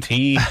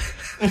 TNT.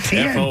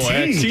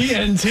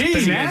 TNT,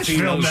 the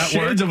Nashville network.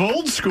 Shades of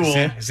old school.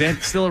 Is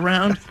that still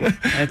around?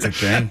 That's a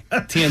thing.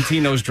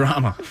 TNT knows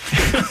drama.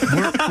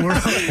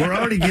 We're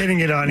already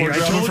getting it on here. I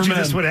told you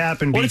this would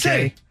happen,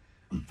 BK.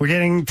 We're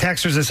getting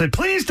texters that said,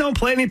 please don't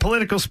play any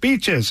political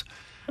speeches.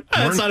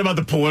 It's not about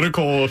the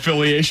political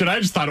affiliation.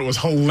 I just thought it was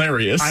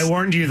hilarious. I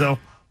warned you, though.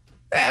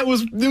 It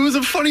was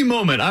a funny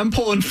moment. I'm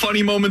pulling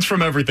funny moments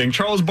from everything.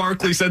 Charles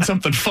Barkley said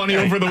something funny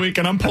over the week,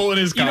 and I'm pulling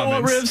his comments. You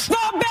know what, Rivs? The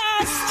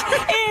best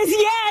is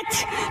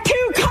yet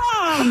to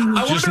come.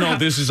 Just know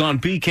this is on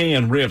BK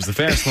and Rivs. The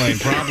Fast Lane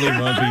probably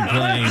won't be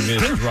playing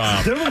this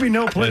drop. There will be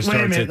no play. Wait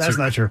a minute, that's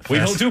not true. We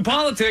don't do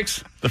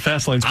politics. The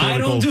Fast Lane's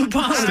political. I don't do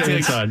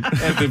politics.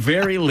 At the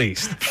very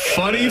least.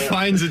 Funny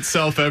finds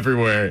itself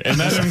everywhere, and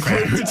that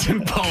includes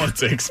in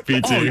politics,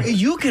 BT. Oh,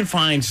 you can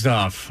find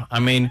stuff. I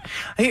mean,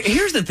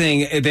 here's the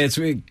thing that's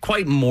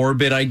quite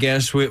morbid, I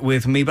guess,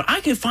 with me, but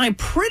I can find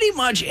pretty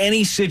much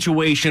any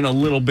situation a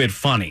little bit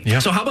funny. Yeah.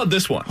 So how about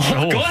this one?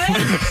 Oh. Go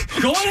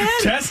ahead. Go ahead.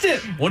 Test it.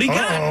 What do you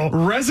got?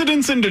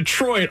 Residents in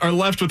Detroit are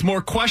left with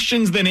more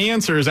questions than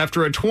answers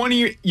after a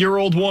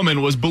 20-year-old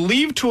woman was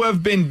believed to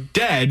have been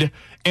dead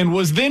and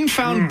was then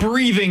found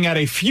breathing at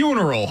a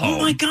funeral home.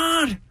 Oh, my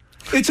God.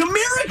 It's a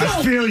miracle.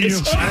 I feel you.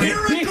 It's a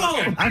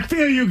miracle. I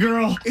feel you,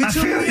 girl. It's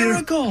a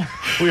miracle.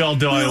 We all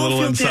die a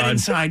little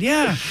inside.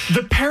 Yeah.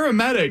 The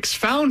paramedics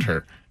found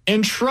her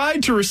and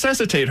tried to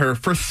resuscitate her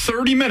for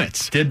 30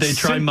 minutes. Did they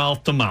try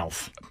mouth to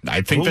mouth?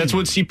 I think that's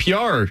what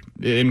CPR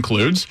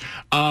includes.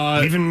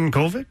 Even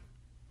COVID?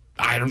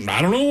 I don't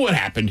know what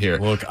happened here.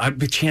 Look,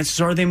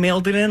 chances are they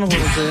mailed it in a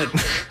little bit.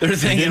 They're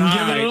thinking, didn't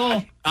give it at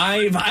all.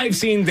 I've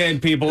seen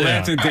dead people. Yeah.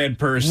 That's a dead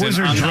person. Was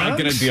there I'm drugs? not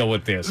going to deal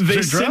with this.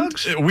 Was there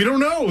drugs? We don't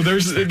know.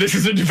 This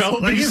is a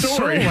developing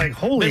story. So,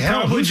 holy they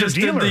hell, probably who's just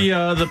your did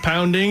dealer? the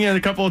pounding and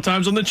a couple of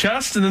times on the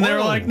chest, and then they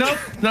were like, nope,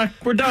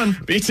 we're done.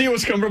 BT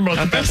was coming from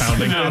the best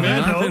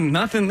pounding.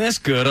 Nothing this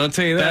good. I'll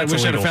tell you that. That's I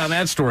wish I'd have found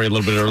that story a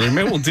little bit earlier.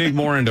 Maybe we'll dig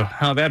more into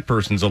how that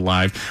person's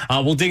alive.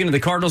 We'll dig into the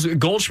Cardinals.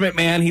 Goldschmidt,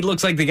 man, he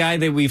looks like the guy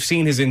that we've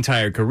seen his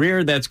entire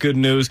career. That's good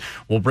news.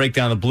 We'll break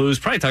down the Blues.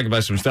 Probably talk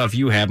about some stuff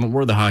you haven't.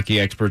 We're the hockey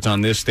experts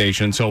on this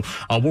station, so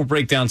we'll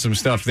break down some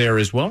stuff there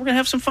as well. We're going to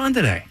have some fun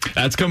today.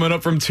 That's coming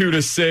up from 2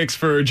 to 6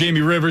 for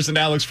Jamie Rivers and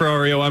Alex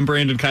Ferrario. I'm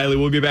Brandon Kiley.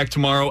 We'll be back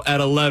tomorrow at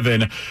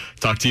 11.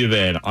 Talk to you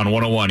then on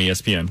 101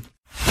 ESPN.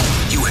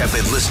 You have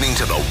been listening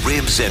to the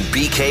Ribs and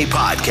BK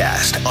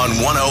podcast on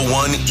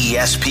 101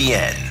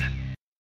 ESPN.